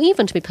world, or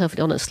even, to be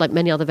perfectly honest, like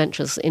many other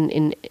ventures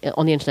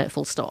on the internet,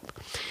 full stop.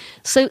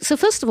 So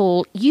first of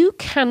all, you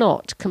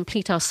cannot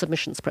complete our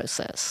submissions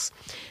process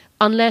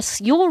unless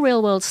your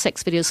real-world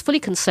sex video is fully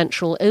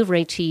consensual, over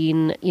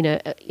 18,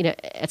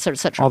 et cetera, et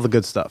cetera. All the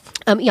good stuff.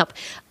 Yep.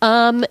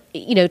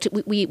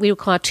 We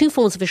require 2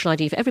 forms of visual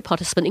ID for every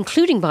participant,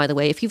 including, by the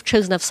way, if you've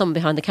chosen to have someone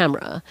behind the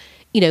camera,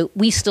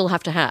 we still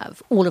have to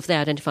have all of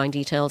their identifying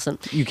details. And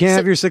you can't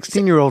have your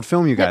 16-year-old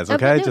film you guys,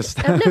 okay? No,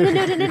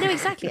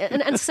 exactly.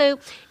 And so,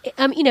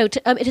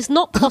 it is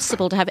not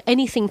possible to have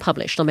anything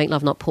published on Make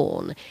Love Not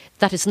Porn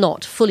that is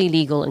not fully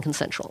legal and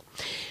consensual.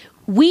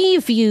 We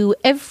view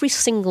every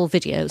single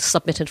video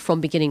submitted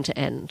from beginning to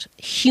end,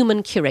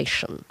 human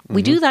curation.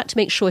 We do that to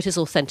make sure it is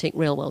authentic,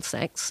 real-world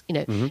sex.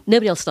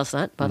 Nobody else does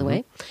that, by the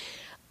way.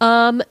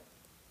 And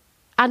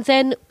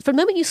then, from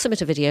the moment you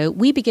submit a video,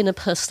 we begin a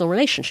personal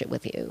relationship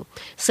with you.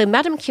 So,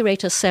 Madam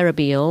Curator Sarah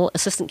Beale,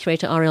 Assistant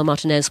Curator Ariel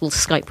Martinez will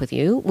Skype with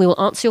you. We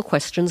will answer your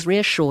questions,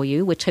 reassure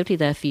you. We're totally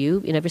there for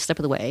you in every step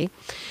of the way.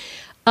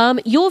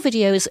 Your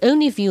video is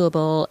only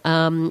viewable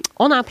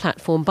on our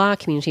platform by our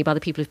community, by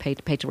the people who've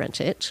paid to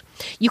rent it.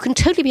 You can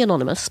totally be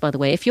anonymous, by the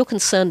way. If you're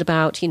concerned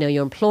about,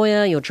 your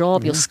employer, your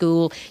job, your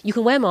school, you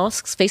can wear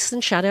masks, faces in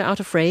shadow, out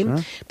of frame.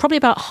 Sure. Probably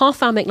about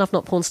half our Make Love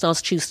Not Porn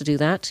stars choose to do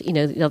that.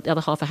 The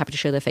other half are happy to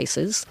show their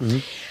faces.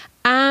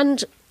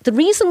 And the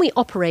reason we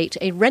operate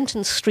a rent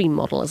and stream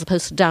model as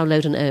opposed to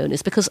download and own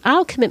is because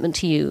our commitment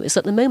to you is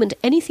that the moment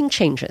anything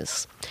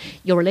changes,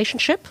 your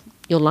relationship,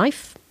 your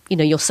life,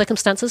 your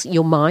circumstances,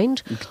 your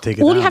mind.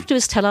 All you have to do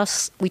is tell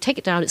us, we take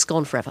it down, it's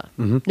gone forever.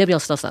 Nobody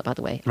else does that, by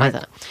the way,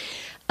 either.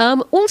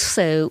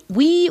 Also,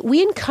 we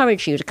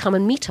encourage you to come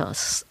and meet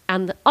us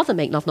and the other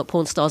Make Love Not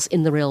Porn stars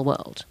in the real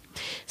world.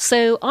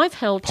 So I've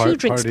held 2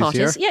 drinks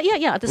parties. Here?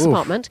 Yeah, at this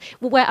apartment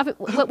where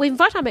we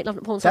invite our Make Love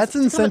Not Porn stars.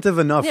 That's incentive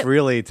enough,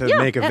 really, to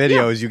make a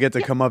video. Is you get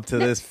to come up to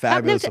this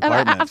fabulous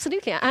apartment.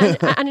 Absolutely,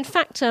 and in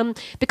fact,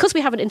 because we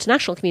have an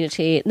international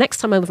community, next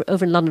time I'm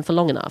over in London for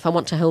long enough, I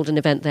want to hold an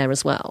event there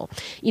as well.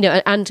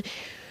 And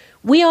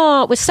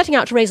we're setting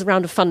out to raise a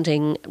round of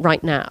funding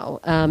right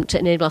now to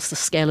enable us to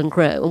scale and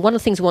grow. And one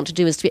of the things we want to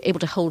do is to be able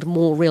to hold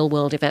more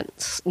real-world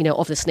events,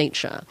 of this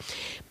nature.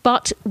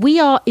 But we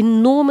are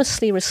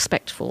enormously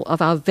respectful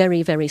of our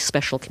very, very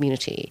special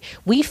community.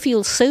 We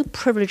feel so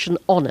privileged and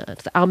honoured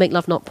that our Make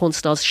Love Not Porn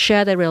stars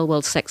share their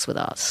real-world sex with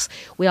us.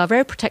 We are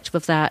very protective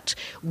of that.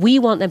 We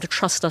want them to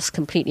trust us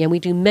completely, and we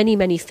do many,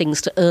 many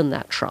things to earn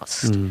that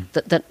trust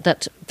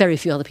that very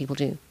few other people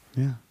do.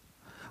 Yeah.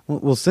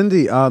 Well,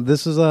 Cindy,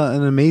 this is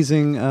an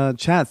amazing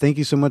chat. Thank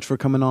you so much for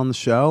coming on the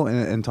show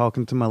and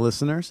talking to my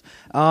listeners.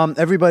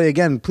 Everybody,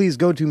 again, please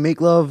go to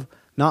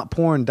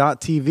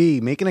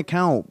makelovenotporn.tv. Make an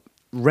account.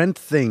 Rent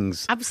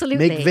things.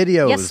 Absolutely. Make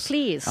videos. Yes,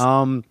 please.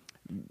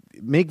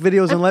 Make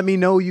videos and let me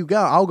know you go.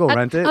 I'll go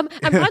rent it. And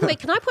by the way,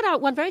 can I put out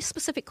one very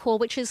specific call,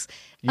 which is...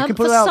 you can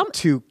put out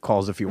 2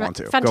 calls if you want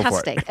to.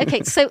 Fantastic. Go for it.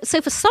 Okay, so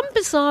for some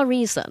bizarre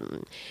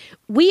reason,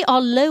 we are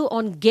low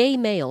on gay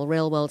male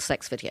real-world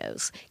sex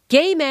videos.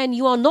 Gay men,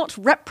 you are not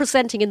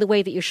representing in the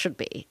way that you should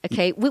be.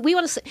 Okay, we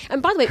want to say,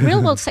 and by the way,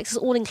 real-world sex is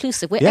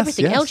all-inclusive. We're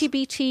everything: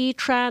 LGBT,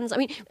 trans. I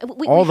mean,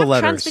 we all the have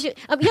letters. Trans video.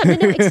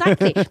 No,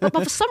 exactly.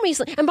 but for some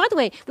reason, and by the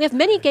way, we have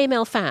many gay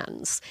male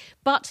fans,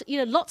 but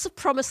lots of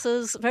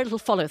promises, very little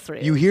follow-through.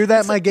 You hear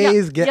that, my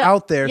gays? Get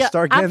out there.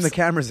 Start getting the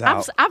cameras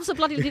out.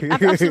 Absolutely.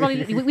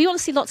 We want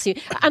to see lots of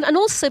you, and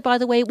also, by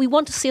the way, we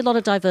want to see a lot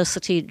of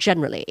diversity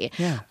generally.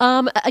 Yeah.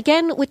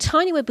 Again, we're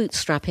tiny, we're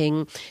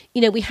bootstrapping.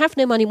 We have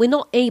no money. We're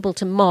not able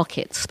to market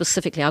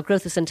specifically. Our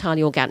growth is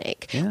entirely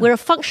organic. Yeah. We're a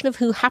function of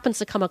who happens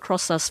to come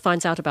across us,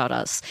 finds out about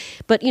us.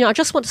 But, I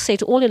just want to say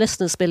to all your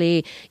listeners,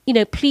 Billy,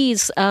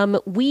 please,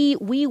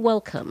 we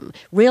welcome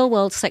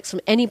real-world sex from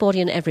anybody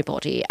and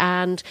everybody.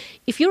 And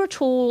if you're at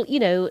all,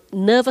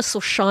 nervous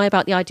or shy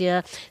about the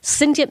idea,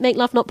 Cindy at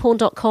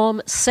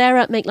makelovenotporn.com,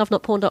 Sarah at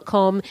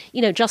makelovenotporn.com,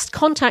 just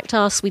contact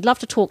us. We'd love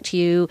to talk to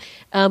you.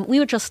 We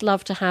would just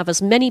love to have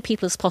as many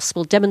people as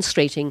possible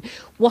demonstrating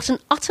what an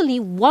utterly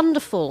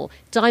wonderful,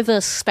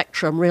 diverse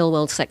spectrum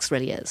real-world sex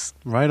really is.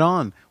 Right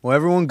on. Well,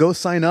 everyone go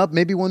sign up.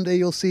 Maybe one day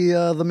you'll see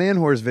the Man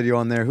Whores video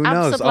on there. Who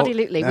knows?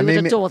 Absolutely. We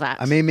would adore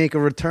that. I may make a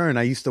return.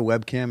 I used to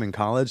webcam in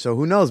college, so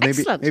who knows?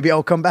 Maybe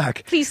I'll come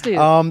back. Please do.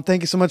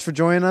 Thank you so much for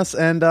joining us,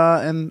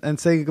 and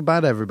say goodbye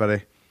to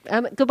everybody.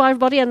 Goodbye,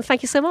 everybody, and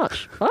thank you so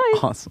much. Bye.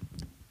 Awesome.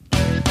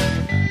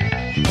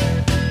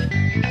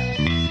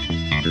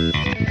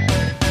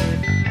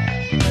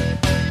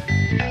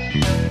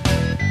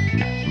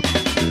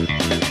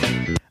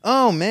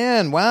 Oh,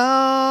 man.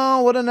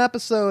 Wow. What an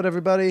episode,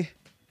 everybody.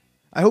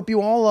 I hope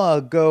you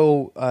all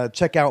go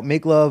check out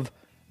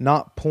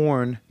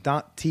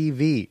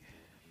makelovenotporn.tv,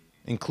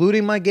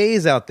 including my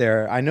gays out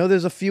there. I know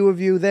there's a few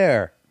of you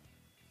there.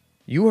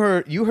 You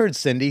heard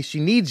Cindy. She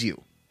needs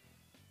you.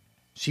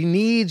 She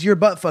needs your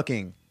butt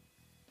fucking.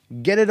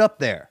 Get it up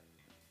there.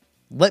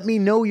 Let me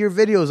know your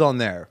videos on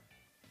there.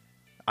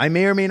 I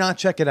may or may not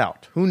check it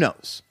out. Who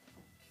knows?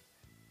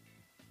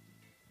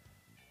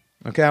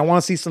 Okay, I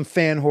want to see some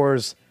fan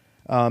whores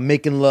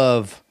making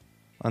love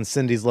on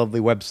Cindy's lovely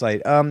website.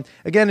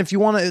 Again, if you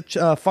want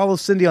to follow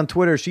Cindy on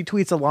Twitter, she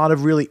tweets a lot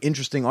of really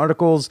interesting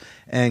articles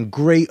and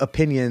great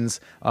opinions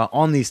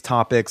on these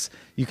topics.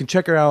 You can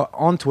check her out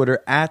on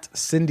Twitter at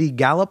Cindy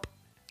Gallop,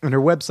 and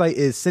her website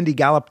is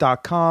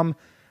cindygallop.com.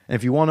 And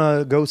if you want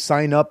to go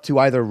sign up to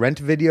either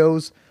rent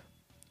videos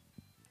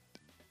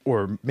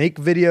or make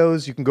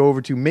videos, you can go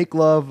over to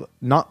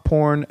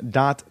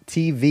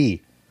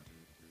makelovenotporn.tv.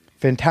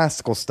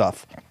 Fantastical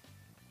stuff.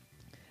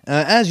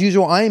 As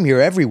usual, I am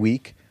here every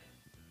week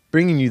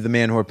bringing you the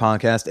Man Whore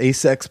Podcast, a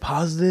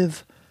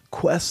sex-positive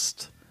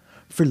quest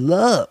for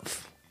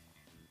love.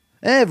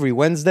 Every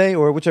Wednesday,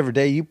 or whichever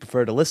day you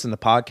prefer to listen to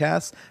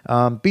podcasts,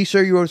 be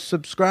sure you are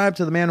subscribed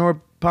to the Man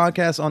Whore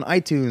Podcast on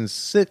iTunes,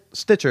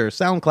 Stitcher,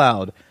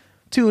 SoundCloud,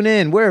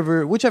 TuneIn,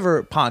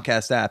 whichever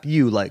podcast app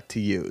you like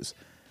to use.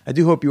 I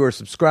do hope you are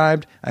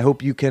subscribed. I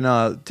hope you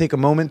can take a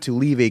moment to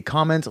leave a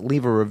comment,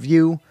 leave a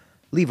review,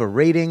 leave a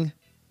rating.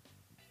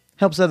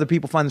 Helps other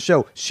people find the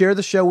show. Share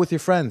the show with your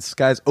friends.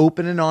 Guys,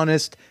 open and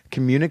honest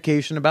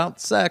communication about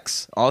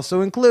sex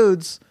also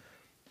includes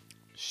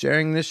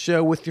sharing this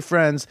show with your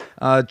friends.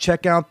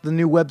 Check out the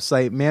new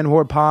website,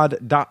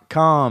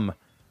 manwhorepod.com.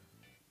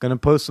 Gonna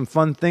post some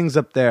fun things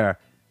up there.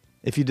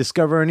 If you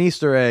discover an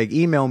Easter egg,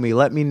 email me.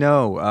 Let me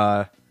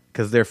know,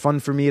 because they're fun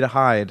for me to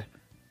hide.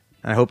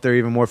 And I hope they're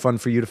even more fun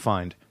for you to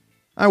find.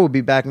 I will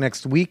be back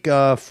next week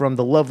from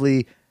the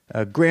lovely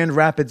Grand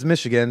Rapids,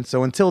 Michigan.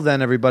 So until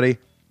then, everybody,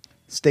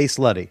 stay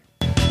slutty.